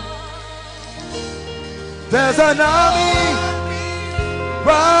 There's an army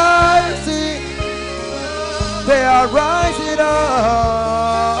rising. They are rising up.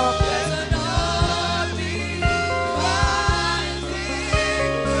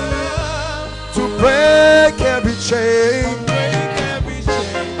 chain. Break every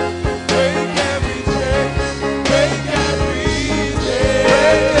chain. Break every chain. Break every chain.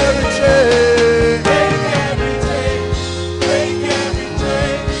 Break every chain. Break every chain. Break every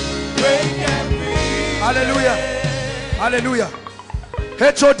chain. Break every Hallelujah. Hallelujah.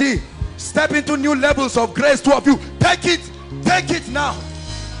 HOD, step into new levels of grace. Two of you, take it now.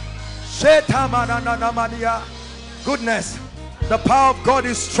 Goodness, the power of God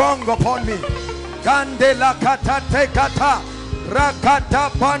is strong upon me. Gandela kata tekata, rakata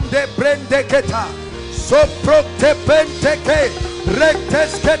bande brendeketa, soprokte penteke,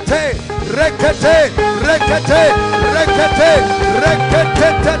 rekteskete, rekete, rekete, rekete,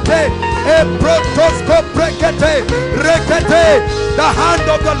 rekete, eprotosko brekete, rekete. The hand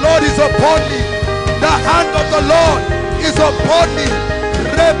of the Lord is upon me. The hand of the Lord is upon me.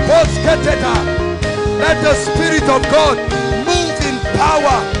 Reposketeta. Let the Spirit of God move in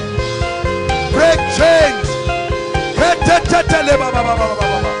power. Break chains.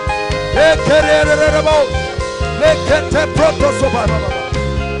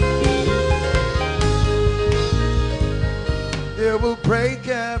 It will break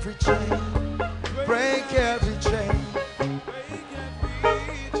every chain. Break every chain.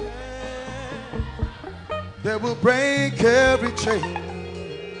 They will break every chain.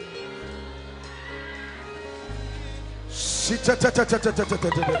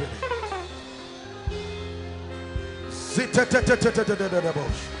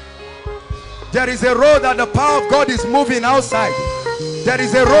 There is a road that the power of God is moving outside. There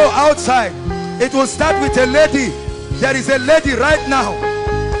is a road outside. It will start with a lady. There is a lady right now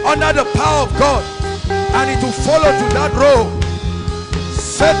under the power of God, and it will follow to that road.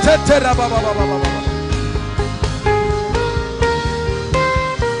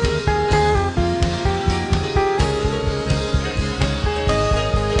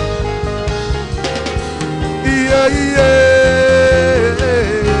 Yeah, yeah,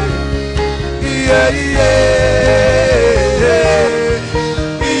 yeah, yeah,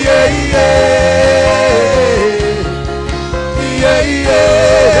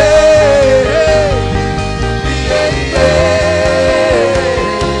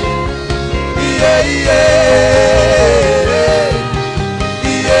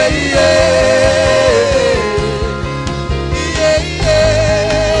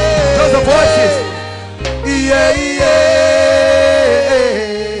 Those are voices. Yeah,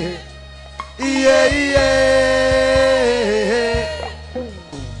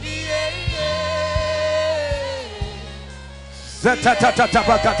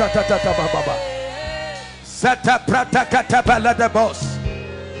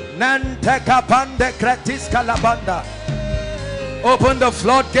 open the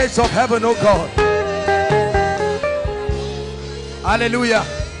floodgates of heaven, oh God. Hallelujah.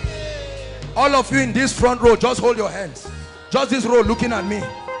 All of you in this front row, just hold your hands. Just this row looking at me.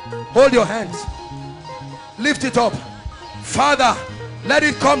 Hold your hands. Lift it up. Father, let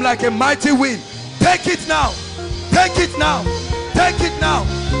it come like a mighty wind. Take it now. Take it now. Take it now.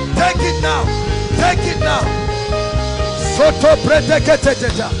 Take it now. Take it now. Soto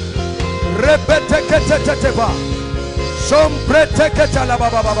preteketeta. Rebeteketeteba. Som preteketa la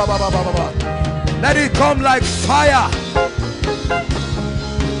baba baba baba baba. Let it come like fire.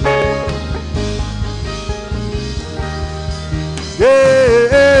 Yeah,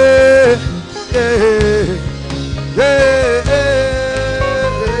 yeah, yeah, yeah.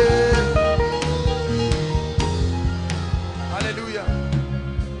 Hallelujah.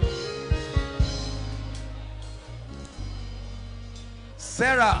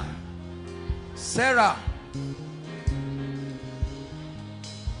 Sarah.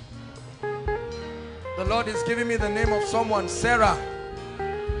 The Lord is giving me the name of someone. Sarah.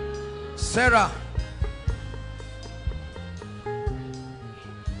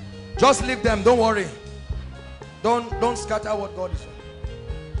 Just leave them, don't worry. Don't scatter what God is doing.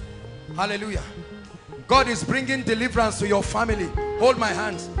 Hallelujah. God is bringing deliverance to your family. Hold my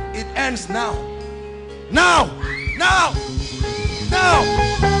hands. It ends now. Now.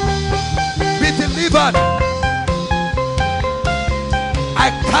 Be delivered. I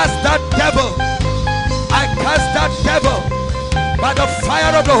cast that devil. By the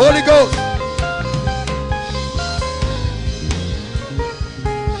fire of the Holy Ghost.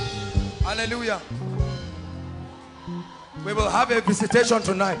 Hallelujah. We will have a visitation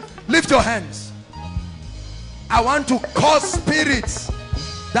tonight. Lift your hands. I want to cause spirits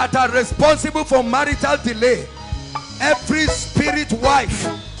that are responsible for marital delay. Every spirit wife,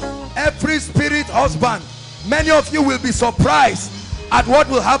 every spirit husband. Many of you will be surprised at what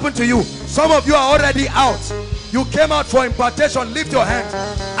will happen to you. Some of you are already out. You came out for impartation. Lift your hands.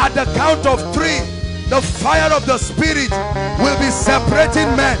 At the count of 3, The fire of the Spirit will be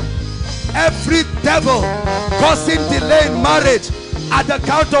separating men. Every devil causing delay in marriage, at the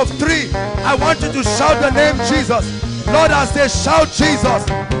count of 3, I want you to shout the name Jesus. Lord, as they shout Jesus,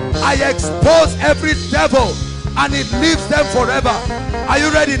 I expose every devil and it leaves them forever. Are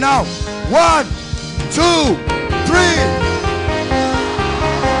you ready now? 1, 2, 3.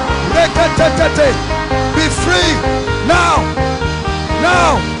 Be free now.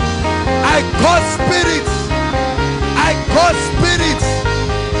 Now I cause spirits. I cause spirits.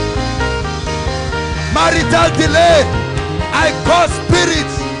 Marital delay. I cause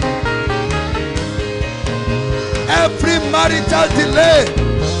spirits. Every marital delay,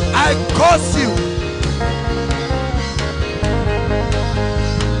 I cause you.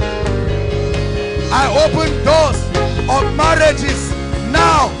 I open doors of marriages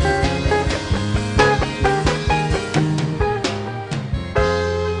now.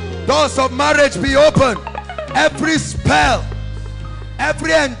 Doors of marriage be open. Every spell,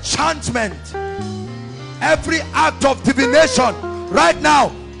 every enchantment, every act of divination, right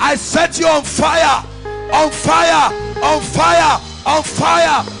now I set you on fire, on fire, on fire, on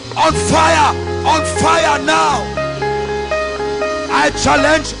fire, on fire, on fire now. I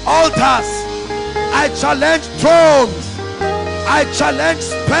challenge altars, I challenge thrones, I challenge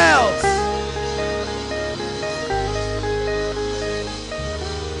spells.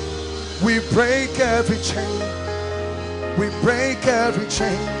 We break every chain. We break every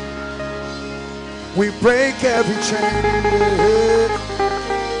chain. We break every chain.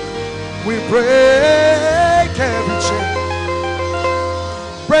 We break every chain.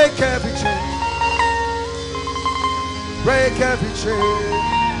 Break every chain. Break every chain.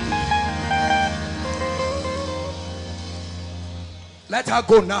 Let her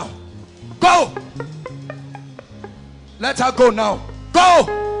go now. Go. Let her go now.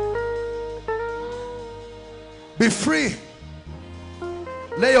 Go. Be free.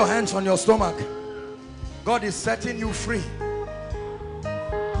 Lay your hands on your stomach. God is setting you free.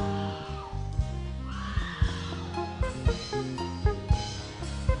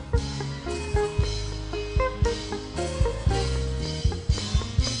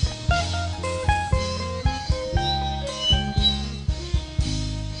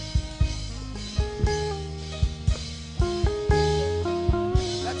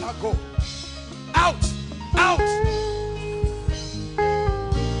 Let her go. Out. Out.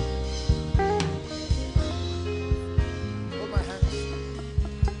 Hold my hands.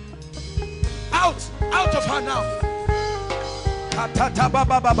 Out. Out of her now.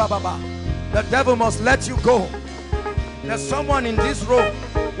 The devil must let you go. There's someone in this room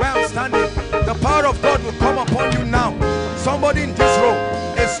where I'm standing. The power of God will come upon you now. Somebody in this room,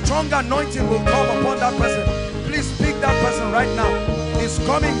 a strong anointing will come upon that person. Please pick that person right now. It's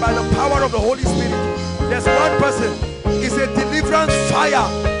coming by the power of the Holy Spirit. There's one person. It's a deliverance fire.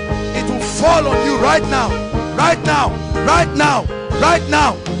 It will fall on you right now. Right now. Right now. Right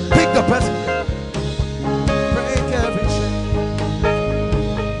now. Pick the person. Break every chain.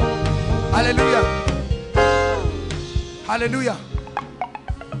 Hallelujah. Hallelujah.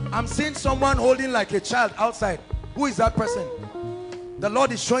 I'm seeing someone holding like a child outside. Who is that person? The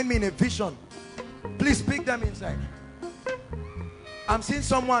Lord is showing me in a vision. Please pick them inside. I'm seeing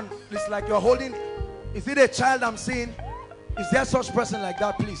someone. It's like you're holding. Is it a child I'm seeing? Is there such person like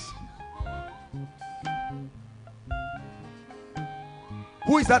that, please?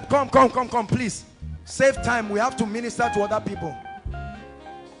 Who is that? Come, please. Save time. We have to minister to other people.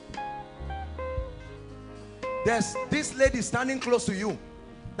 There's this lady standing close to you.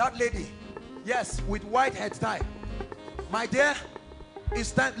 That lady. Yes, with white head tie. My dear,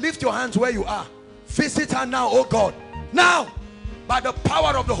 lift your hands where you are. Visit her now, oh God. Now, by the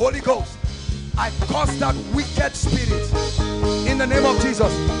power of the Holy Ghost, I curse that wicked spirit in the name of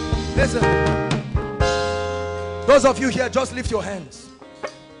Jesus. Listen, those of you here, just lift your hands.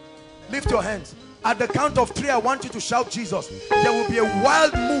 Lift your hands. At the count of 3, I want you to shout Jesus. There will be a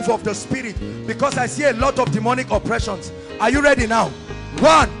wild move of the spirit because I see a lot of demonic oppressions. Are you ready now?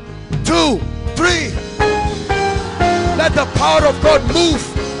 1, 2, 3. Let the power of God move.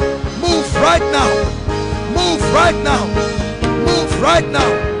 Move right now. Move right now. Move right now.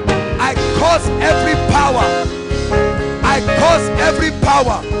 I cause every power. I cause every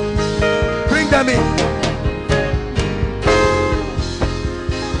power. Bring them in.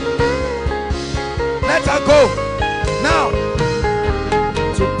 Let her go now.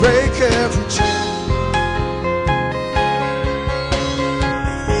 To break every chain.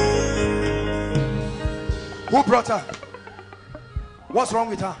 Who brought her? What's wrong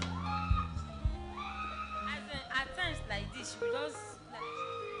with her? At times like this, she will just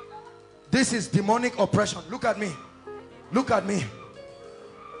This is demonic oppression. Look at me. Look at me.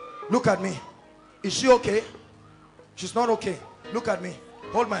 Look at me. Is she okay? She's not okay. Look at me.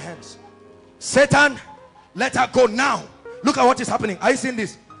 Hold my hands. Satan, let her go now. Look at what is happening. Are you seeing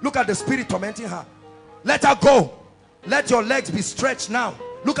this? Look at the spirit tormenting her. Let her go. Let your legs be stretched now.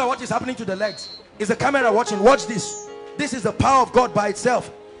 Look at what is happening to the legs. Is the camera watching? Watch this. This is the power of God by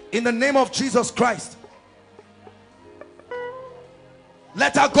itself. In the name of Jesus Christ.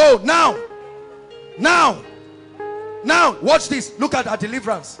 Let her go now. Now. Now. Watch this. Look at her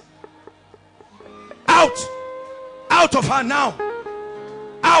deliverance. Out. Out of her now.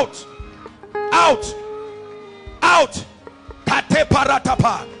 Out. Out. Out. Kate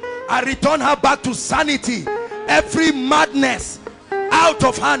paratapa. I return her back to sanity. Every madness out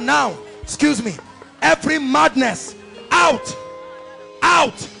of her now. Excuse me. Every madness out.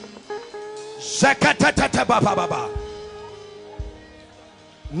 Out.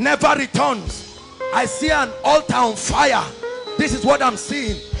 Never returns. I see an altar on fire. This is what I'm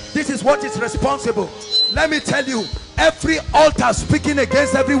seeing. This is what is responsible. Let me tell you, every altar speaking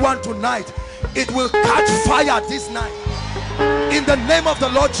against everyone tonight, it will catch fire this night. In the name of the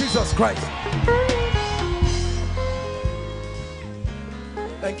Lord Jesus Christ.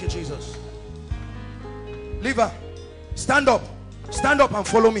 Thank you, Jesus. Leave her. Stand up. Stand up and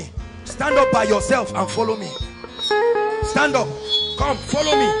follow me. Stand up by yourself and follow me. Stand up. Come,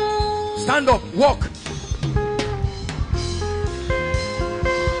 follow me. Stand up. Walk.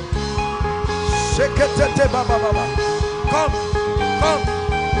 Come. Come.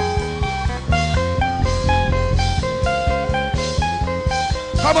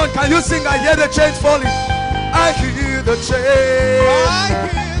 Come on, can you sing? I hear the chains falling. I hear the chains. I hear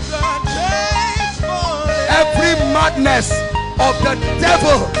the chains falling. Every madness of the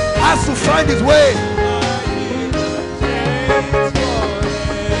devil has to find its way. I hear the chains falling.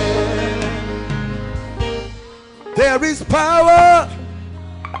 There is power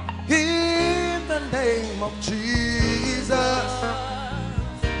in the name of Jesus.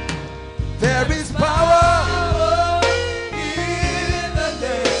 There is power In the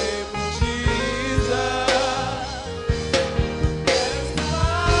name of Jesus. There's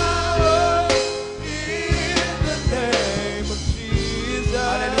power in the name of Jesus.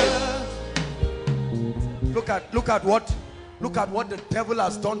 Look at what the devil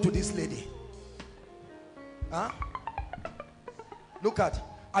has done to this lady. Huh? Look at,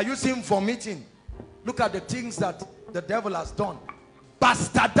 are you seeing vomiting? Look at the things that the devil has done.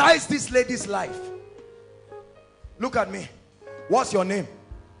 Bastardized this lady's life. Look at me. What's your name?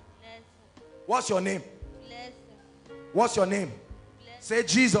 What's your name? What's your name? Say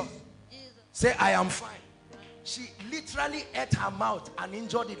Jesus. Say I am fine. She literally ate her mouth and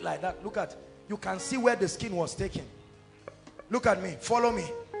injured it like that. Look at, you can see where the skin was taken. Look at me. Follow me.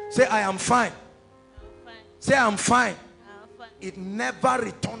 Say I am fine. Say I'm fine. It never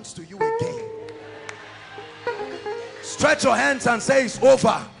returns to you again. Stretch your hands and say it's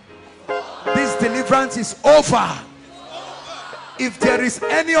over. This deliverance is over. If there is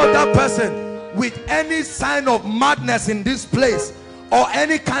any other person with any sign of madness in this place or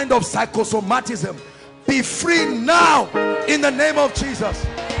any kind of psychosomatism, be free now in the name of Jesus.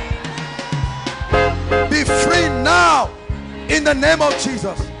 Be free now in the name of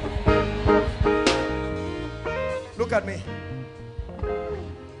Jesus. Look at me.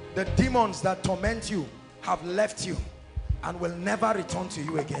 The demons that torment you have left you and will never return to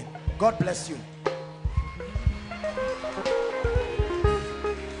you again. God bless you.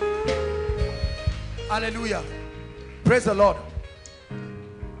 Hallelujah. Praise the Lord.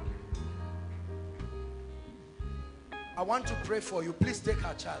 I want to pray for you. Please take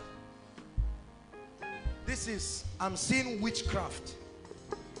her child. This is, I'm seeing witchcraft.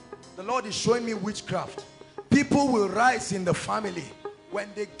 The Lord is showing me witchcraft. People will rise in the family. When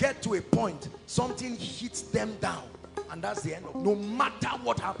they get to a point, something hits them down. And that's the end of it. No matter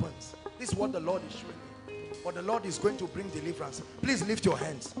what happens. This is what the Lord is showing me. But the Lord is going to bring deliverance. Please lift your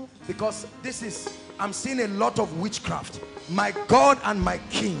hands. Because this is, I'm seeing a lot of witchcraft. My God and my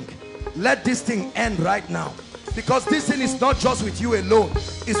King, let this thing end right now. Because this thing is not just with you alone.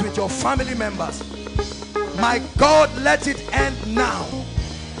 It's with your family members. My God, let it end now.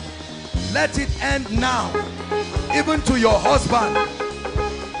 Let it end now. Even to your husband.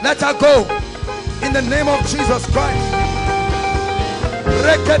 Let her go. In the name of Jesus Christ.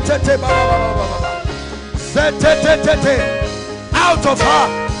 Out of her.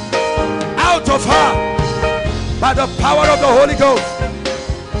 Out of her. By the power of the Holy Ghost.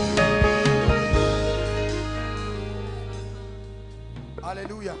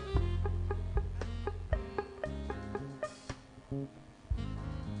 Hallelujah.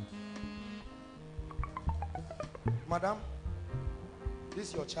 Madam, this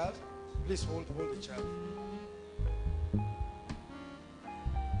is your child. Please hold the child.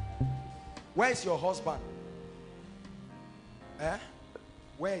 Where is your husband? Eh?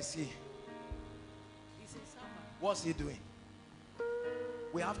 Where is he? He's in Selman. What's he doing?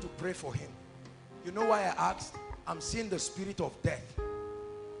 We have to pray for him. You know why I asked? I'm seeing the spirit of death.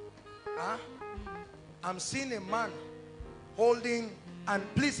 Huh? I'm seeing a man holding, and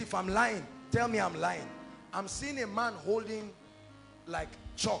please, if I'm lying, tell me I'm lying. I'm seeing a man holding like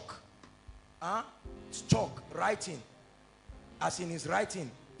chalk. Huh? It's chalk, writing. As in his writing.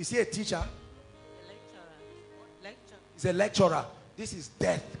 Is he a teacher? A lecturer. He's a lecturer. This is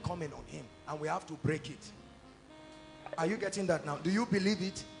death coming on him, and we have to break it. Are you getting that now? Do you believe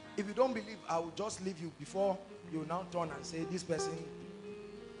it? If you don't believe, I will just leave you before you now turn and say this person.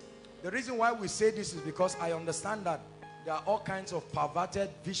 The reason why we say this is because I understand that there are all kinds of perverted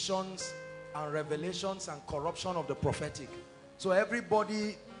visions and revelations and corruption of the prophetic. So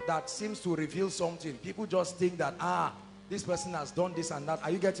everybody that seems to reveal something, people just think that, this person has done this and that.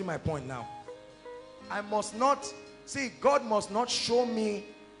 Are you getting my point now? I must not, see, God must not show me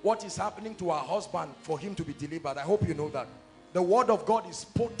what is happening to our husband for him to be delivered. I hope you know that. The word of God is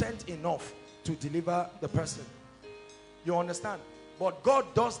potent enough to deliver the person. You understand? But God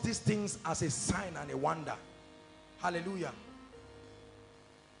does these things as a sign and a wonder. Hallelujah.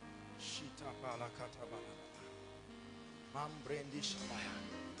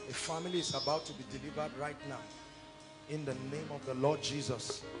 A family is about to be delivered right now. In the name of the Lord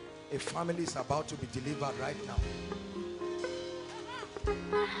Jesus. A family is about to be delivered right now.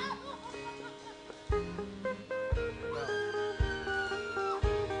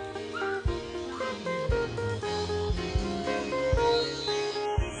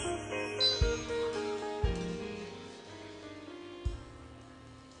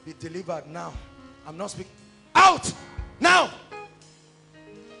 Be delivered now. I'm not speaking. Out now.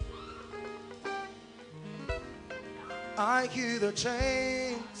 I hear the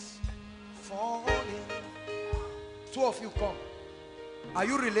chains falling. Two of you come. Are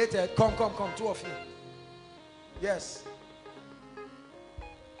you related? Come, two of you. Yes.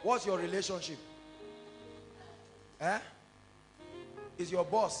 What's your relationship? Eh? Is your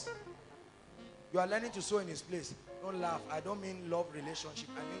boss? You are learning to sow in his place. Don't laugh. I don't mean love relationship.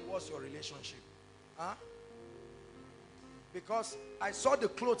 I mean, what's your relationship? Huh? Because I saw the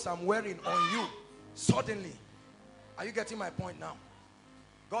clothes I'm wearing on you suddenly. Are you getting my point now?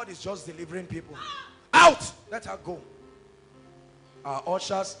 God is just delivering people. Out! Let her go.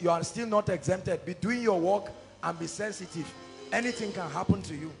 Ushers, you are still not exempted. Be doing your work and be sensitive. Anything can happen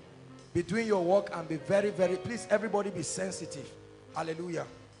to you. Be doing your work and be very, very, please, everybody be sensitive. Hallelujah.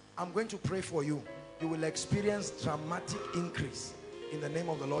 I'm going to pray for you. You will experience dramatic increase in the name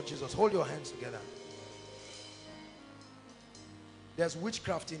of the Lord Jesus. Hold your hands together. There's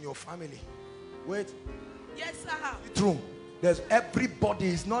witchcraft in your family. Wait. Yes, sir. True. There's everybody.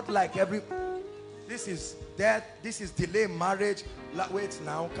 It's not like every. This is death. This is delay marriage. Wait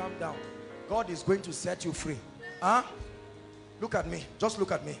now. Calm down. God is going to set you free. Huh? Look at me. Just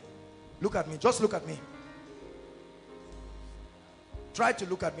look at me. Look at me. Just look at me. Try to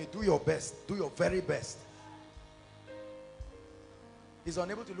look at me. Do your best. Do your very best. He's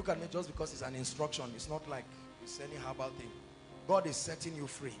unable to look at me just because it's an instruction. It's not like it's any herbal thing. God is setting you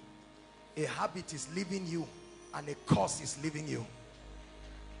free. A habit is leaving you and a curse is leaving you.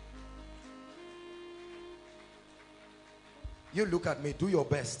 You look at me. Do your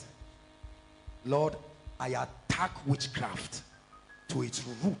best. Lord, I attack witchcraft to its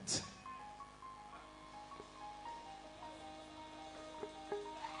root.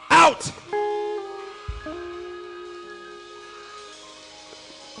 Out!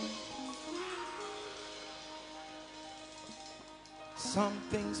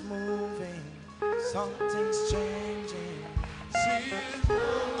 Something's moving, something's changing. See His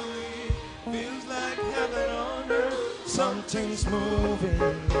glory, feels like heaven on earth. Something's moving,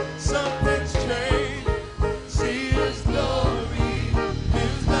 Something's changed. See His glory,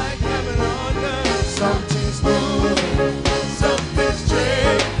 feels like heaven on earth. something's moving. Something's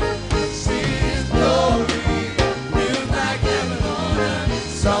changed. See His glory, feels like heaven on earth.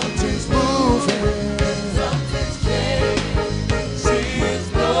 Something's moving. Something's changed. See His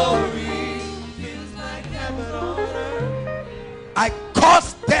glory, feels like heaven on earth. I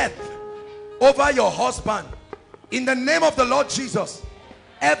curse death over your husband in the name of the Lord Jesus.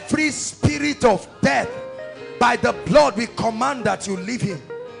 Every spirit of death, by the blood we command that you leave him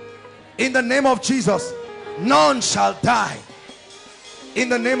in the name of Jesus. None shall die in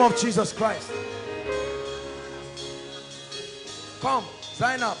the name of Jesus Christ. Come,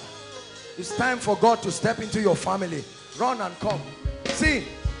 sign up. It's time for God to step into your family. Run and come. See,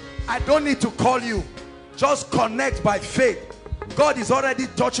 I don't need to call you. Just connect by faith. God is already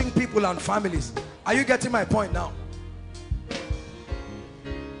touching people and families. Are you getting my point now?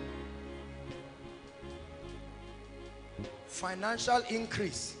 Financial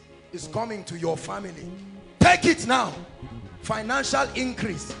increase is coming to your family. Take it now. Financial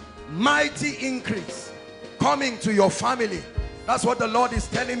increase, mighty increase coming to your family. That's what the Lord is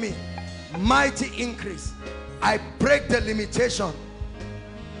telling me. Mighty increase. I break the limitation.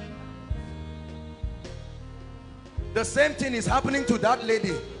 The same thing is happening to that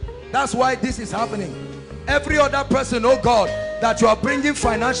lady. That's why this is happening. Every other person, oh God, that you are bringing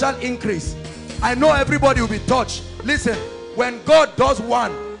financial increase, I know everybody will be touched. Listen, when God does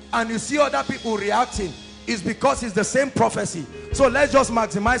one and you see other people reacting, it's because it's the same prophecy. So let's just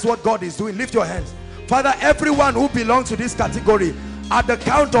maximize what God is doing. Lift your hands. Father, everyone who belongs to this category, at the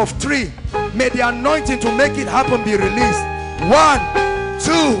count of 3, may the anointing to make it happen be released. 1,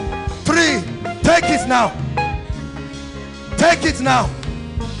 2, 3. Take it now. Take it now.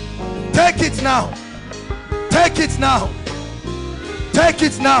 Take it now. Take it now. Take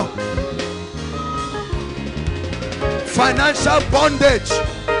it now. Financial bondage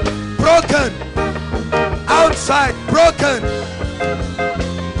broken. Outside broken.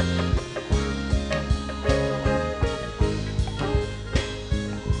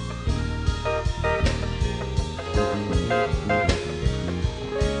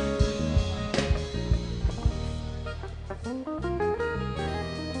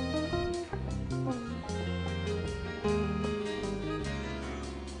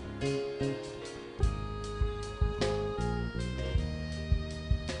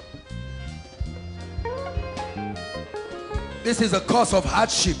 This is a cause of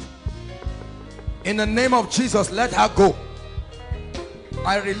hardship. In the name of Jesus, let her go.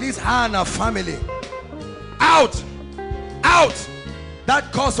 I release her and her family. Out. Out.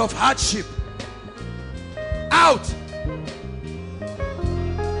 That cause of hardship. Out.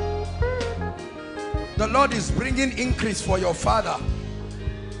 The Lord is bringing increase for your father.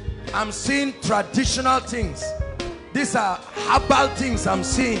 I'm seeing traditional things. These are herbal things I'm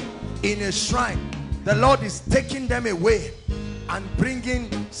seeing in a shrine. The Lord is taking them away and bringing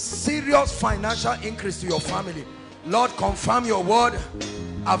serious financial increase to your family. Lord, confirm your word.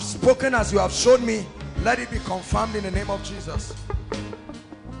 I've spoken as you have shown me. Let it be confirmed in the name of Jesus.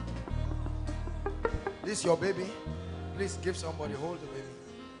 This your baby? Please give somebody, hold the baby.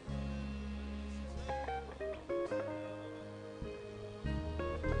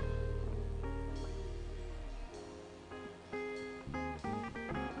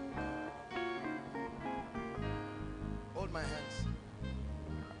 Hold my hands.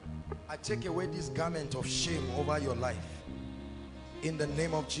 I take away this garment of shame over your life. In the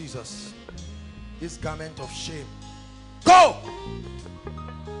name of Jesus. This garment of shame. Go!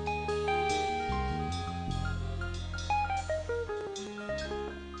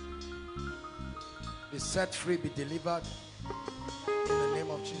 Be set free, be delivered. In the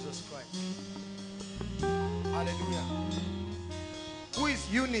name of Jesus Christ. Hallelujah. Who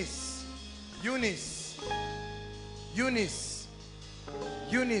is Eunice? Eunice. Eunice.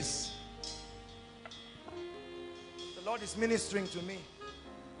 Eunice. The Lord is ministering to me.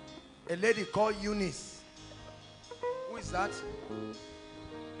 A lady called Eunice. Who is that?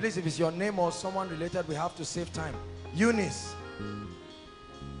 Please, if it's your name or someone related, we have to save time. Eunice.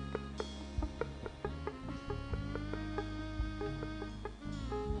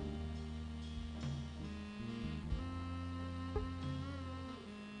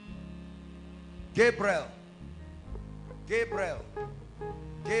 Gabriel. Gabriel.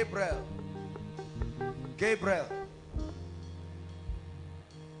 Gabriel. Gabriel.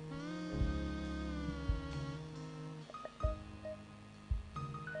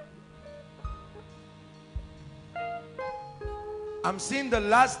 I'm seeing the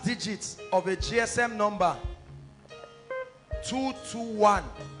last digits of a GSM number. 221.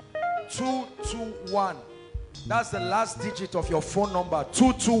 221. That's the last digit of your phone number.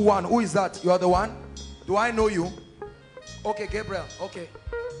 221. Who is that? You are the one? Do I know you? Okay, Gabriel. Okay.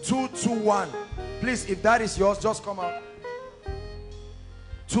 221. Please, if that is yours, just come out.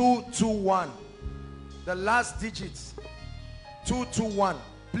 221. The last digits. 221.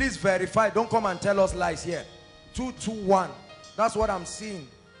 Please verify. Don't come and tell us lies here. 221. That's what I'm seeing.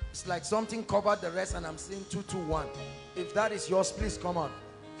 It's like something covered the rest and I'm seeing 221. If that is yours, please come on.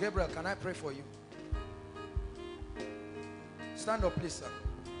 Gabriel, can I pray for you? Stand up, please,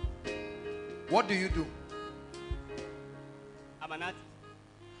 sir. What do you do? I'm an artist.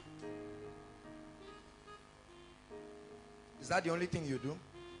 Is that the only thing you do?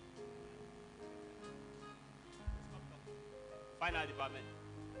 Final department.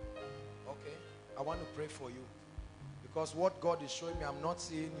 Okay, I want to pray for you. Because what God is showing me, I'm not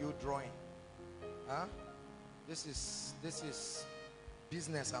seeing you drawing. Huh? This is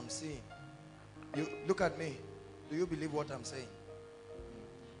business I'm seeing. You look at me. Do you believe what I'm saying?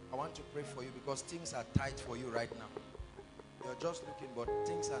 I want to pray for you because things are tight for you right now. You're just looking, but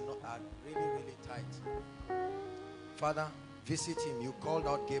things are really, really tight. Father, visit him. You called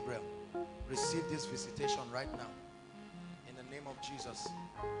out Gabriel. Receive this visitation right now. In the name of Jesus.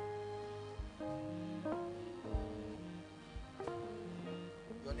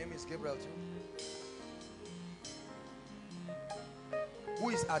 Your name is Gabriel too? Who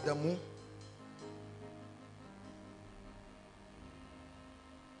is Adamu?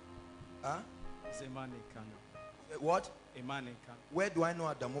 Huh? It's a man in Kano. What? A man in Kano. Where do I know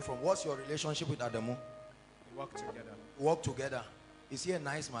Adamu from? What's your relationship with Adamu? We work together. Work together. Is he a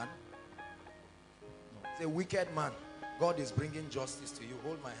nice man? No. He's a wicked man. God is bringing justice to you.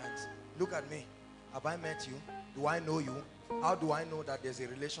 Hold my hands. Look at me. Have I met you? Do I know you? How do I know that there's a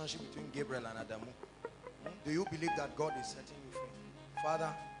relationship between Gabriel and Adamu? Do you believe that God is setting you free? Father,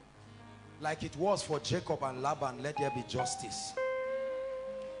 like it was for Jacob and Laban, let there be justice.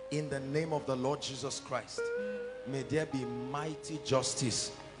 In the name of the Lord Jesus Christ, may there be mighty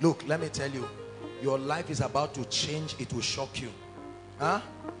justice. Look, let me tell you, your life is about to change. It will shock you. Huh?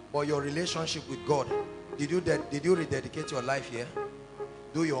 But your relationship with God, did you rededicate your life here?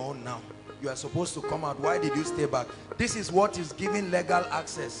 Do your own now. You are supposed to come out. Why did you stay back? This is what is giving legal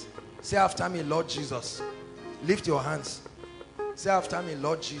access. Say after me, Lord Jesus. Lift your hands. Say after me,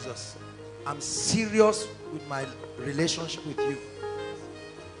 Lord Jesus. I'm serious with my relationship with you.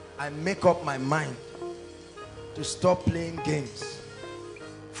 I make up my mind to stop playing games.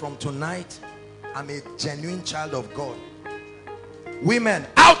 From tonight, I'm a genuine child of God. Women,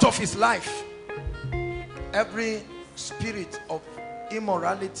 out of his life. Every spirit of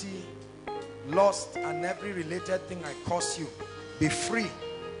immorality, lust, and every related thing I curse you, be free.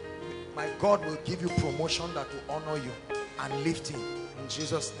 My God will give you promotion that will honor you and lift him in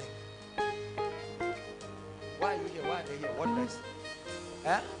Jesus' name. Why are you here? Why are they here? What next?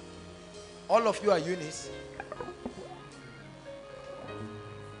 Eh? All of you are Eunice.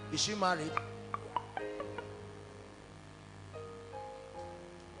 Is she married?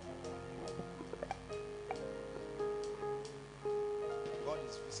 God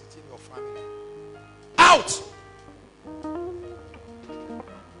is visiting your family. Out!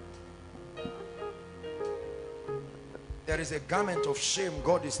 There is a garment of shame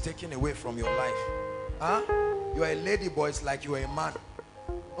God is taking away from your life. Huh? You are a lady, boy. It's like you are a man.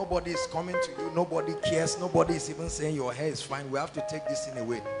 Nobody is coming to you. Nobody cares. Nobody is even saying your hair is fine. We have to take this thing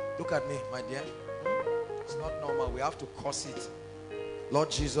away. Look at me, my dear. It's not normal. We have to curse it. Lord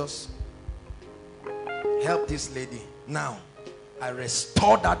Jesus, help this lady. Now, I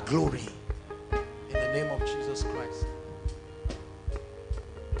restore that glory in the name of Jesus Christ.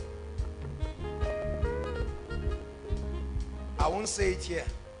 I won't say it here,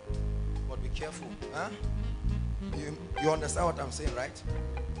 but be careful. Huh? You understand what I'm saying, right?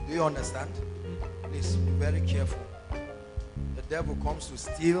 Do you understand? Please be very careful. The devil comes to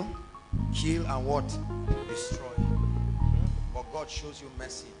steal, kill, and what? Destroy. But God shows you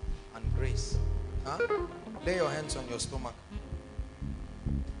mercy and grace. Huh? Lay your hands on your stomach.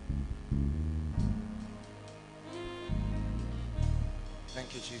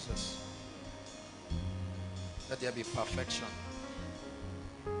 Thank you, Jesus. Let there be perfection.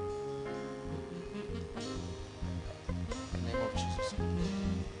 In the name of Jesus.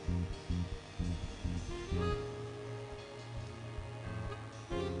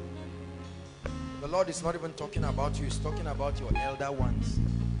 The Lord is not even talking about you. He's talking about your elder ones.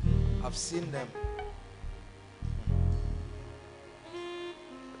 I've seen them.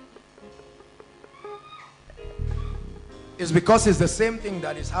 It's because it's the same thing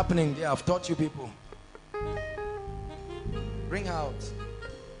that is happening there. I've taught you people. Bring her out.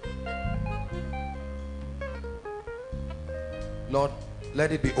 Lord,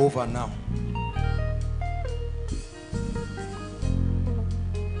 let it be over now.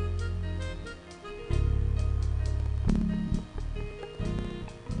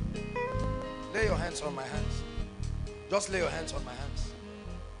 Lay your hands on my hands. Just lay your hands on my hands.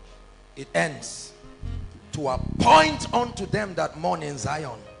 It ends. To appoint unto them that mourn in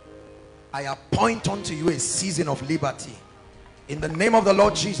Zion, I appoint unto you a season of liberty. In the name of the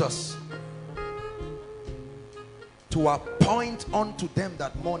Lord Jesus. To appoint unto them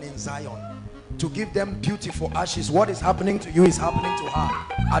that mourn in Zion, to give them beautiful ashes. What is happening to you is happening to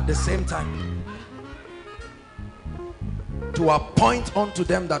her at the same time. To appoint unto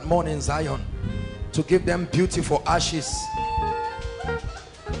them that mourn in Zion, to give them beautiful ashes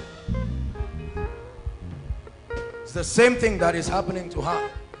It's the same thing that is happening to her.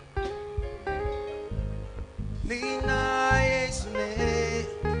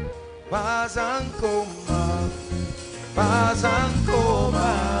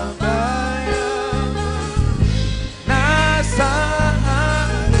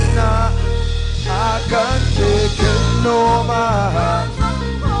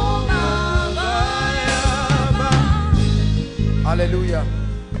 Hallelujah.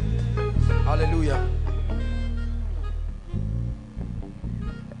 Hallelujah.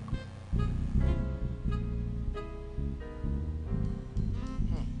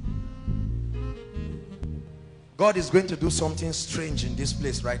 God is going to do something strange in this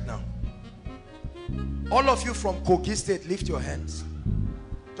place right now. All of you from Kogi State, lift your hands.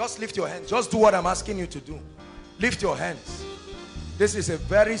 Just lift your hands. Just do what I'm asking you to do. Lift your hands. This is a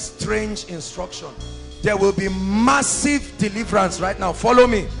very strange instruction. There will be massive deliverance right now. Follow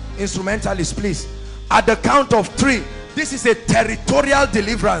me, instrumentalists, please. At the count of 3, this is a territorial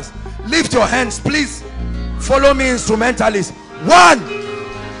deliverance. Lift your hands, please. Follow me, instrumentalists. 1.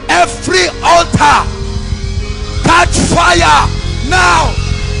 Every altar, catch fire now.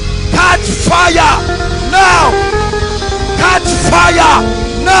 Catch fire now. Catch fire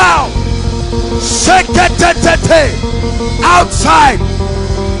now. Outside,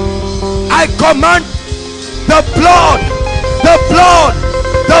 I command the blood, the blood,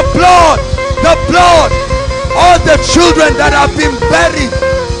 the blood, the blood, all the children that have been buried,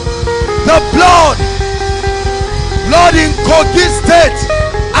 the blood, Lord, in Kogi State,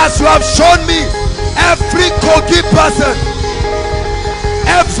 as you have shown me, every Kogi person,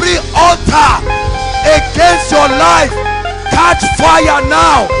 every altar against your life, catch fire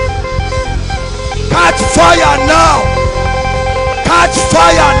now. Catch fire now. Catch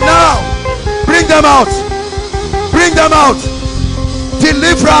fire now. Bring them out. Bring them out.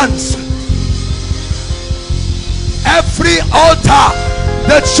 Deliverance. Every altar,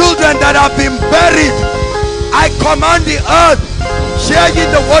 the children that have been buried, I command the earth, hear ye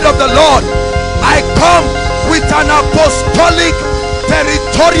the word of the Lord. I come with an apostolic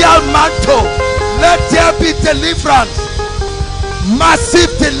territorial mantle. Let there be deliverance. Massive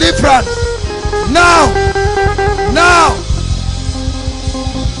deliverance. Now. Now.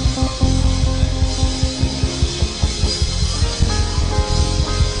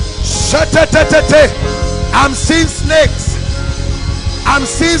 I'm seeing snakes. I'm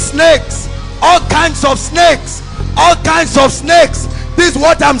seeing snakes. All kinds of snakes. All kinds of snakes. This is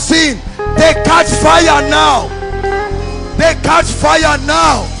what I'm seeing. They catch fire now. They catch fire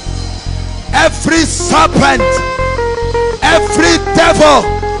now. Every serpent, every devil,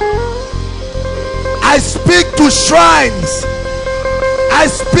 I speak to shrines, I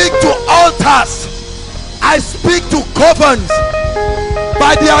speak to altars, I speak to covens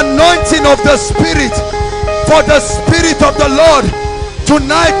by the anointing of the Spirit. For the Spirit of the Lord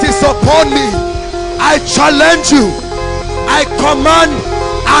tonight is upon me. I challenge you. I command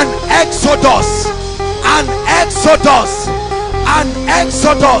an exodus, an exodus, an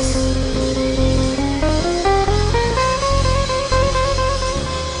exodus.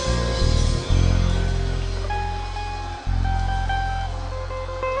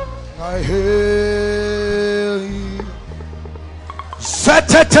 I hail you.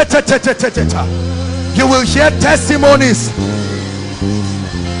 You will hear testimonies.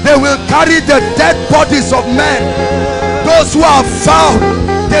 They will carry the dead bodies of men. Those who are found,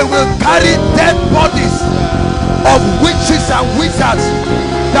 they will carry dead bodies of witches and wizards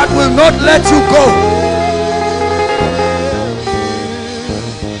that will not let you go.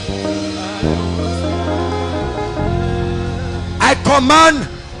 I command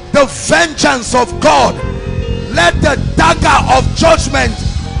the vengeance of God. Let the dagger of judgment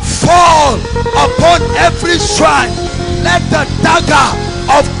fall upon every shrine. Let the dagger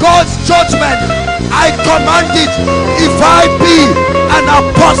of God's judgment, I command it. If I be an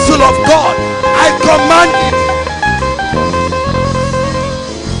apostle of God, I command it.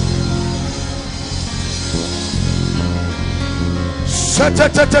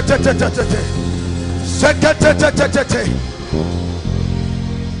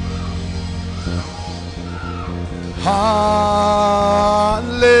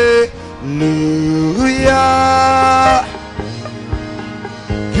 Hallelujah.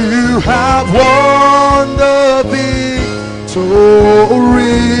 You have won the victory.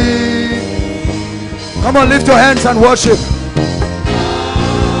 Come on, lift your hands and worship.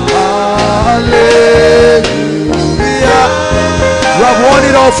 Hallelujah. You have won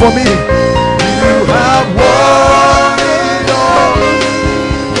it all for me. You have won it all for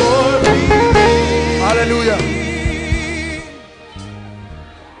me. Hallelujah.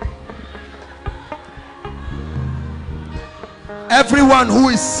 Everyone who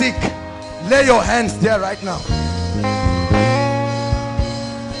is sick, lay your hands there right now.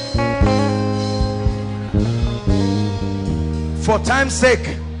 For time's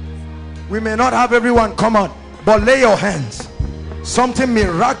sake, we may not have everyone come out, but lay your hands. Something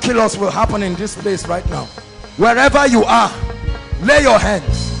miraculous will happen in this place right now. Wherever you are, lay your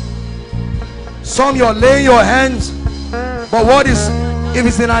hands. Some you're laying your hands, but what is, if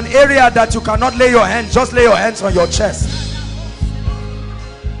it's in an area that you cannot lay your hands, just lay your hands on your chest.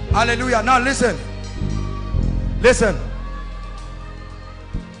 Hallelujah. Now listen. Listen.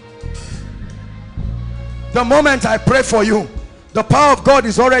 The moment I pray for you, the power of God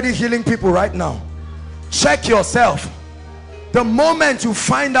is already healing people right now. Check yourself. The moment you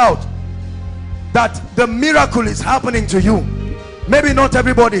find out that the miracle is happening to you, maybe not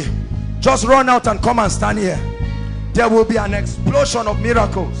everybody, just run out and come and stand here. There will be an explosion of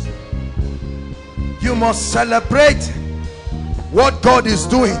miracles. You must celebrate what God is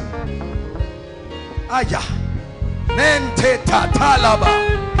doing. Aya. Nente tatalaba.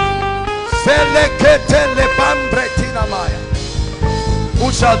 Selekete lebambretina maya.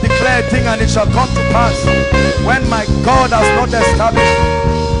 Who shall declare a thing and it shall come to pass when my God has not established?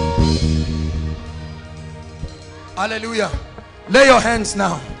 Hallelujah. Lay your hands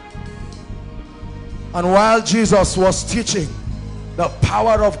now. And while Jesus was teaching, the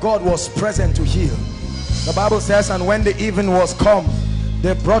power of God was present to heal. The Bible says, and when the evening was come,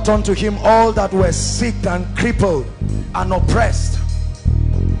 they brought unto him all that were sick and crippled and oppressed.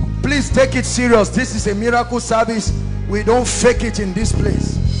 Please take it serious. This is a miracle service. We don't fake it in this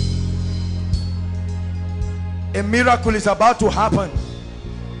place. A miracle is about to happen.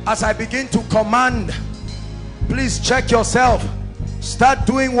 As I begin to command, please check yourself. Start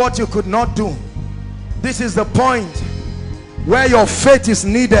doing what you could not do. This is the point where your faith is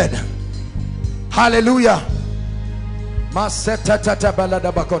needed. Hallelujah.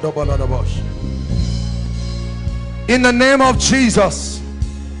 In the name of Jesus,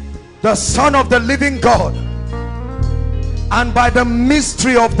 the Son of the living God, and by the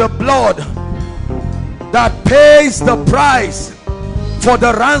mystery of the blood that pays the price for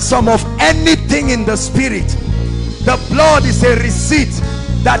the ransom of anything in the spirit. The blood is a receipt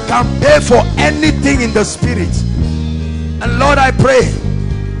that can pay for anything in the spirit. And Lord, I pray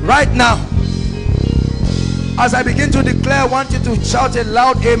right now, as I begin to declare, I want you to shout a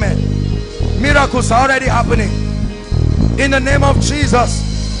loud amen. Miracles are already happening. In the name of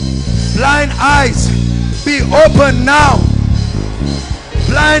Jesus, blind eyes be open now.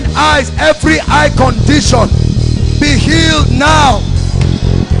 Blind eyes, every eye condition, be healed now.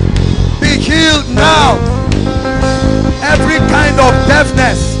 Be healed now. Every kind of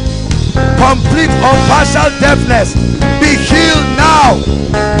deafness, complete or partial deafness, be healed now.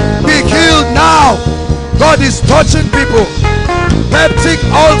 Be healed now. God is touching people. Peptic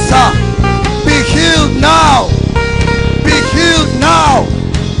ulcer, be healed now. Be healed now.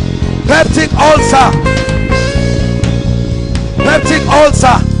 Peptic ulcer. Peptic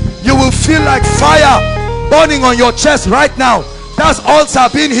ulcer, you will feel like fire burning on your chest right now. That's ulcer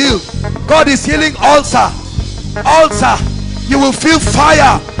being healed. God is healing ulcer. Ulcer, you will feel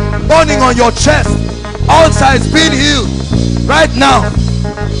fire burning on your chest. Ulcer is being healed right now.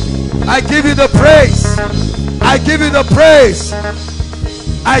 I give you the praise. I give you the praise.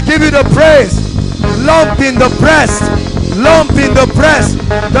 I give you the praise. Lump in the breast. Lump in the breast.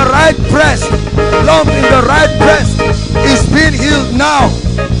 The right breast. Lump in the right breast is being healed now.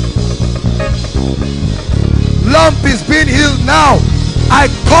 Lump is being healed now. I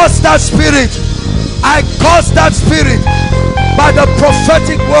curse that spirit. I curse that spirit by the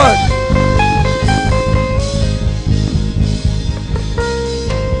prophetic word.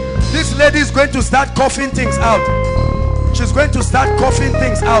 This lady is going to start coughing things out. She's going to start coughing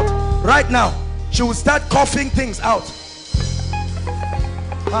things out right now. She will start coughing things out.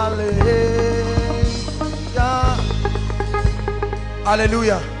 Hallelujah.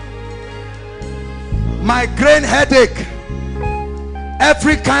 Hallelujah. Migraine headache,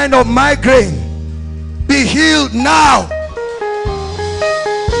 every kind of migraine, be healed now.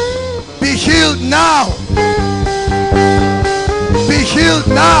 Be healed now. Be healed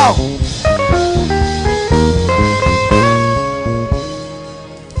now.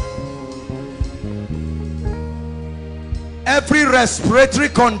 Every respiratory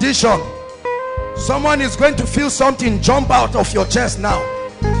condition, someone is going to feel something jump out of your chest now.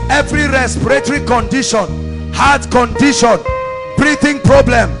 Every respiratory condition, heart condition, breathing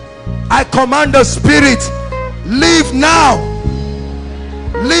problem, I command the spirit, leave now.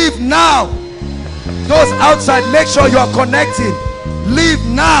 Leave now. Those outside, make sure you are connecting. Leave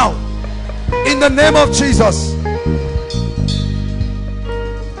now in the name of Jesus.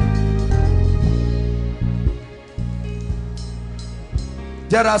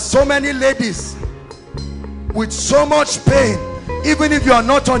 There are so many ladies with so much pain. Even if you are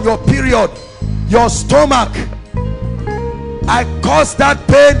not on your period, your stomach, I cause that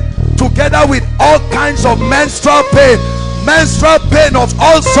pain together with all kinds of menstrual pain of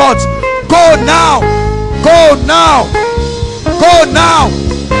all sorts. Go now, go now, go now.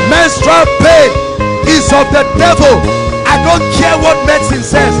 Menstrual pain is of the devil. I don't care what medicine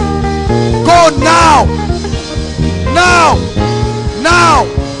says. Go now, now, now.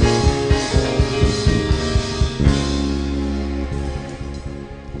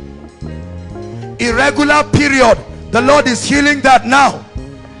 Irregular period, the Lord is healing that now.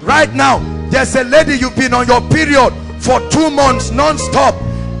 Right now, there's a lady, you've been on your period for 2 months non-stop.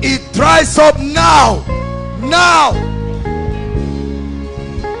 It dries up now. Now.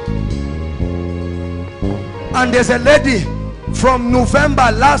 And there's a lady from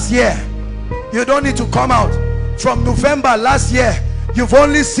November last year. You don't need to come out. From November last year, you've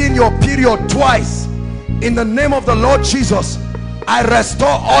only seen your period twice. In the name of the Lord Jesus, I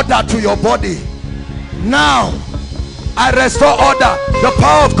restore order to your body. Now, I restore order. The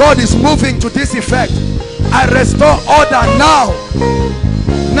power of God is moving to this effect. I restore order now.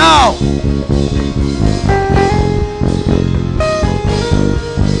 Now.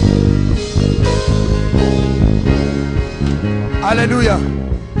 Hallelujah.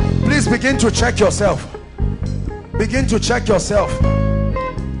 Please begin to check yourself. Begin to check yourself.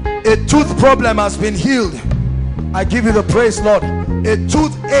 A tooth problem has been healed. I give you the praise, Lord. A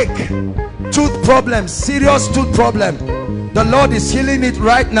toothache, tooth problem, serious tooth problem, the Lord is healing it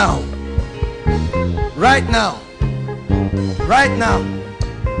right now. Right now. Right now.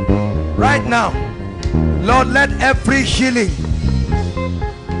 Right now. Lord, let every healing,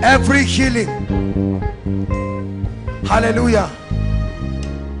 hallelujah.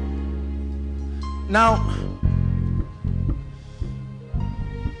 Now,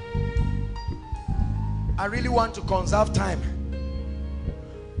 I really want to conserve time.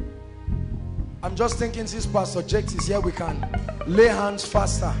 I'm just thinking, since Pastor Jakes is here, we can lay hands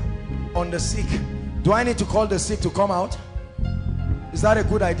faster on the sick. Do I need to call the sick to come out? Is that a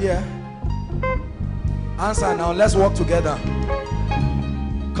good idea? Answer now. Let's work together.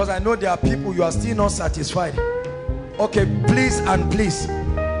 Because I know there are people, you are still not satisfied. Okay, please and please,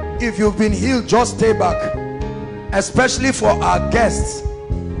 if you've been healed, just stay back. Especially for our guests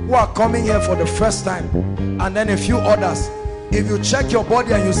who are coming here for the first time, and then a few others. If you check your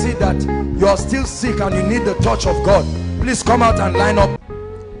body and you see that you are still sick and you need the touch of God, please come out and line up.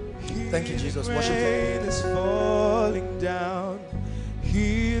 Thank you, Jesus. Worship Him. Rain is falling down.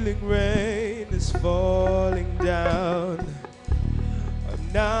 Healing rain is falling down.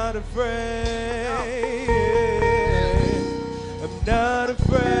 I'm not afraid. I'm not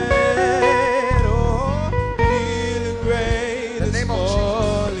afraid. Oh, healing rain is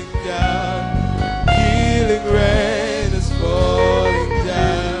falling down. Healing rain is falling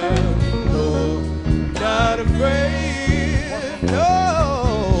down. No, not afraid. No,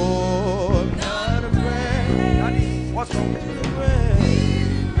 I'm not afraid. What's wrong with you?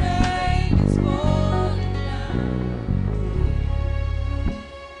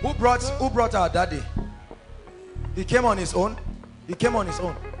 Who brought our daddy? He came on his own. He came on his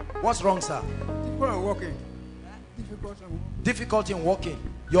own. What's wrong, sir? Difficult walking. Difficult in walking.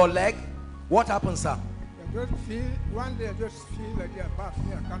 Your leg? What happened, sir? I just feel, one day I just feel like they are past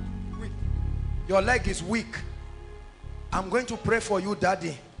me. I can't weak. Your leg is weak. I'm going to pray for you,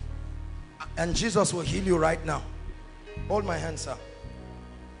 daddy. And Jesus will heal you right now. Hold my hand, sir.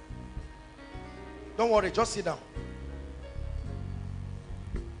 Don't worry, just sit down.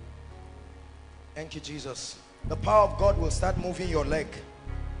 Thank you, Jesus. The power of God will start moving your leg.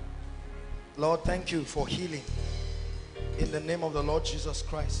 Lord, thank you for healing. In the name of the Lord Jesus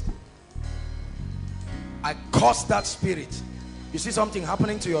Christ. I curse that spirit. You see something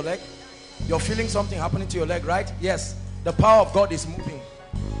happening to your leg? You're feeling something happening to your leg, right? Yes. The power of God is moving.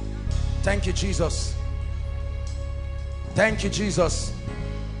 Thank you, Jesus. Thank you, Jesus.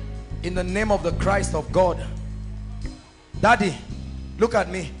 In the name of the Christ of God. Daddy, look at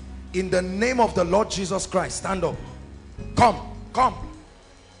me. In the name of the Lord Jesus Christ, stand up. Come, come,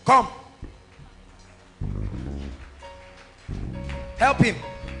 come. Help him.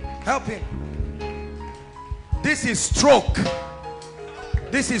 Help him. This is stroke.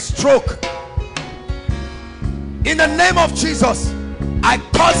 This is stroke. In the name of Jesus, I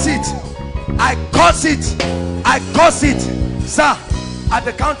curse it. I curse it. I curse it. Sir, at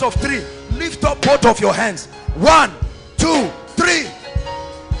the count of 3, lift up both of your hands. 1, 2, 3.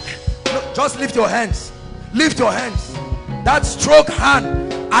 No, just lift your hands. Lift your hands. That stroke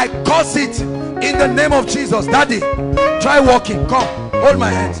hand, I curse it in the name of Jesus. Daddy, try walking. Come. Hold my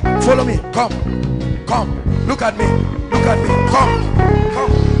hands. Follow me. Come. Come. Look at me. Look at me. Come.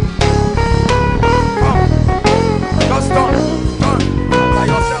 Come. Come. Just turn. Turn. By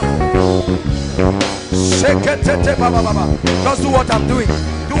yourself. Shake it. Just do what I'm doing.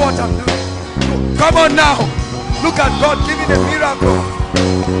 Do what I'm doing. Come on now. Look at God giving a miracle.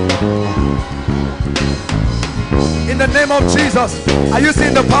 In the name of Jesus. Are you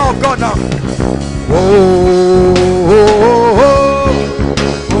seeing the power of God now? Oh, oh, oh, oh,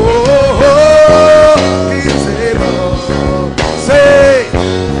 oh, oh, He's able. Say.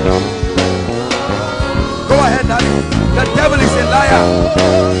 Go ahead, Daddy. The devil is a liar.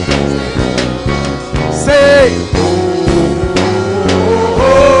 Say. Oh,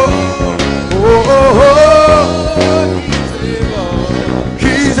 oh, oh, oh, oh.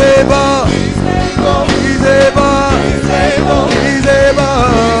 He's able. He's able. He's able. He's able.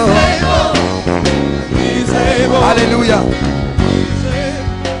 He's able. Hallelujah.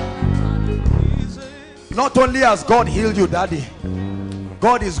 Not only has God healed you, Daddy,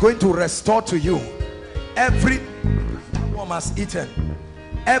 God is going to restore to you every worm has eaten,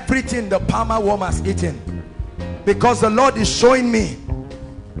 everything the palmer worm has eaten, because the Lord is showing me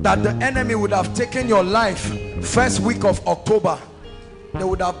that the enemy would have taken your life first week of October. They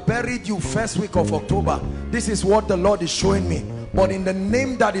would have buried you first week of October. This is what the Lord is showing me. But in the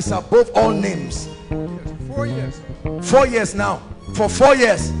name that is above all names, 4 years. 4 years now, for 4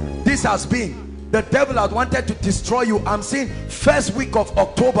 years this has been, the devil had wanted to destroy you. I'm seeing first week of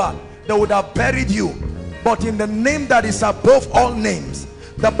October they would have buried you. But in the name that is above all names,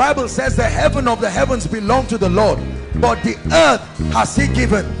 the Bible says the heaven of the heavens belong to the Lord, but the earth has he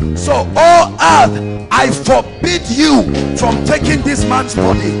given. So all earth, I forbid you from taking this man's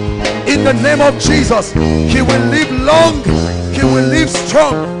body. In the name of Jesus, he will live long, he will live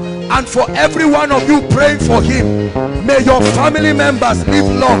strong. And for every one of you praying for him, may your family members live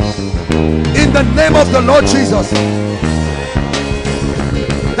long. In the name of the Lord Jesus.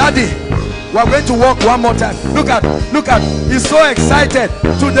 Daddy, we're going to walk one more time. Look at, he's so excited.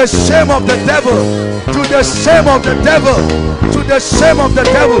 To the shame of the devil, to the shame of the devil, to the shame of the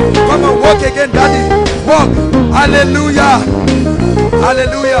devil. Come and walk again, Daddy. Walk. Hallelujah.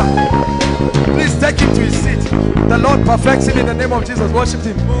 Hallelujah. Please take him to his seat. The Lord perfects him in the name of Jesus. Worship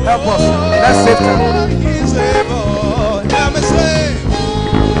him. Help us. Let's save time. He's able. Let me say.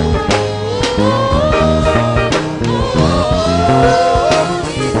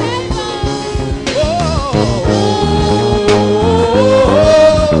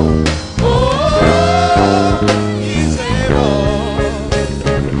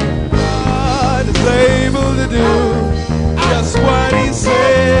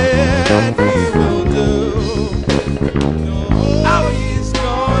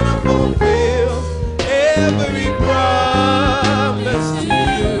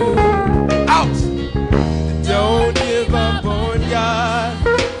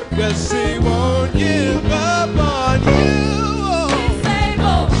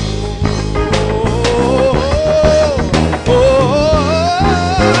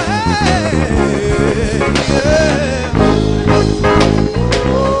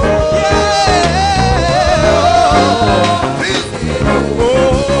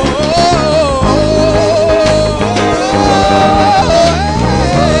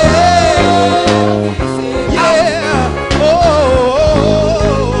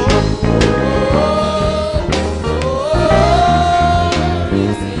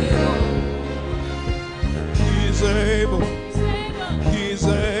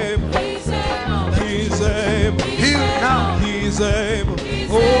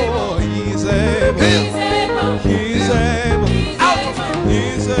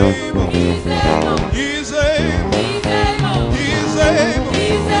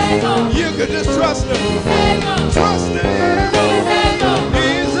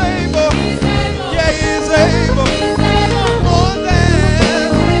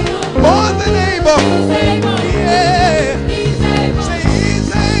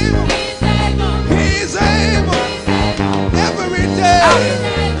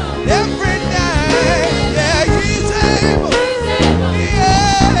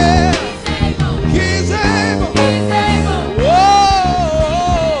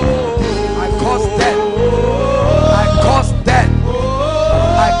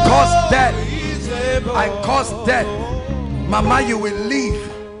 Mama, you will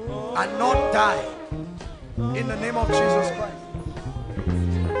live and not die in the name of Jesus Christ.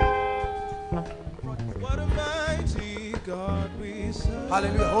 What a mighty God we serve.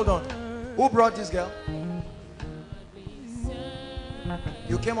 Hallelujah. Hold on. Who brought this girl?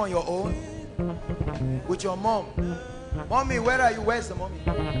 You came on your own with your mom. Mommy, where are you? Where's the mommy?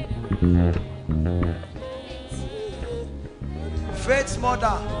 Faith's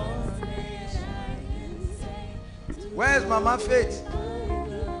mother. Where's Mama Faith?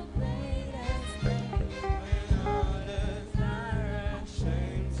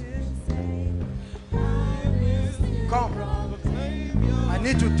 Come. I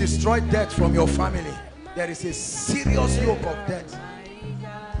need to destroy death from your family. There is a serious yoke of death.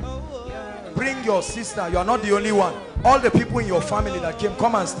 Bring your sister. You are not the only one. All the people in your family that came,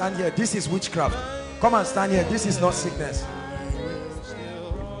 come and stand here. This is witchcraft. Come and stand here. This is not sickness.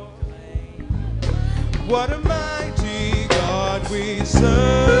 What a mighty God we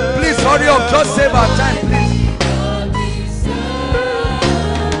serve. Please hurry up. Just save our time, please.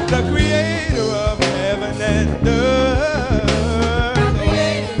 The creator of heaven and earth.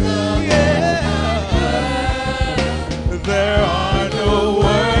 There are no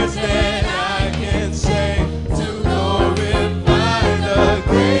words that I can say to glorify the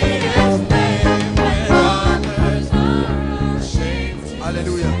greatest name and others are ashamed.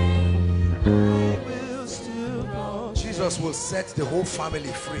 Hallelujah. Jesus will set the whole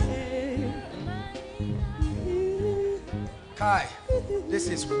family free. Kai, this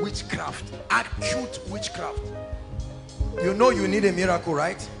is witchcraft, acute witchcraft. You know you need a miracle,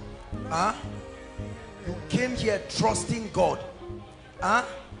 right? Huh? You came here trusting God. Huh?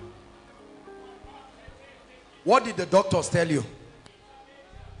 What did the doctors tell you?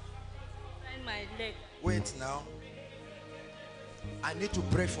 My leg. Wait now. I need to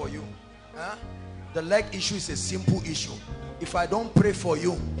pray for you. Huh? The leg issue is a simple issue. If I don't pray for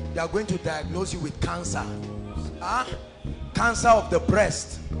you, they are going to diagnose you with cancer. Huh? Cancer of the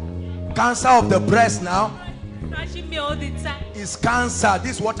breast. Cancer of the breast now Touching me all the time. is cancer.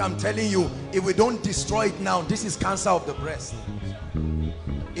 This is what I'm telling you. If we don't destroy it now, this is cancer of the breast.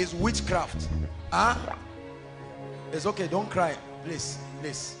 It's witchcraft. Huh? It's okay, don't cry. Please,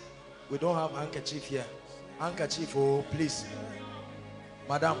 please. We don't have handkerchief here. Handkerchief, oh, please.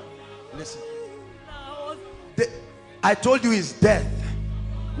 Madam, listen. I told you it's death.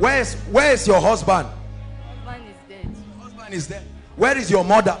 Where is your husband? Husband is dead. Husband is dead. Where is your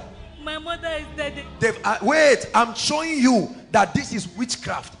mother? My mother is dead. Wait, I'm showing you that this is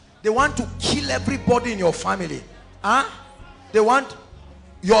witchcraft. They want to kill everybody in your family. Huh? They want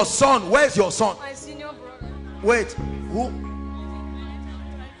your son. Where's your son? My senior brother. Wait, who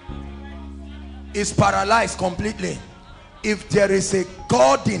is paralyzed completely? If there is a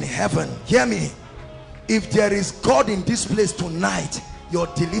God in heaven, hear me. If there is God in this place tonight, your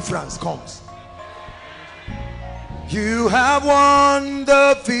deliverance comes. You have won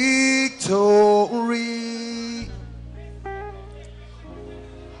the victory.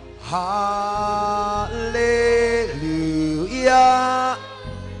 Hallelujah.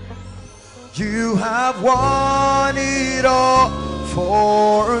 You have won it all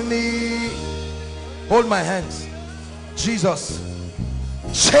for me. Hold my hands. Jesus,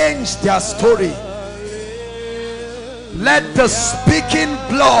 change their story. Let the speaking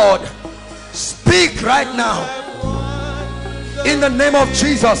blood speak right now. In the name of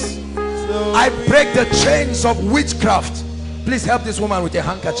Jesus, I break the chains of witchcraft. Please help this woman with a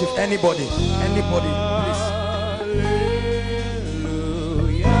handkerchief. Anybody, anybody, please.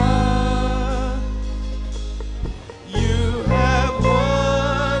 You have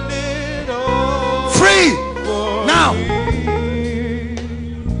won it all. Free now.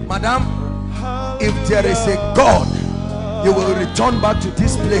 Madam, if there is a God, you will return back to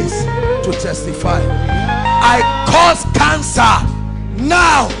this place to testify. I cause cancer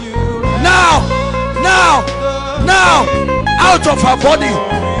now, now, now, now, out of her body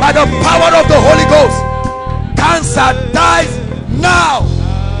by the power of the Holy Ghost. Cancer dies now.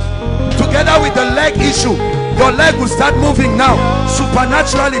 Together with the leg issue, your leg will start moving now,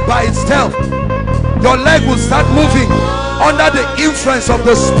 supernaturally by itself. Your leg will start moving under the influence of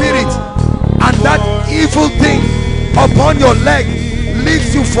the Spirit, and that evil thing upon your leg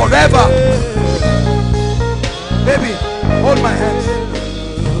leaves you forever. Baby, hold my hands.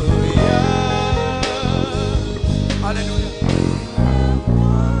 Hallelujah.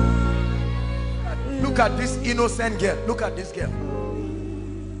 Look at this innocent girl. Look at this girl.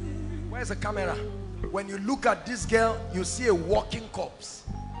 Where's the camera? When you look at this girl, you see a walking corpse.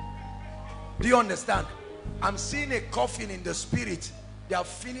 Do you understand? I'm seeing a coffin in the spirit. They have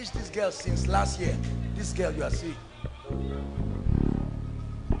finished this girl since last year. This girl you are seeing.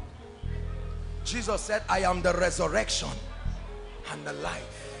 Jesus said, I am the resurrection and the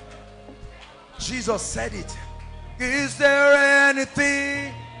life. Jesus said it. Is there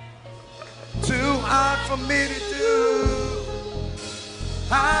anything too hard for me to do?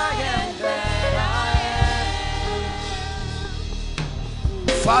 I am that I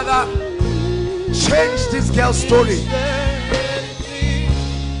Father, change this girl's story.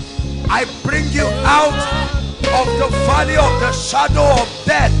 I bring you out of the valley of the shadow of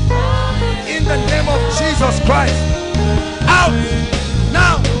death in the name of Jesus Christ. Out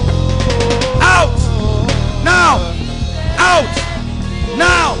now, out now, out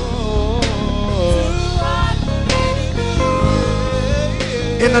now,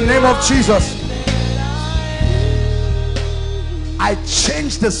 in the name of Jesus. I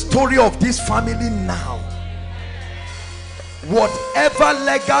change the story of this family now. Whatever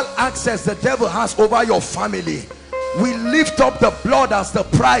legal access the devil has over your family, we lift up the blood as the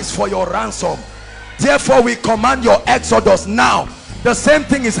price for your ransom. Therefore we command your exodus now. The same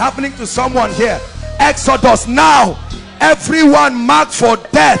thing is happening to someone here. Exodus now. Everyone marked for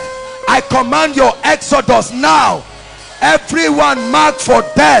death, I command your exodus now. Everyone marked for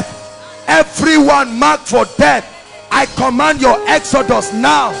death, everyone marked for death, I command your exodus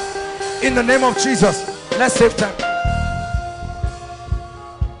now in the name of Jesus. Let's save time.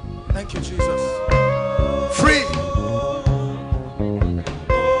 Thank you, Jesus. Free.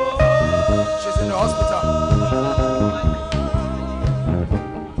 She's in the hospital.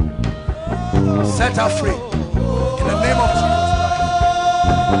 Set her free in the name of Jesus.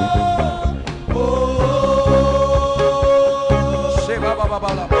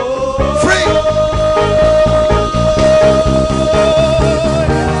 Free.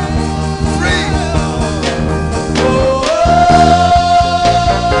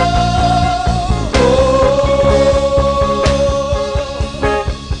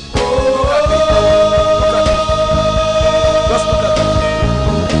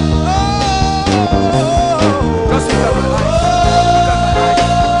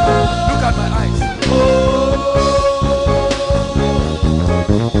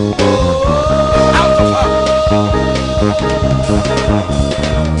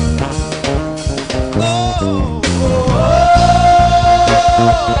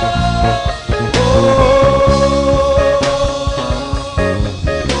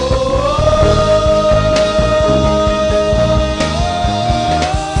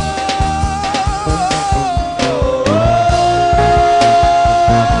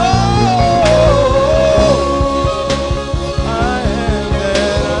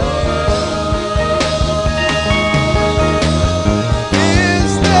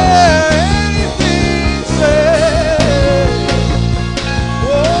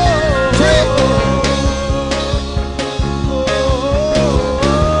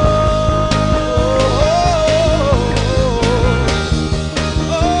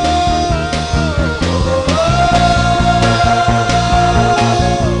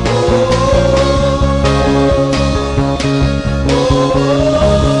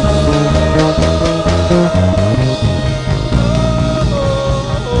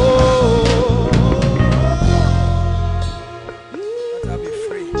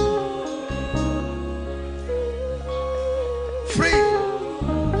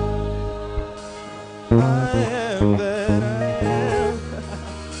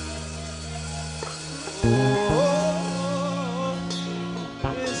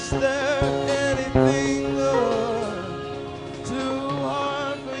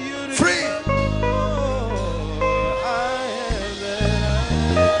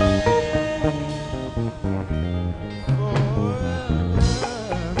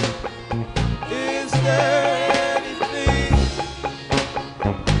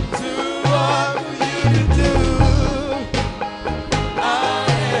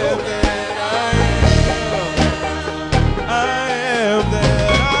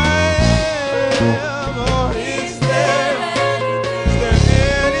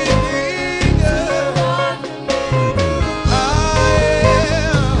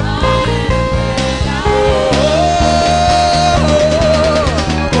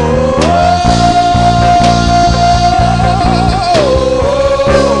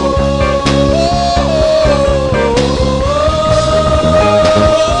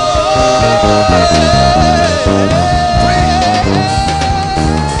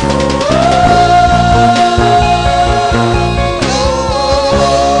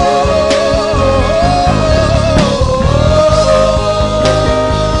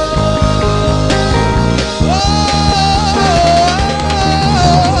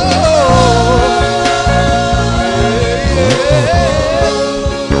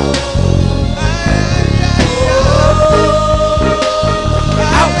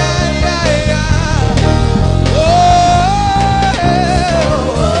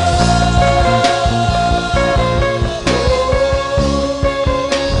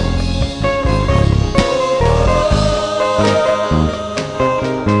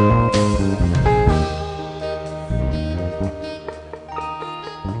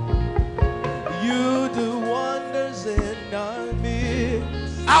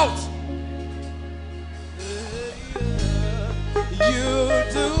 You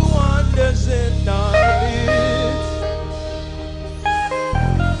do wonders in our midst.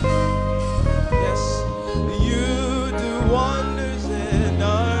 Yes, you do wonders in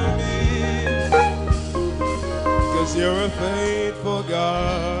our midst. Because you're a faithful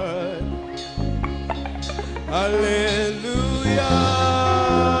God. Hallelujah.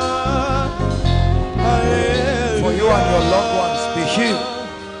 Hallelujah. For you and your loved ones be healed.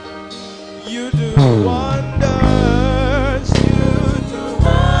 You do wonders. You do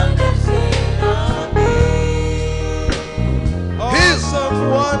wonders in our midst. Awesome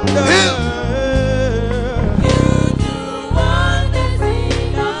wonders. You do wonders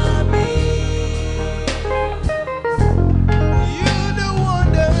in our midst. You do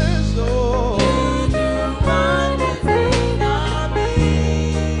wonders, oh. You do wonders in our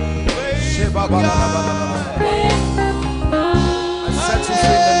midst. I set you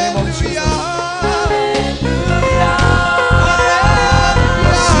free in the name of Jesus.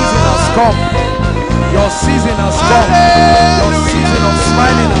 Come. Your season has come. Your season of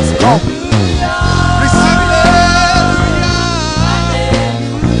smiling has come. Receive it.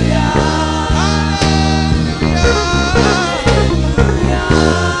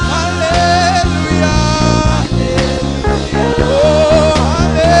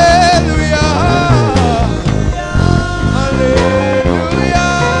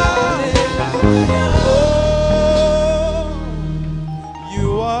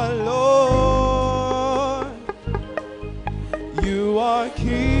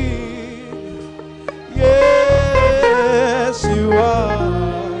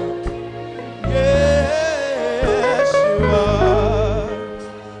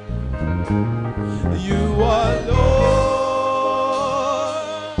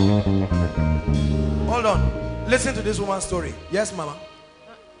 Hold on. Listen to this woman's story. Yes, Mama.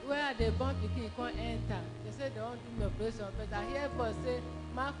 Where they born pikin can't enter. They say they won't do me operation, but I hear for say,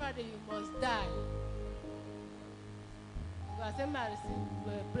 my father, you must die. So I say, I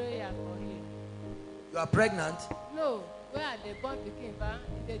receive prayer for him. You are pregnant? No, where they born pikin,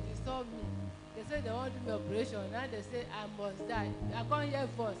 they disturb me. They say they won't do me operation. Now they say I must die. I can't hear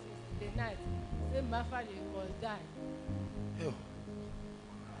voice in the night. Say, my father, you must die. Ew.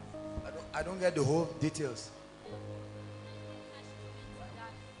 I don't get the whole details.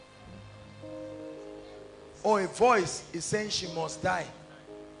 Oh, a voice is saying she must die.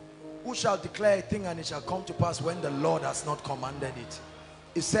 Who shall declare a thing and it shall come to pass when the Lord has not commanded it?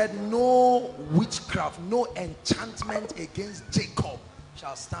 It said no witchcraft, no enchantment against Jacob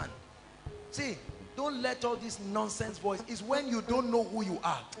shall stand. See, don't let all this nonsense voice. It's when you don't know who you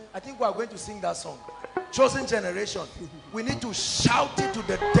are. I think we are going to sing that song. Chosen generation. We need to shout it to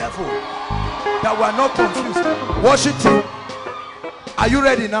the devil that we are not confused. Worship team, are you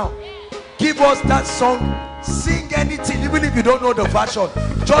ready now? Give us that song. Sing anything, even if you don't know the version.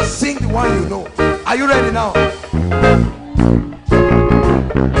 Just sing the one you know. Are you ready now?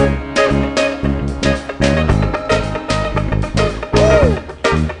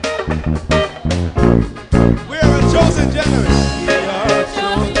 We are a chosen generation. We are a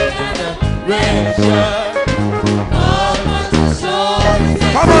chosen generation.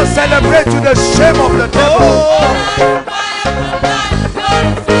 Come on, celebrate to the shame of the devil.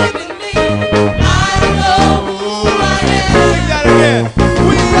 Sing that again.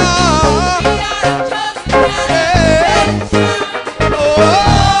 We are.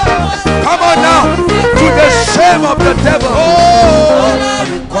 Come on now, to the shame of the devil.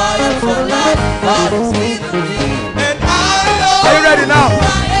 Are you ready now?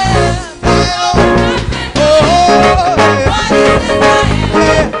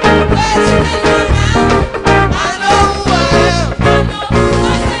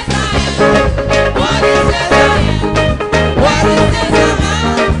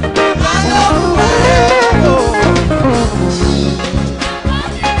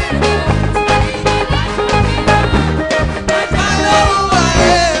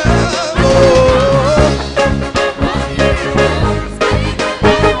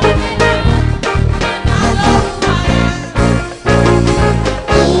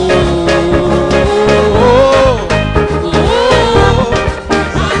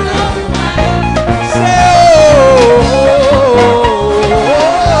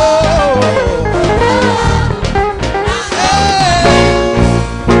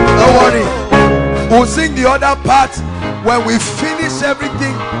 We'll sing the other part. When we finish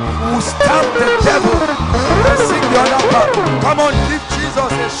everything, we'll stamp the devil and sing the other part. Come on, give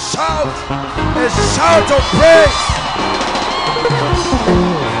Jesus a shout of praise.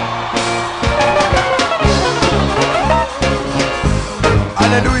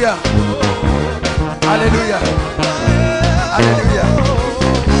 Hallelujah. Hallelujah. Hallelujah.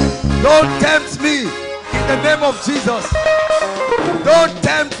 tempt me in the name of Jesus. Don't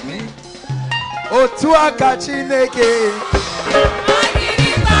tempt me. Otuaka Chineke.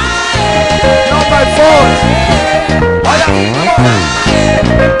 Not my fault.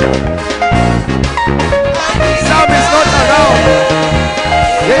 Sam is not around.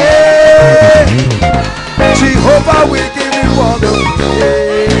 Yeah. Jehovah will give you all the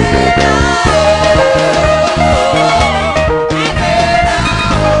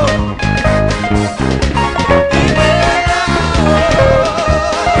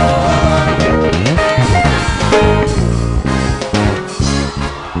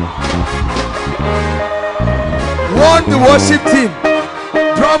warn the worship team.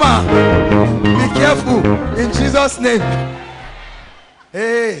 Drummer, be careful in Jesus' name.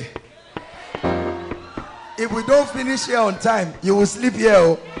 Hey, if we don't finish here on time, you will sleep here.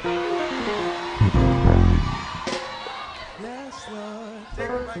 Oh. Yes, Lord.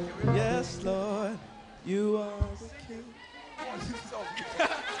 Yes, Lord. You are the King.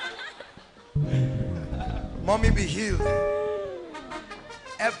 Mommy, be healed.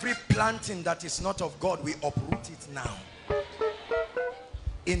 Every planting that is not of God, we uproot it now.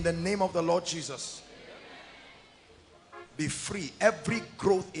 In the name of the Lord Jesus. Be free. Every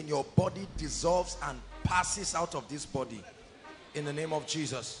growth in your body dissolves and passes out of this body. In the name of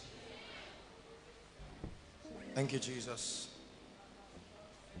Jesus. Thank you, Jesus.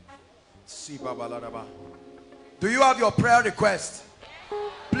 Do you have your prayer request?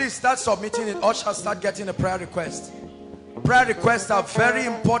 Please start submitting it. Or shall start getting a prayer request. Prayer requests are very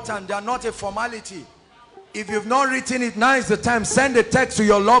important. They are not a formality. If you've not written it, now is the time. Send a text to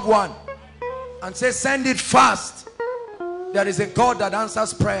your loved one and say, send it fast. There is a God that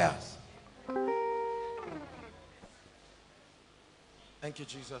answers prayers. Thank you,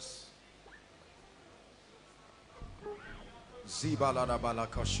 Jesus. Be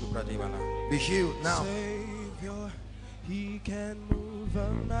healed now. Savior, he can move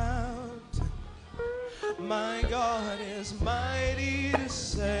a mountain. My God is mighty to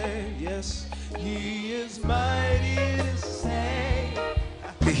save. Yes, he is mighty to save.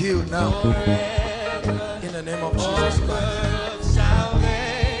 Be healed now. In the name of Jesus Christ.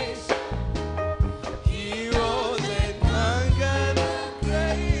 He rose and conquered the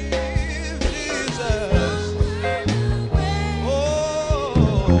grave. Jesus.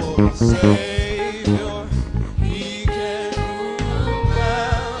 Oh, Savior, he can move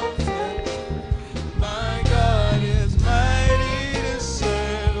mountains. My God is mighty to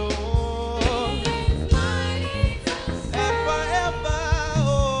save. Oh, and forever.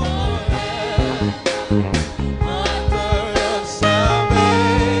 Oh, author of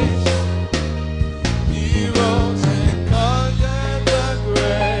salvation. He rose and conquered the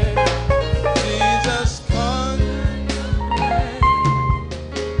grave. Jesus conquered the grave.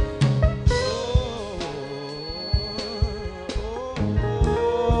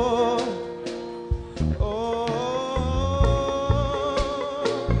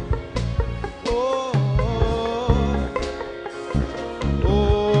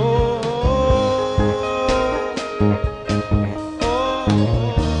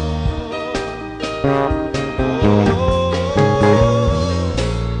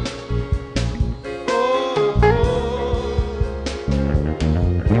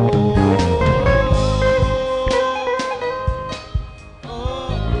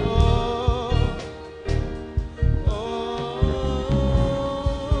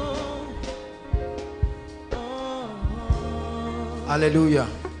 Hallelujah.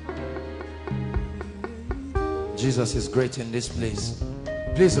 Jesus is great in this place.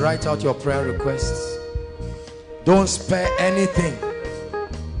 Please write out your prayer requests. Don't spare anything.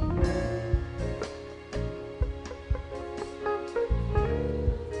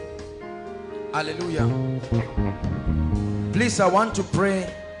 Hallelujah. Please, I want to pray.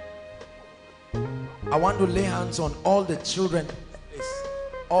 I want to lay hands on all the children.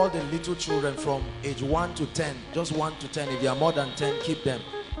 All the little children from age 1 to 10. Just 1 to 10. If you are more than 10, keep them.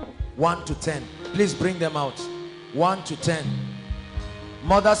 1 to 10. Please bring them out. 1 to 10.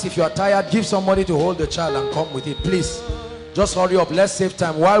 Mothers, if you are tired, give somebody to hold the child and come with it. Please, just hurry up. Let's save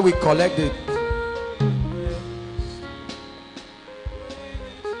time while we collect the...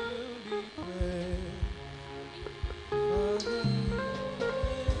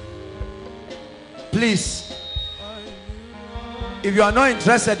 Please, if you are not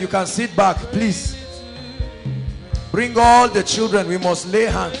interested, you can sit back. Please, bring all the children. We must lay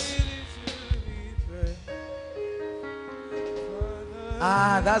hands.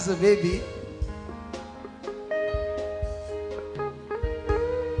 Ah, that's a baby.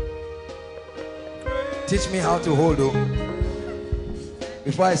 Teach me how to hold. Oh,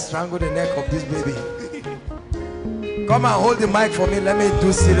 before I strangle the neck of this baby. Come and hold the mic for me. Let me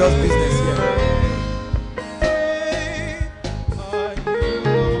do serious business here.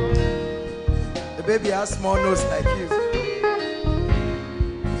 The baby has small nose like you.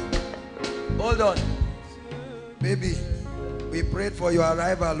 Hold on. Baby, we prayed for your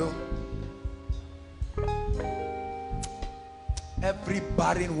arrival. Every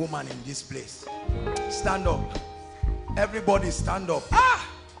barren woman in this place, stand up. Everybody stand up. Ah!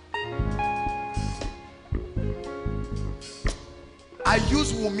 I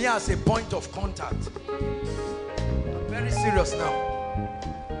use Wumi as a point of contact. I'm very serious now.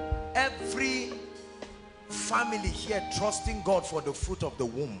 Every family here trusting God for the fruit of the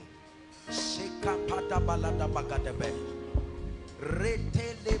womb.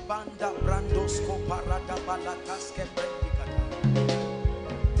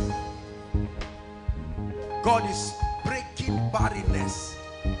 God is breaking barrenness.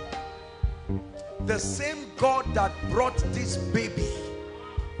 The same God that brought this baby.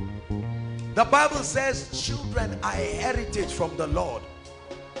 The Bible says children are a heritage from the Lord.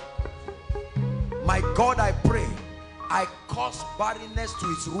 My God, I pray, I cause barrenness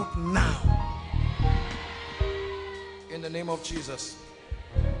to its root now. In the name of Jesus.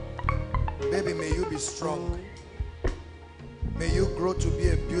 Baby, may you be strong. May you grow to be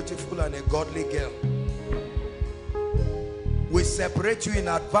a beautiful and a godly girl. We separate you in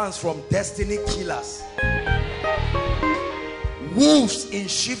advance from destiny killers. Wolves in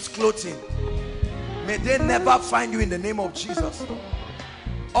sheep's clothing. May they never find you in the name of Jesus.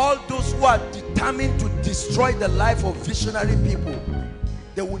 All those who are determined to destroy the life of visionary people,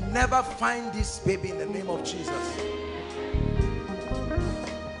 they will never find this baby in the name of Jesus.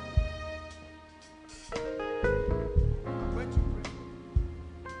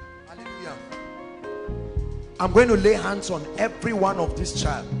 Hallelujah. I'm going to lay hands on every one of this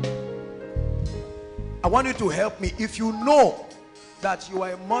child. I want you to help me. If you know that you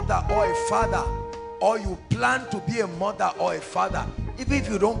are a mother or a father, or you plan to be a mother or a father, even if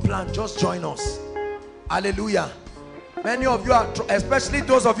you don't plan, just join us. Hallelujah. Many of you are, especially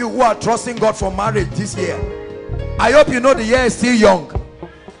those of you who are trusting God for marriage this year. I hope you know the year is still young.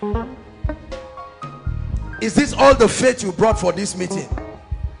 Is this all the faith you brought for this meeting?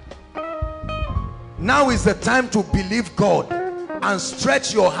 Now is the time to believe God and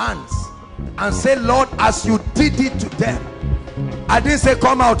stretch your hands and say, Lord, as you did it to them. I didn't say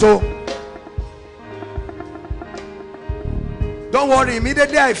come out, oh. Don't worry,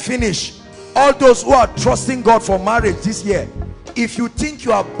 immediately I finish. All those who are trusting God for marriage this year, if you think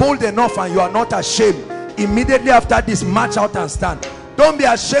you are bold enough and you are not ashamed, immediately after this, march out and stand. Don't be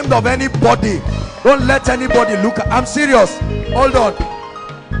ashamed of anybody. Don't let anybody look at. I'm serious. Hold on.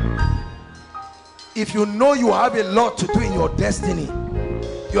 If you know you have a lot to do in your destiny,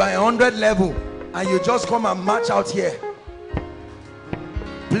 you are 100 level and you just come and march out here,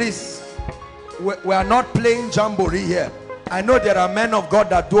 please, we are not playing jamboree here. I know there are men of God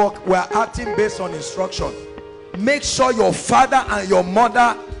that do. We are acting based on instruction. Make sure your father and your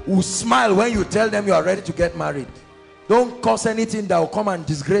mother will smile when you tell them you are ready to get married. Don't cause anything that will come and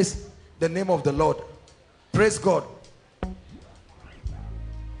disgrace the name of the Lord. Praise God.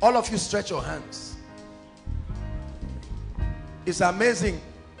 All of you stretch your hands. It's amazing.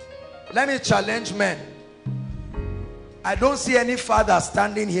 Let me challenge men. I don't see any father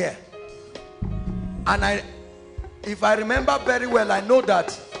standing here. And if I remember very well, I know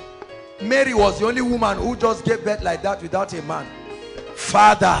that Mary was the only woman who just gave birth like that without a man.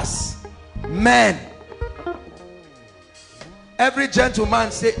 Fathers, men, every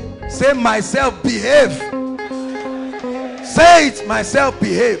gentleman say myself behave. Say it, myself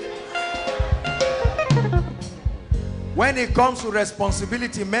behave. When it comes to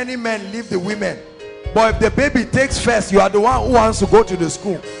responsibility, many men leave the women. But if the baby takes first, you are the one who wants to go to the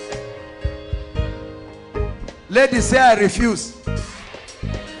school. Ladies, say I refuse.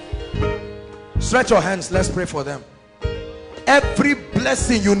 Stretch your hands. Let's pray for them. Every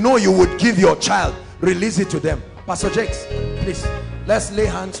blessing you know you would give your child, release it to them. Pastor Jakes, please, let's lay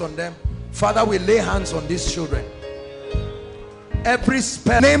hands on them. Father, we lay hands on these children. Every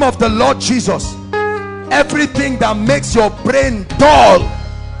spell, name of the Lord Jesus, everything that makes your brain dull,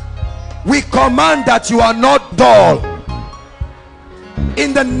 we command that you are not dull.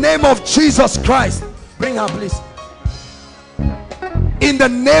 In the name of Jesus Christ. Bring her, please. In the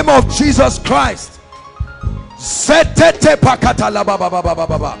name of Jesus Christ.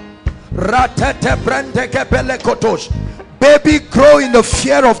 Baby, grow in the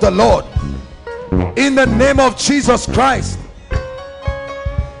fear of the Lord. In the name of Jesus Christ.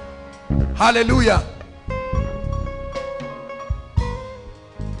 Hallelujah.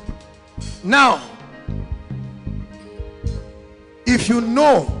 Now, if you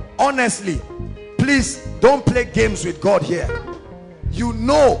know, honestly, please don't play games with God here. You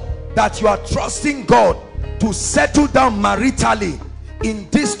know that you are trusting God to settle down maritally in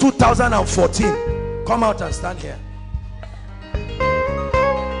this 2014. Come out and stand here.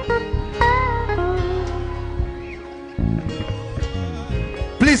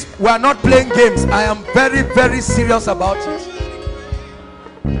 Please, we are not playing games. I am very, very serious about it.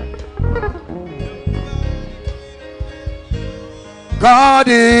 God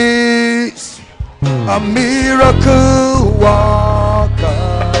is a miracle worker.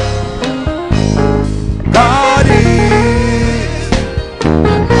 God is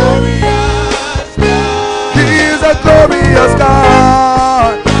a glorious God. He is a glorious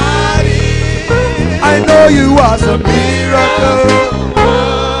God. God is, I know you are a miracle.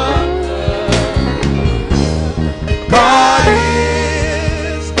 God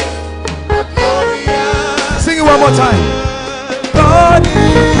is a glorious. Sing it one more time. God is,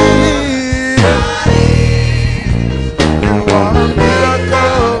 you are a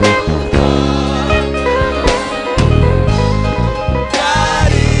miracle.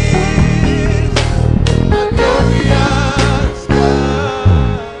 God is a glorious God.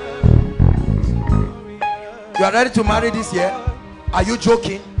 You are ready to marry this year? Are you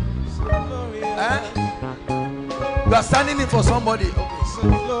joking? You are standing in for somebody.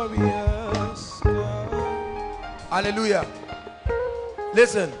 Okay. Hallelujah.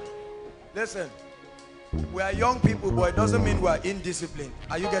 Listen, listen. We are young people, but it doesn't mean we are indisciplined.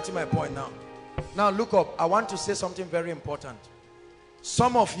 Are you getting my point now? Now look up. I want to say something very important.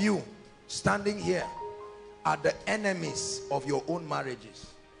 Some of you standing here are the enemies of your own marriages.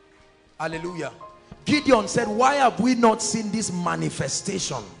 Hallelujah. Gideon said, why have we not seen these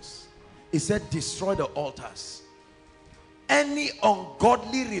manifestations? He said, destroy the altars. Any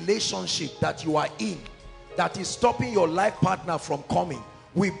ungodly relationship that you are in that is stopping your life partner from coming,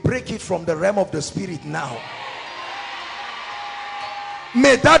 we break it from the realm of the spirit now.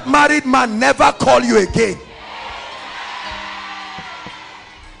 May that married man never call you again.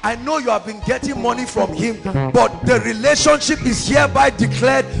 I know you have been getting money from him, but the relationship is hereby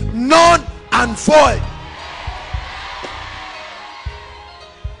declared null and void.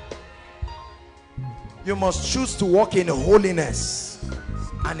 You must choose to walk in holiness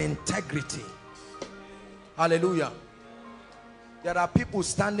and integrity. Hallelujah. There are people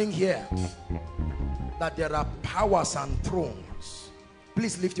standing here that there are powers and thrones.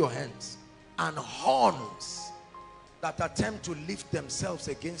 Please lift your hands. And horns that attempt to lift themselves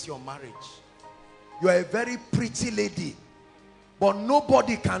against your marriage. You are a very pretty lady, but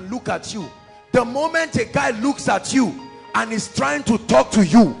nobody can look at you. The moment a guy looks at you and is trying to talk to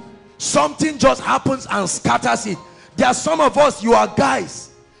you, something just happens and scatters it. There are some of us, you are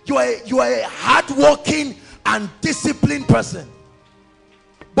guys, you are a hardworking and disciplined person,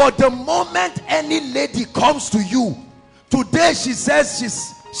 but the moment any lady comes to you, today she says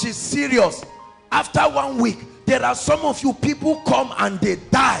she's serious, after 1 week there are some of you, people come and they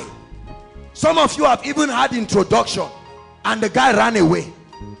die. Some of you have even had introduction and the guy ran away.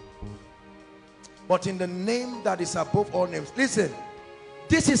 But in the name that is above all names, listen,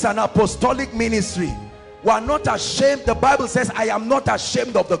 this is an apostolic ministry. We are not ashamed. The Bible says, I am not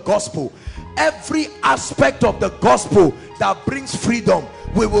ashamed of the gospel. Every aspect of the gospel that brings freedom,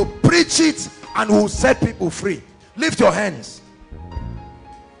 we will preach it and we will set people free. Lift your hands.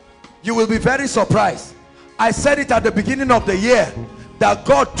 You will be very surprised. I said it at the beginning of the year that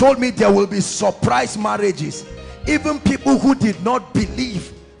God told me there will be surprise marriages. Even people who did not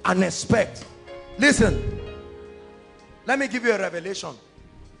believe and expect. Listen, let me give you a revelation.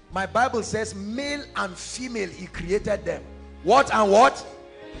 My Bible says male and female, he created them. What and what?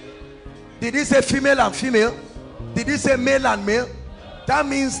 Did he say female and female? Did he say male and male? That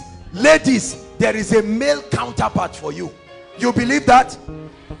means, ladies, there is a male counterpart for you. You believe that?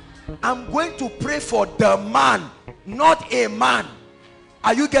 I'm going to pray for the man, not a man.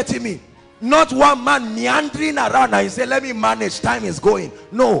 Are you getting me? Not one man meandering around and you say, let me manage, time is going.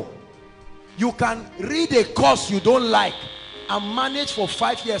 No. You can read a course you don't like and manage for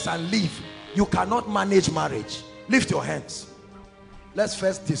 5 years and leave. You cannot manage marriage. Lift your hands. Let's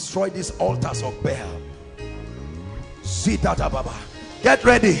first destroy these altars of Baal. Get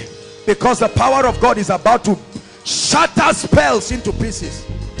ready, because the power of God is about to shatter spells into pieces.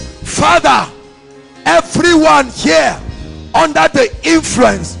 Father, everyone here under the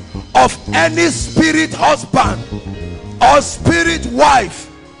influence of any spirit husband or spirit wife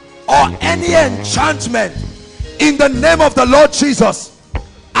or any enchantment, in the name of the Lord Jesus,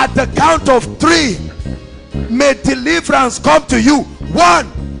 at the count of 3, may deliverance come to you.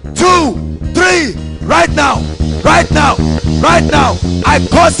 1, 2, 3. Right now. Right now. Right now. I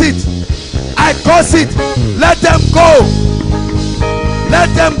curse it. I curse it. Let them go.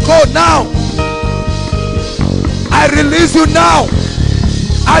 Let them go now. I release you now.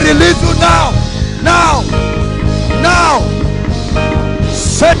 I release you now. Now. Now.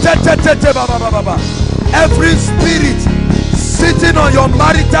 Every spirit sitting on your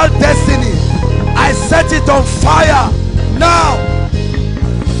marital destiny, I set it on fire now.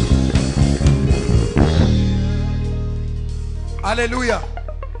 Hallelujah.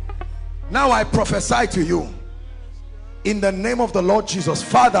 Now I prophesy to you in the name of the Lord Jesus.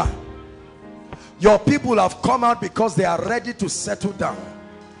 Father, your people have come out because they are ready to settle down.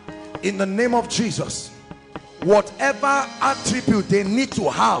 In the name of Jesus, whatever attribute they need to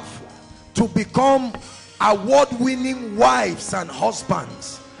have to become award-winning wives and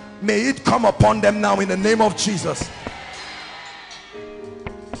husbands, may it come upon them now in the name of Jesus.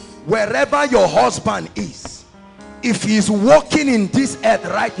 Wherever your husband is, if he is walking in this earth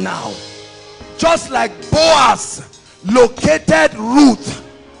right now, just like Boaz located Ruth,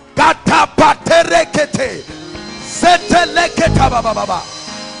 I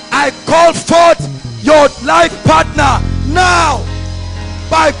call forth your life partner now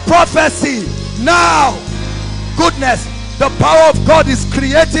by prophecy. Now, goodness, the power of God is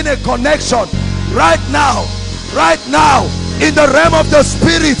creating a connection right now, in the realm of the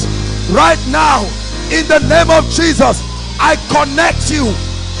spirit. Right now, in the name of Jesus, I connect you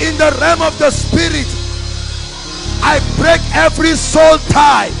in the realm of the spirit. I break every soul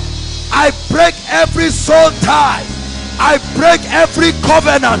tie. I break every soul tie. I break every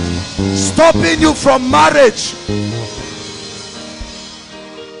covenant stopping you from marriage.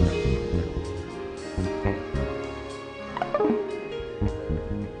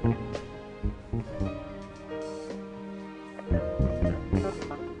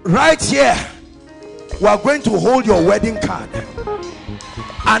 Right here, we are going to hold your wedding card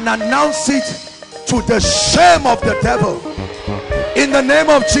and announce it to the shame of the devil in the name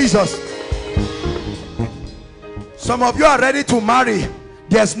of Jesus. Some of you are ready to marry.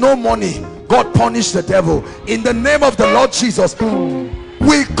 There's no money. God punish the devil in the name of the Lord Jesus.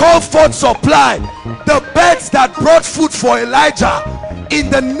 We call forth supply. The birds that brought food for Elijah, in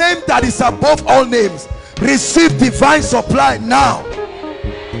the name that is above all names, receive divine supply now.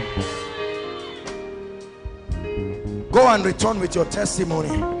 Go and return with your testimony.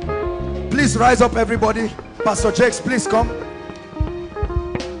 Please rise up, everybody. Pastor Jakes, please come.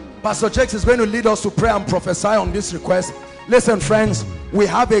 Pastor Jakes is going to lead us to pray and prophesy on this request. Listen, friends, we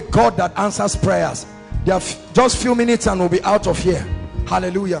have a God that answers prayers. There are just few minutes and we'll be out of here.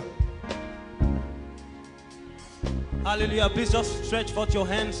 Hallelujah. Hallelujah. Please just stretch forth your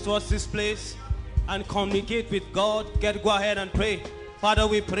hands towards this place and communicate with God. Go ahead and pray. Father,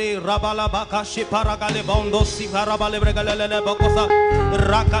 we pray. Rabalabaka shiparagale bondo siparabale bregalele bokosa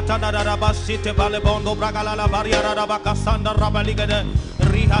rakatana rabasite balebondo bragalala bariara rabaka sanda rabaligade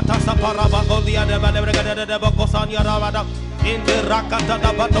rihata saparabagodia de balebregade de bokosania rabada in the rakata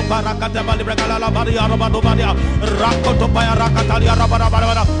da bato parakata balebregalala bariara badobadia rakoto paya rakatalia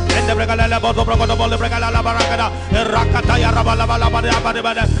rabada and the bregalele bodo brogodo balebregalala barakada rakata ya rabala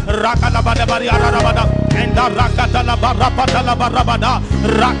bada rakala bada bariara rabada and the rakata la barapata la barabada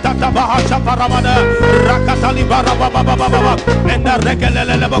rakata bahasha parabada rakatali barababa and the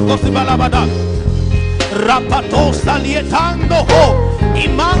regelele bokosi balabada rapato salietando ho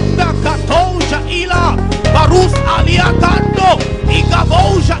imanda katoja ila barus aliatando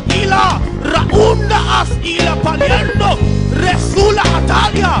igavoja ila raunda as ila paliendo resula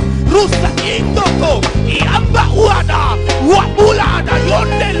atalia rusa indoko iamba uada waula ada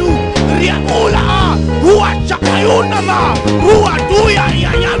yondelu riaula uacha ayunama ruaduya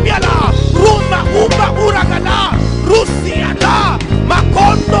yanyamiala ruma uba uragala rusiata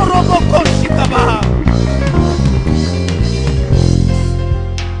makondo roboko shikaba.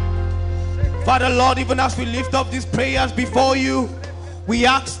 Father Lord, even as we lift up these prayers before you, we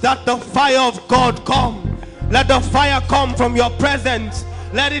ask that the fire of God come. Let the fire come from your presence.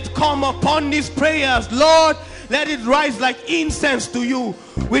 Let it come upon these prayers, Lord. Let it rise like incense to you.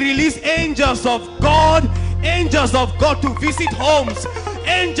 We release angels of God to visit homes,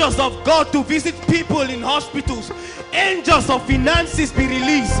 angels of God to visit people in hospitals, angels of finances be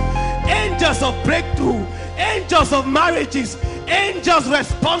released, angels of breakthrough, angels of marriages, angels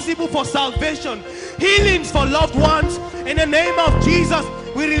responsible for salvation, healings for loved ones. In the name of Jesus,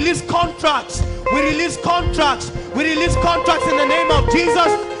 we release contracts. We release contracts. We release contracts in the name of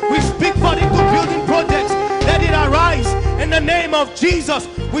Jesus. We speak for into building projects. Let it arise in the name of Jesus.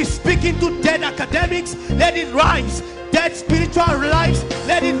 We speak into dead academics. Let it rise. Dead spiritual lives.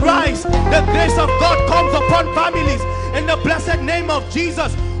 Let let it rise. The grace of God comes upon families. In the blessed name of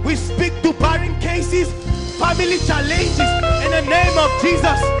Jesus, we speak to barren cases, family challenges. In the name of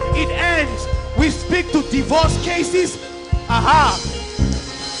Jesus, it ends. We speak to divorce cases.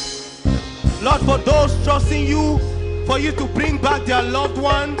 Lord, for those trusting you, for you to bring back their loved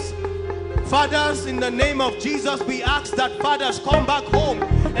ones, fathers, in the name of Jesus, we ask that fathers come back home.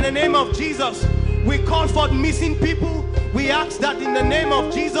 In the name of Jesus, we call for missing people. We ask that in the name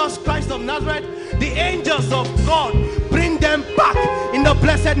of Jesus Christ of Nazareth, the angels of God bring them back in the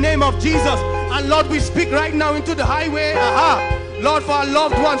blessed name of Jesus. And Lord, we speak right now into the highway. Lord, for our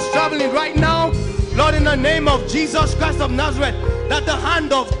loved ones traveling right now, Lord, in the name of Jesus Christ of Nazareth, that the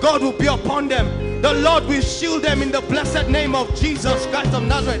hand of God will be upon them. The Lord will shield them in the blessed name of Jesus Christ of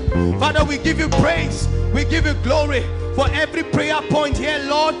Nazareth. Father, we give you praise. We give you glory for every prayer point here,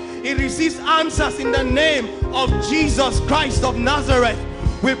 Lord. It receives answers in the name of Jesus Christ of Nazareth.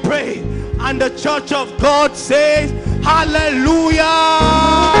 We pray. And the church of God says, hallelujah.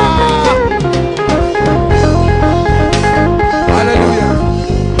 Hallelujah.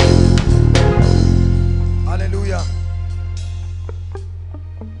 Hallelujah.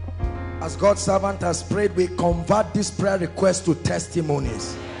 As God's servant has prayed, we convert this prayer request to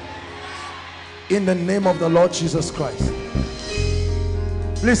testimonies. In the name of the Lord Jesus Christ.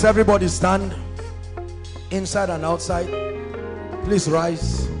 Please, everybody stand. Inside and outside. Please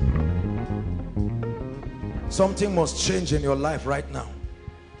rise. Something must change in your life right now.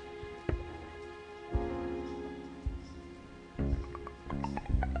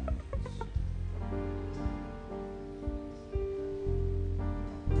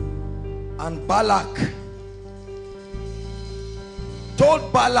 And Balak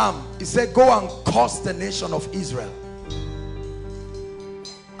told Balaam, he said, go and curse the nation of Israel.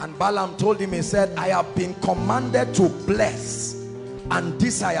 And Balaam told him, he said, I have been commanded to bless, and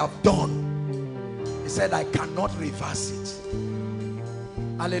this I have done. He said, I cannot reverse it.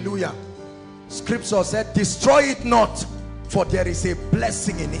 Hallelujah. Scripture said, destroy it not, for there is a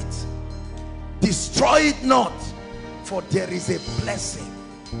blessing in it. Destroy it not, for there is a blessing.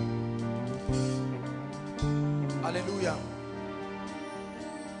 Hallelujah.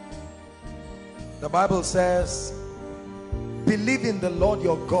 The Bible says, believe in the Lord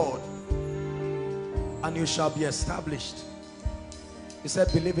your God, and you shall be established. He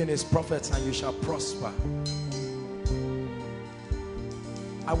said, believe in his prophets and you shall prosper.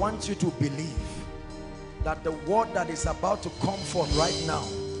 I want you to believe that the word that is about to come forth right now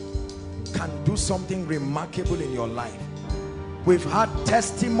can do something remarkable in your life. We've had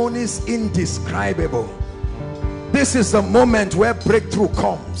testimonies indescribable. This is the moment where breakthrough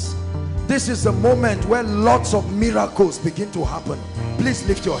comes. This is the moment where lots of miracles begin to happen. Please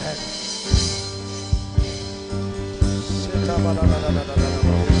lift your head.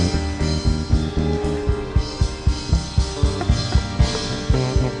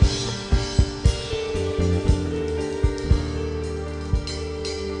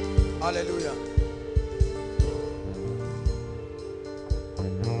 Hallelujah.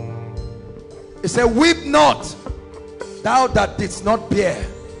 He said, weep not, thou that didst not bear.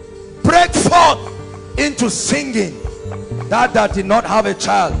 Break forth into singing, thou that did not have a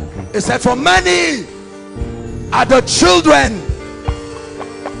child. He said, for many are the children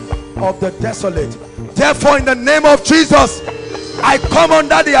of the desolate. Therefore, in the name of Jesus, I come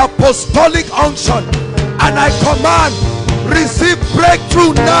under the apostolic unction and I command, receive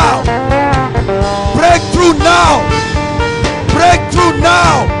breakthrough now. Breakthrough now. Breakthrough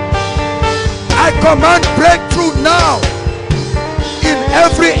now. I command breakthrough now. In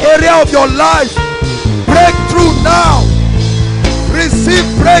every area of your life. Breakthrough now. Receive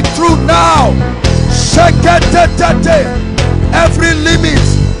breakthrough now. Every limit,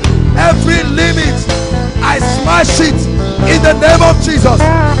 I smash it in the name of Jesus.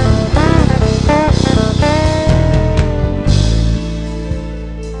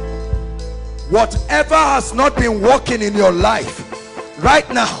 Whatever has not been working in your life right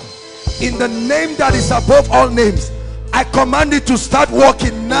now, in the name that is above all names, I command it to start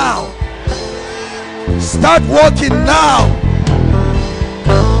working now. Start working now.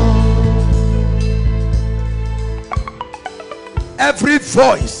 Every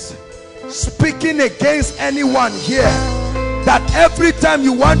voice speaking against anyone here, that every time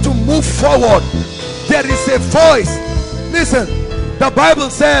you want to move forward, there is a voice. Listen, the Bible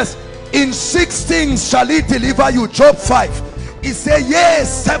says, in 6 things shall he deliver you. Job 5. He said,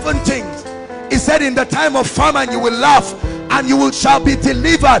 yes, 7 things. He said, in the time of famine you will laugh, and you shall be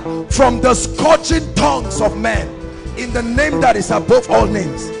delivered from the scorching tongues of men. In the name that is above all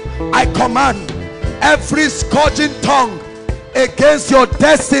names, I command every scorching tongue against your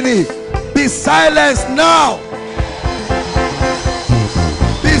destiny, be silenced now.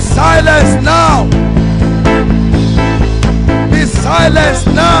 Be silenced now. Be silenced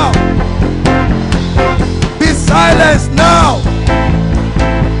now. Be silenced now.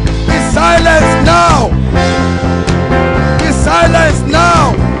 Be silenced now. Be silenced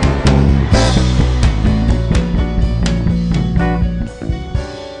now.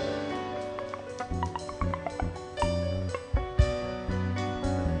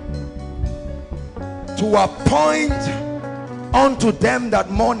 To appoint unto them that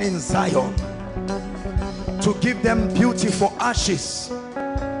mourn in Zion, to give them beauty for ashes,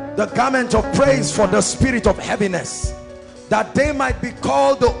 the garment of praise for the spirit of heaviness, that they might be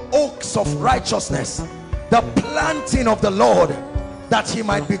called the oaks of righteousness, the planting of the Lord, that he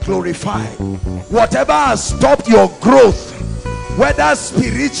might be glorified. Whatever has stopped your growth, whether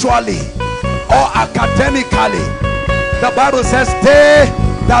spiritually or academically, the Bible says they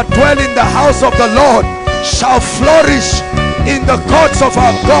that dwell in the house of the Lord shall flourish in the courts of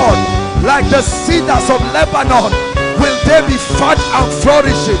our God. Like the cedars of Lebanon will they be fat and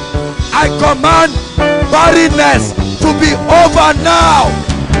flourishing. I command barrenness to be over now.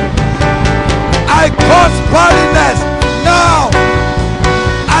 I cause barrenness now.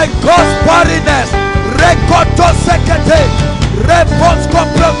 I cause barrenness. Rekoto sekete. Reposko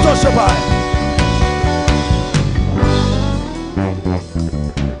pronto shabai.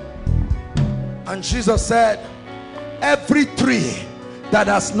 And Jesus said, every tree that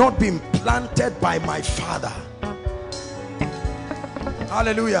has not been planted by my Father.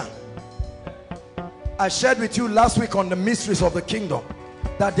 Hallelujah. I shared with you last week on the mysteries of the kingdom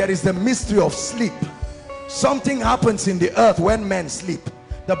that there is the mystery of sleep. Something happens in the earth when men sleep.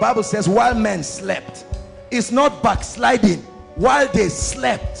 The Bible says while men slept, it's not backsliding. While they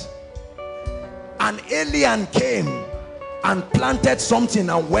slept, an alien came and planted something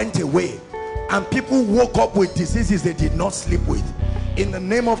and went away. And people woke up with diseases they did not sleep with. In the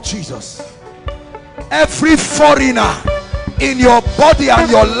name of Jesus, every foreigner in your body and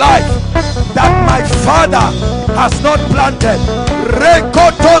your life that my Father has not planted,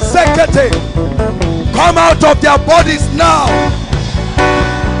 Rekoto sekete, come out of their bodies now.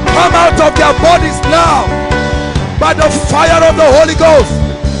 Come out of their bodies now by the fire of the Holy Ghost.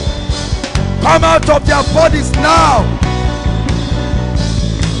 Come out of their bodies now.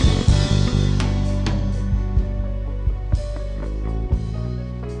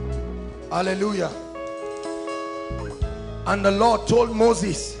 Hallelujah. And the Lord told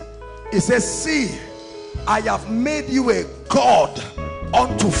Moses, he says, see, I have made you a God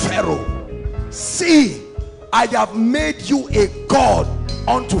unto Pharaoh. See, I have made you a God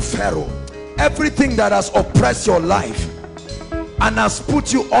unto Pharaoh. Everything that has oppressed your life and has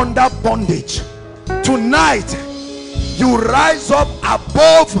put you under bondage, tonight you rise up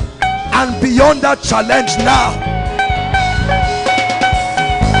above and beyond that challenge now.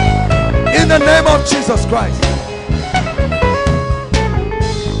 In the name of Jesus Christ.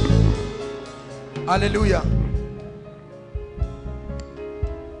 Hallelujah.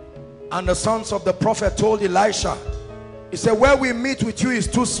 And the sons of the prophet told Elisha, he said, where we meet with you is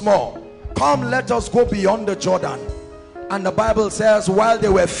too small. Come, let us go beyond the Jordan. And the Bible says while they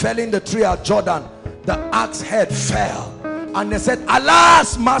were felling the tree at Jordan, the axe head fell. And they said,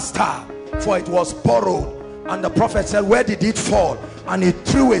 alas, master, for it was borrowed. And the prophet said, where did it fall? And he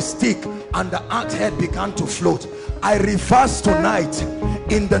threw a stick and the axe head began to float. I reverse tonight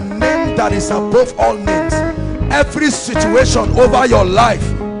in the name that is above all names, every situation over your life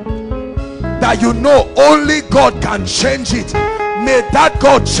that you know only God can change it, may that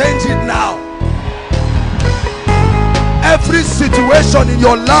God change it now. Every situation in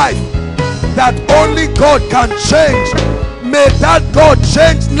your life that only God can change, may that God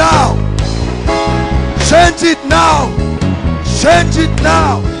change now. Change it now. Change it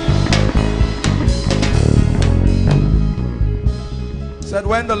now. Said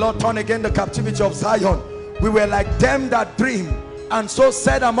when the Lord turned again the captivity of Zion, we were like them that dream, and so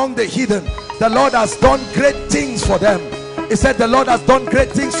said among the heathen, the Lord has done great things for them. He said the Lord has done great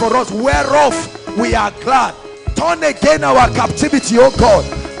things for us, whereof we are glad. Turn again our captivity, O God,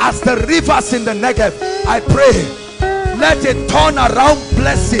 as the rivers in the Negev. I pray, let a turn around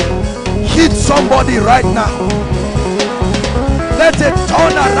blessing hit somebody right now. Let a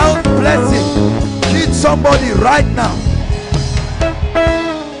turn around blessing hit somebody right now.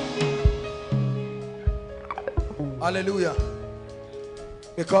 Hallelujah.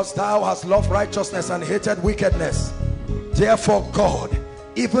 Because thou hast loved righteousness and hated wickedness, therefore God,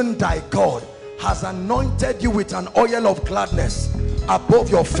 even thy God, has anointed you with an oil of gladness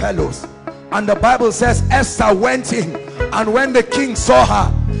above your fellows. And the Bible says Esther went in And when the king saw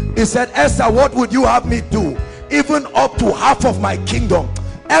her, he said, Esther, what would you have me do? Even up to half of my kingdom.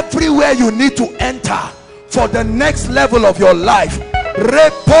 Everywhere you need to enter for the next level of your life.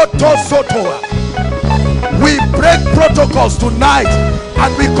 We break protocols tonight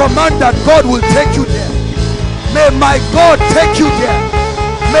and we command that God will take you there. May my God take you there.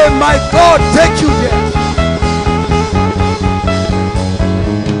 May my God take you there.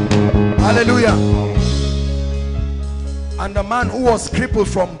 Hallelujah. And the man who was crippled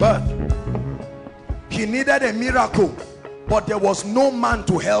from birth, he needed a miracle, but there was no man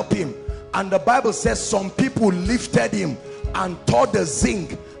to help him. And the Bible says some people lifted him and tore the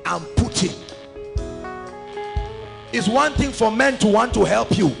zinc and put him. It's one thing for men to want to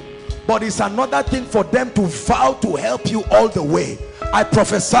help you, but it's another thing for them to vow to help you all the way. I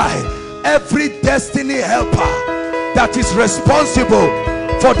prophesy, every destiny helper that is responsible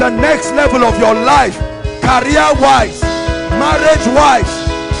for the next level of your life, career-wise, marriage-wise,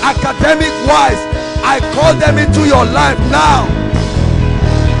 academic-wise, I call them into your life now.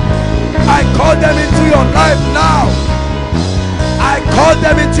 I call them into your life now. I call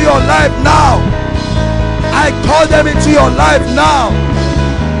them into your life now. I call them into your life now.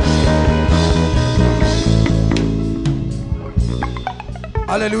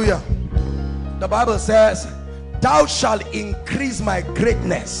 Hallelujah. The Bible says, thou shalt increase my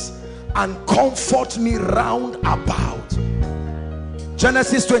greatness and comfort me round about.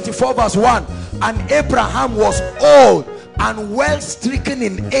 Genesis 24 verse 1. And Abraham was old and well stricken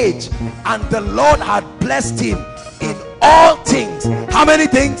in age, and the Lord had blessed him in all things. How many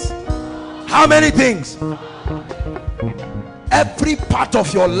things? How many things? Every part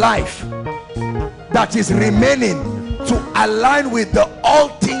of your life that is remaining to align with the all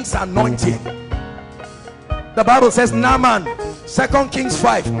things anointing. The Bible says Naaman, 2 Kings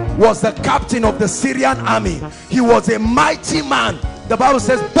 5, was the captain of the Syrian army. He was a mighty man. The Bible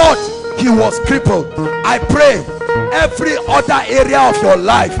says, but he was crippled. I pray every other area of your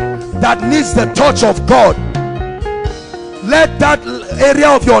life that needs the touch of God, let that area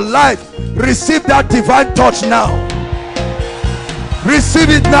of your life receive that divine touch now. Receive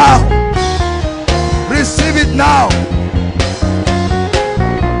it now. Receive it now.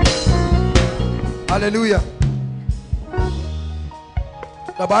 Hallelujah.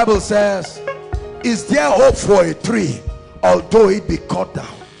 The Bible says, is there hope for a tree although it be cut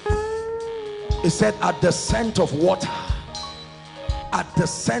down? It said, at the scent of water, at the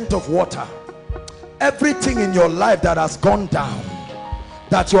scent of water. Everything in your life that has gone down,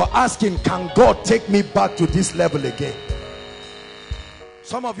 that you're asking, can God take me back to this level again?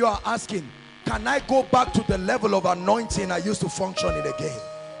 Some of you are asking, can I go back to the level of anointing I used to function in again?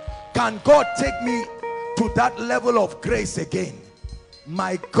 Can God take me to that level of grace again?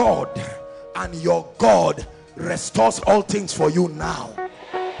 My God and your God restores all things for you now.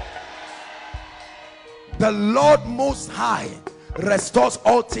 The Lord Most High restores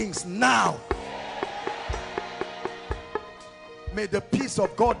all things now. May the peace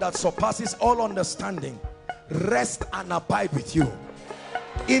of God that surpasses all understanding rest and abide with you,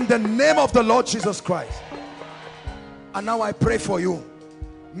 in the name of the Lord Jesus Christ. And now I pray for you.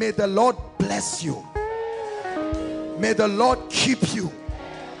 May the Lord bless you. May the Lord keep you.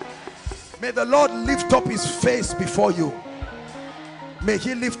 May the Lord lift up his face before you. May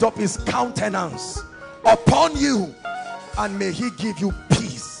he lift up his countenance upon you, and may he give you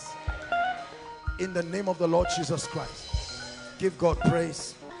peace, in the name of the Lord Jesus Christ. Give God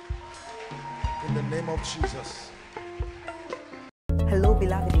praise in the name of Jesus. Hello,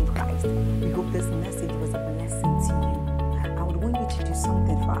 beloved in Christ. We hope this message was a blessing to you. I would want you to do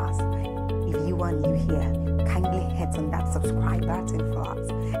something for us. If you are new here, kindly hit on that subscribe button for us,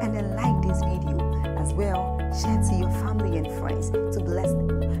 and then like this video as well. Share to your family and friends to bless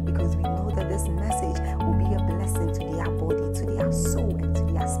them, because we know that this message will be a blessing to their body, to their soul, and to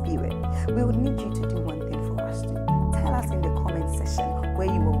their spirit. We would need you to do one thing for us too. Tell us in the comment section where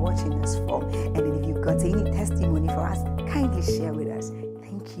you were watching us from, and then if you've got any testimony for us, kindly share with us.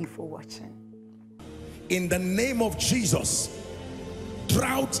 Thank you for watching. In the name of Jesus,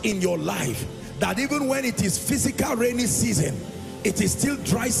 drought in your life, that even when it is physical rainy season, it is still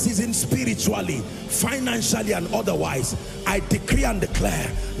dry season spiritually, financially, and otherwise. I decree and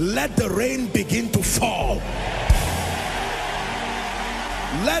declare, let the rain begin to fall.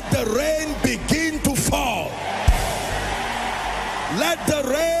 Let the rain begin to fall. Let the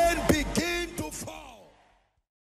rain begin